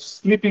myself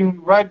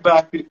slipping right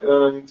back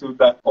into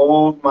that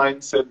old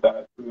mindset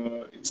that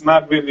it's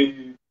not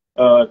really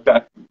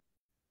that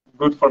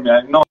good for me.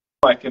 I know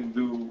I can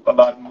do a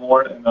lot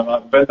more and a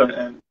lot better,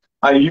 and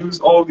I use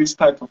all these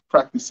type of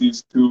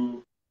practices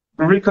to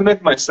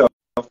reconnect myself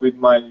with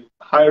my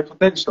higher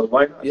potential.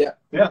 Why not? Yeah.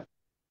 Yeah.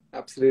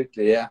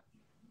 absolutely, yeah.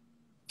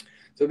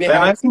 So we And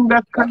had, I think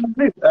that's kind of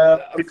it,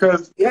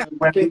 because yeah,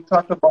 when we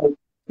talk about,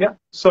 yeah,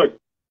 sorry.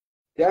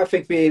 Yeah, I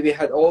think we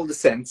had all the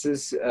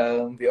senses.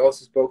 We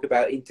also spoke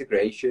about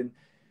integration.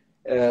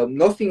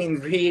 Nothing in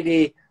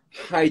really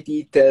high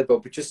detail,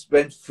 but we just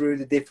went through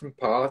the different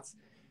parts.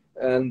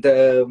 And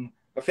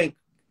I think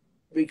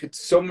we could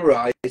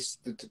summarize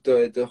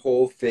the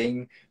whole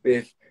thing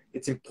with,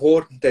 it's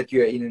important that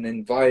you're in an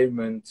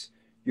environment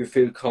you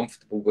feel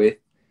comfortable with.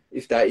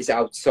 If that is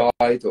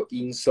outside or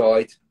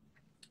inside,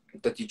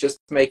 that you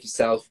just make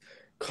yourself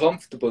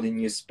comfortable in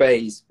your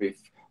space with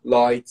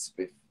lights,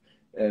 with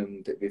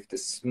the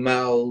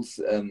smells,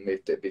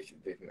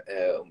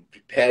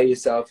 prepare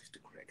yourself with the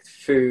correct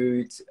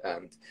food,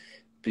 and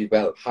be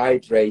well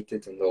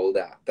hydrated and all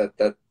that.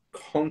 That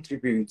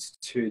contributes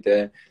to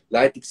the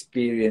light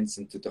experience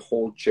and to the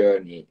whole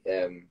journey.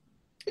 And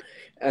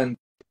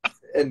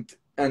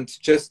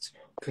just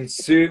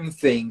consume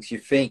things you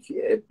think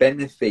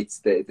benefits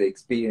the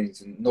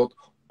experience, and not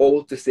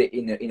alters it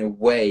in a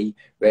way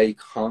where you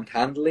can't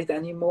handle it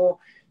anymore.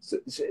 So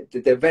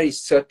there are very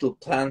subtle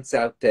plants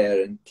out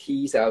there and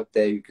teas out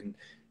there you can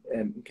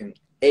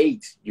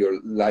aid your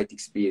light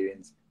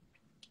experience.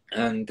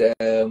 And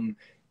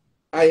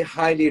I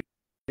highly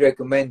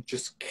recommend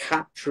just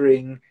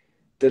capturing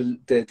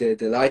the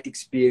light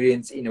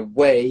experience in a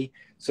way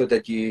so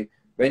that you,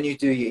 when you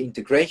do your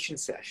integration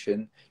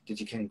session, that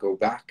you can go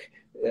back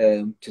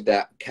to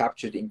that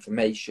captured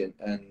information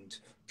and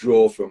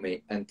draw from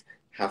it and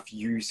have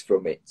use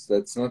from it. So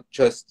it's not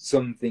just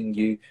something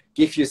you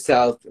give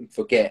yourself and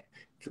forget,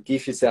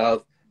 forgive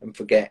yourself and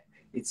forget.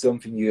 It's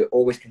something you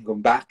always can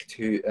come back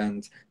to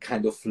and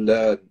kind of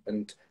learn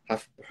and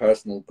have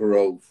personal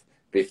growth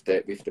with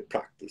the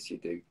practice you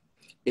do.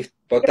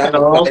 But that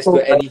applies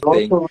to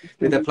anything.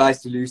 That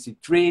applies to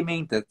lucid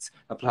dreaming, that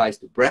applies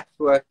to breath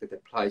work, that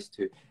applies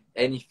to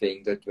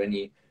anything. That when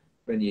you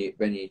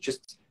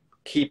just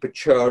keep a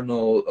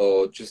journal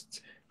or just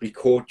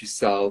record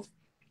yourself,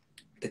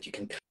 that you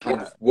can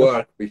kind of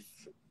work with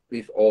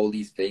all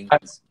these things.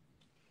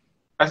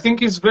 I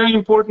think it's very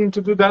important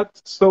to do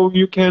that, so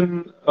you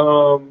can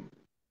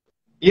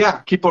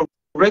keep a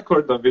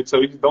record of it, so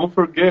you don't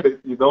forget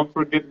it, you don't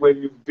forget where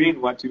you've been,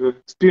 what you've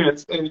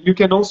experienced, and you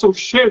can also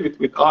share it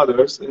with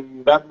others,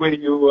 and that way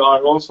you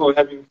are also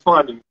having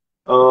fun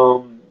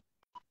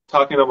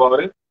talking about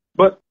it.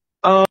 But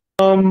I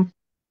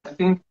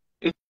think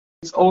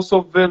it's also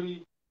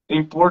very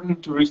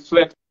important to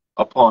reflect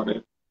upon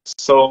it.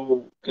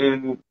 So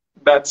in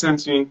that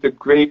sense, you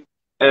integrate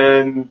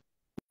and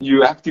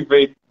you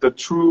activate the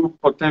true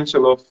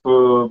potential of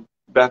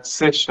that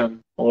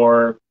session,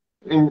 you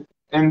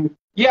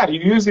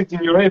use it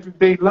in your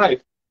everyday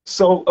life.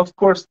 So of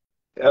course,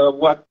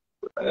 what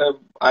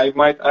I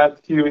might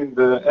add here in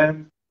the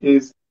end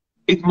is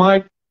it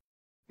might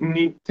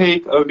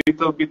take a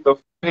little bit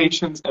of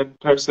patience and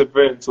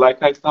perseverance,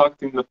 like I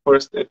talked in the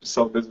first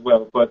episode as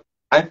well. But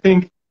I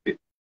think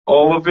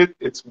all of it,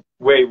 it's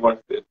way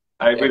worth it.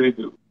 I really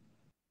do.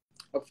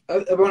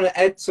 I want to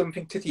add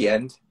something to the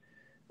end,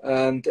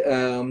 and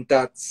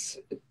that's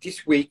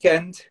this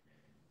weekend.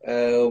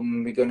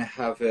 We're going to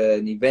have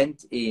an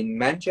event in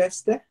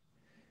Manchester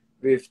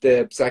with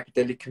the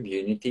psychedelic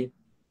community.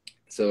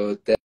 So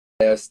there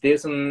are still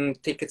some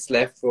tickets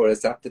left for a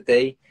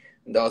Saturday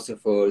and also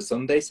for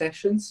Sunday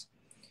sessions.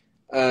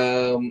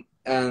 And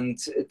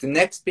the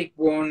next big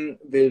one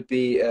will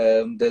be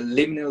the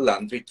Liminal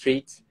Land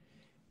Retreat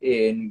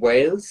in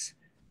Wales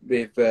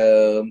with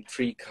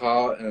Tree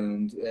Carr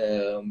and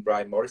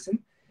Brian Morrison.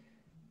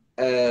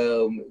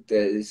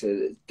 There's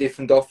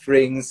different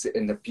offerings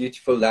in a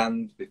beautiful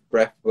land with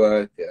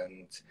breathwork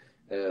and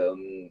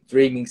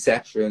dreaming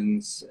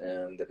sessions,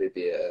 and there will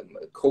be a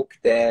cook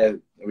there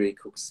who really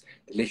cooks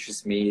a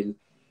delicious meal.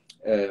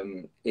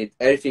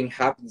 Everything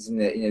happens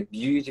in a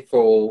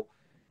beautiful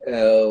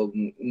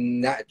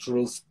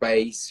natural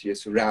space. You're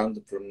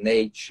surrounded from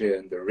nature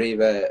and the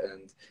river,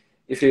 and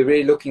if you're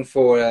really looking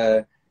for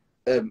a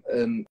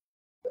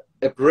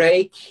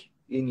break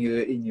in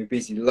your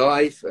busy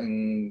life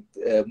and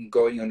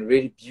going on a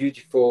really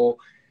beautiful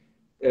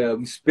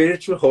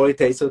spiritual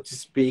holiday, so to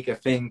speak, I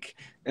think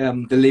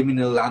the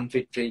Liminal Land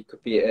Retreat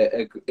could be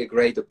a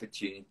great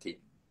opportunity.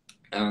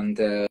 And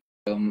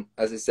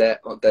as I said,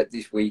 that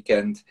this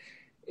weekend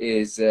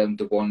is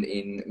the one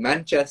in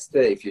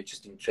Manchester, if you're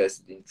just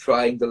interested in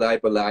trying the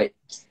LiBa Light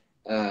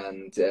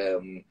and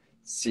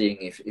seeing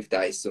if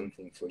that is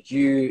something for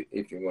you,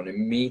 if you want to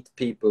meet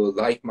people,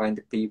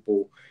 like-minded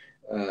people,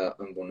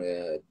 and want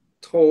to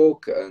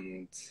talk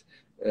and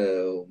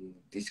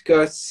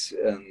discuss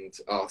and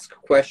ask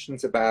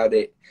questions about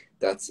it,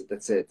 that's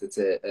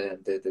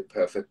the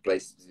perfect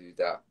place to do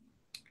that.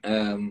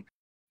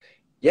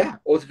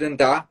 Other than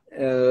that,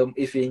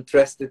 if you're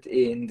interested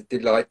in the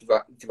light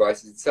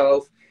devices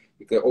itself,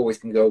 you always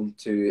can go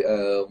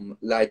to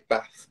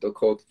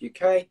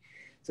lightbath.co.uk.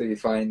 So you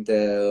find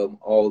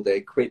all the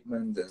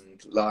equipment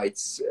and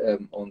lights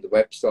on the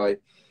website.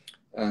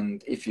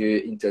 And if you're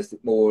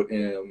interested more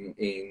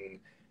in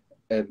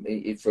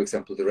if, for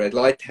example, the red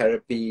light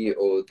therapy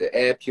or the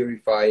air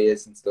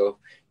purifiers and stuff,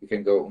 you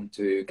can go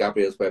onto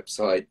Gabriel's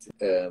website,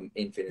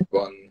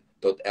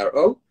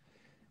 InfiniteOne.ro.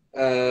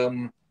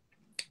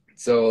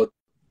 So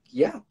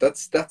yeah,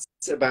 that's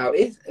about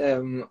it.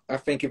 I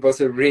think it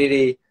was a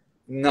really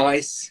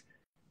nice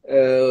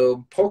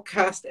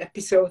podcast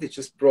episode. It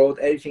just brought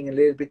everything a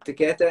little bit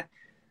together.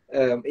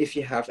 If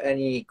you have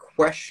any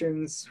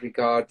questions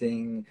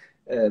regarding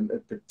a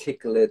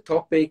particular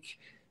topic,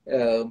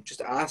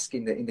 just ask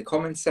in the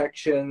comment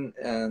section,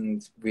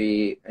 and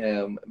we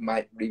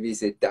might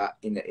revisit that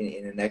in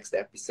the next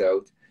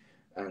episode.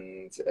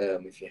 And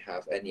if you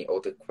have any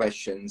other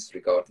questions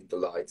regarding the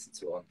lights and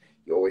so on,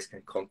 you always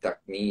can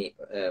contact me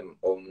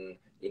on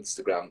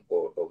Instagram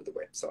or over the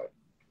website.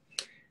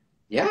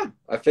 Yeah,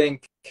 I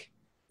think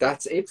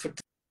that's it for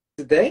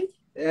today.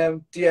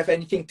 Do you have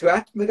anything to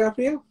add,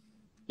 Gabriel?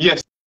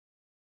 Yes,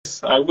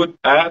 I would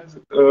add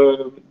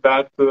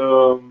that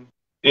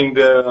in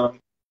the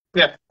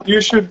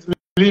you should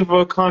live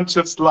a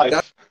conscious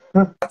life.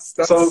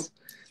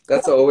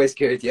 That's always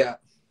good. Yeah.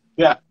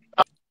 Yeah.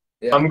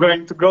 I'm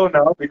going to go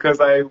now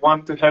because I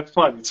want to have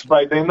fun. It's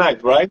Friday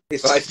night, right?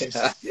 It's Friday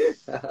night.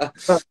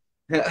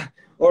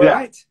 All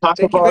right. Talk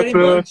about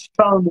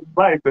sound and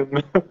light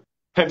and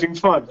having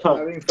fun.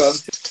 Having fun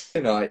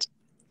tonight.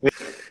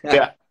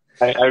 Yeah,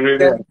 I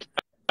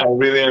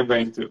really am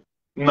going to.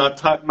 Not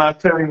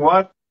telling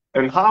what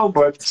and how,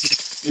 but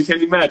you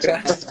can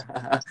imagine.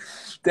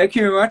 Thank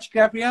you very much,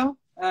 Gabriel.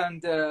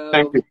 And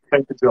thank you,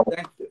 Joe.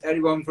 Thank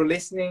everyone for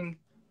listening.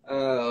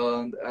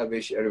 And I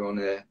wish everyone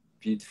a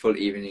beautiful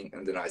evening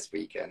and a nice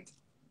weekend.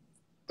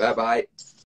 Bye-bye.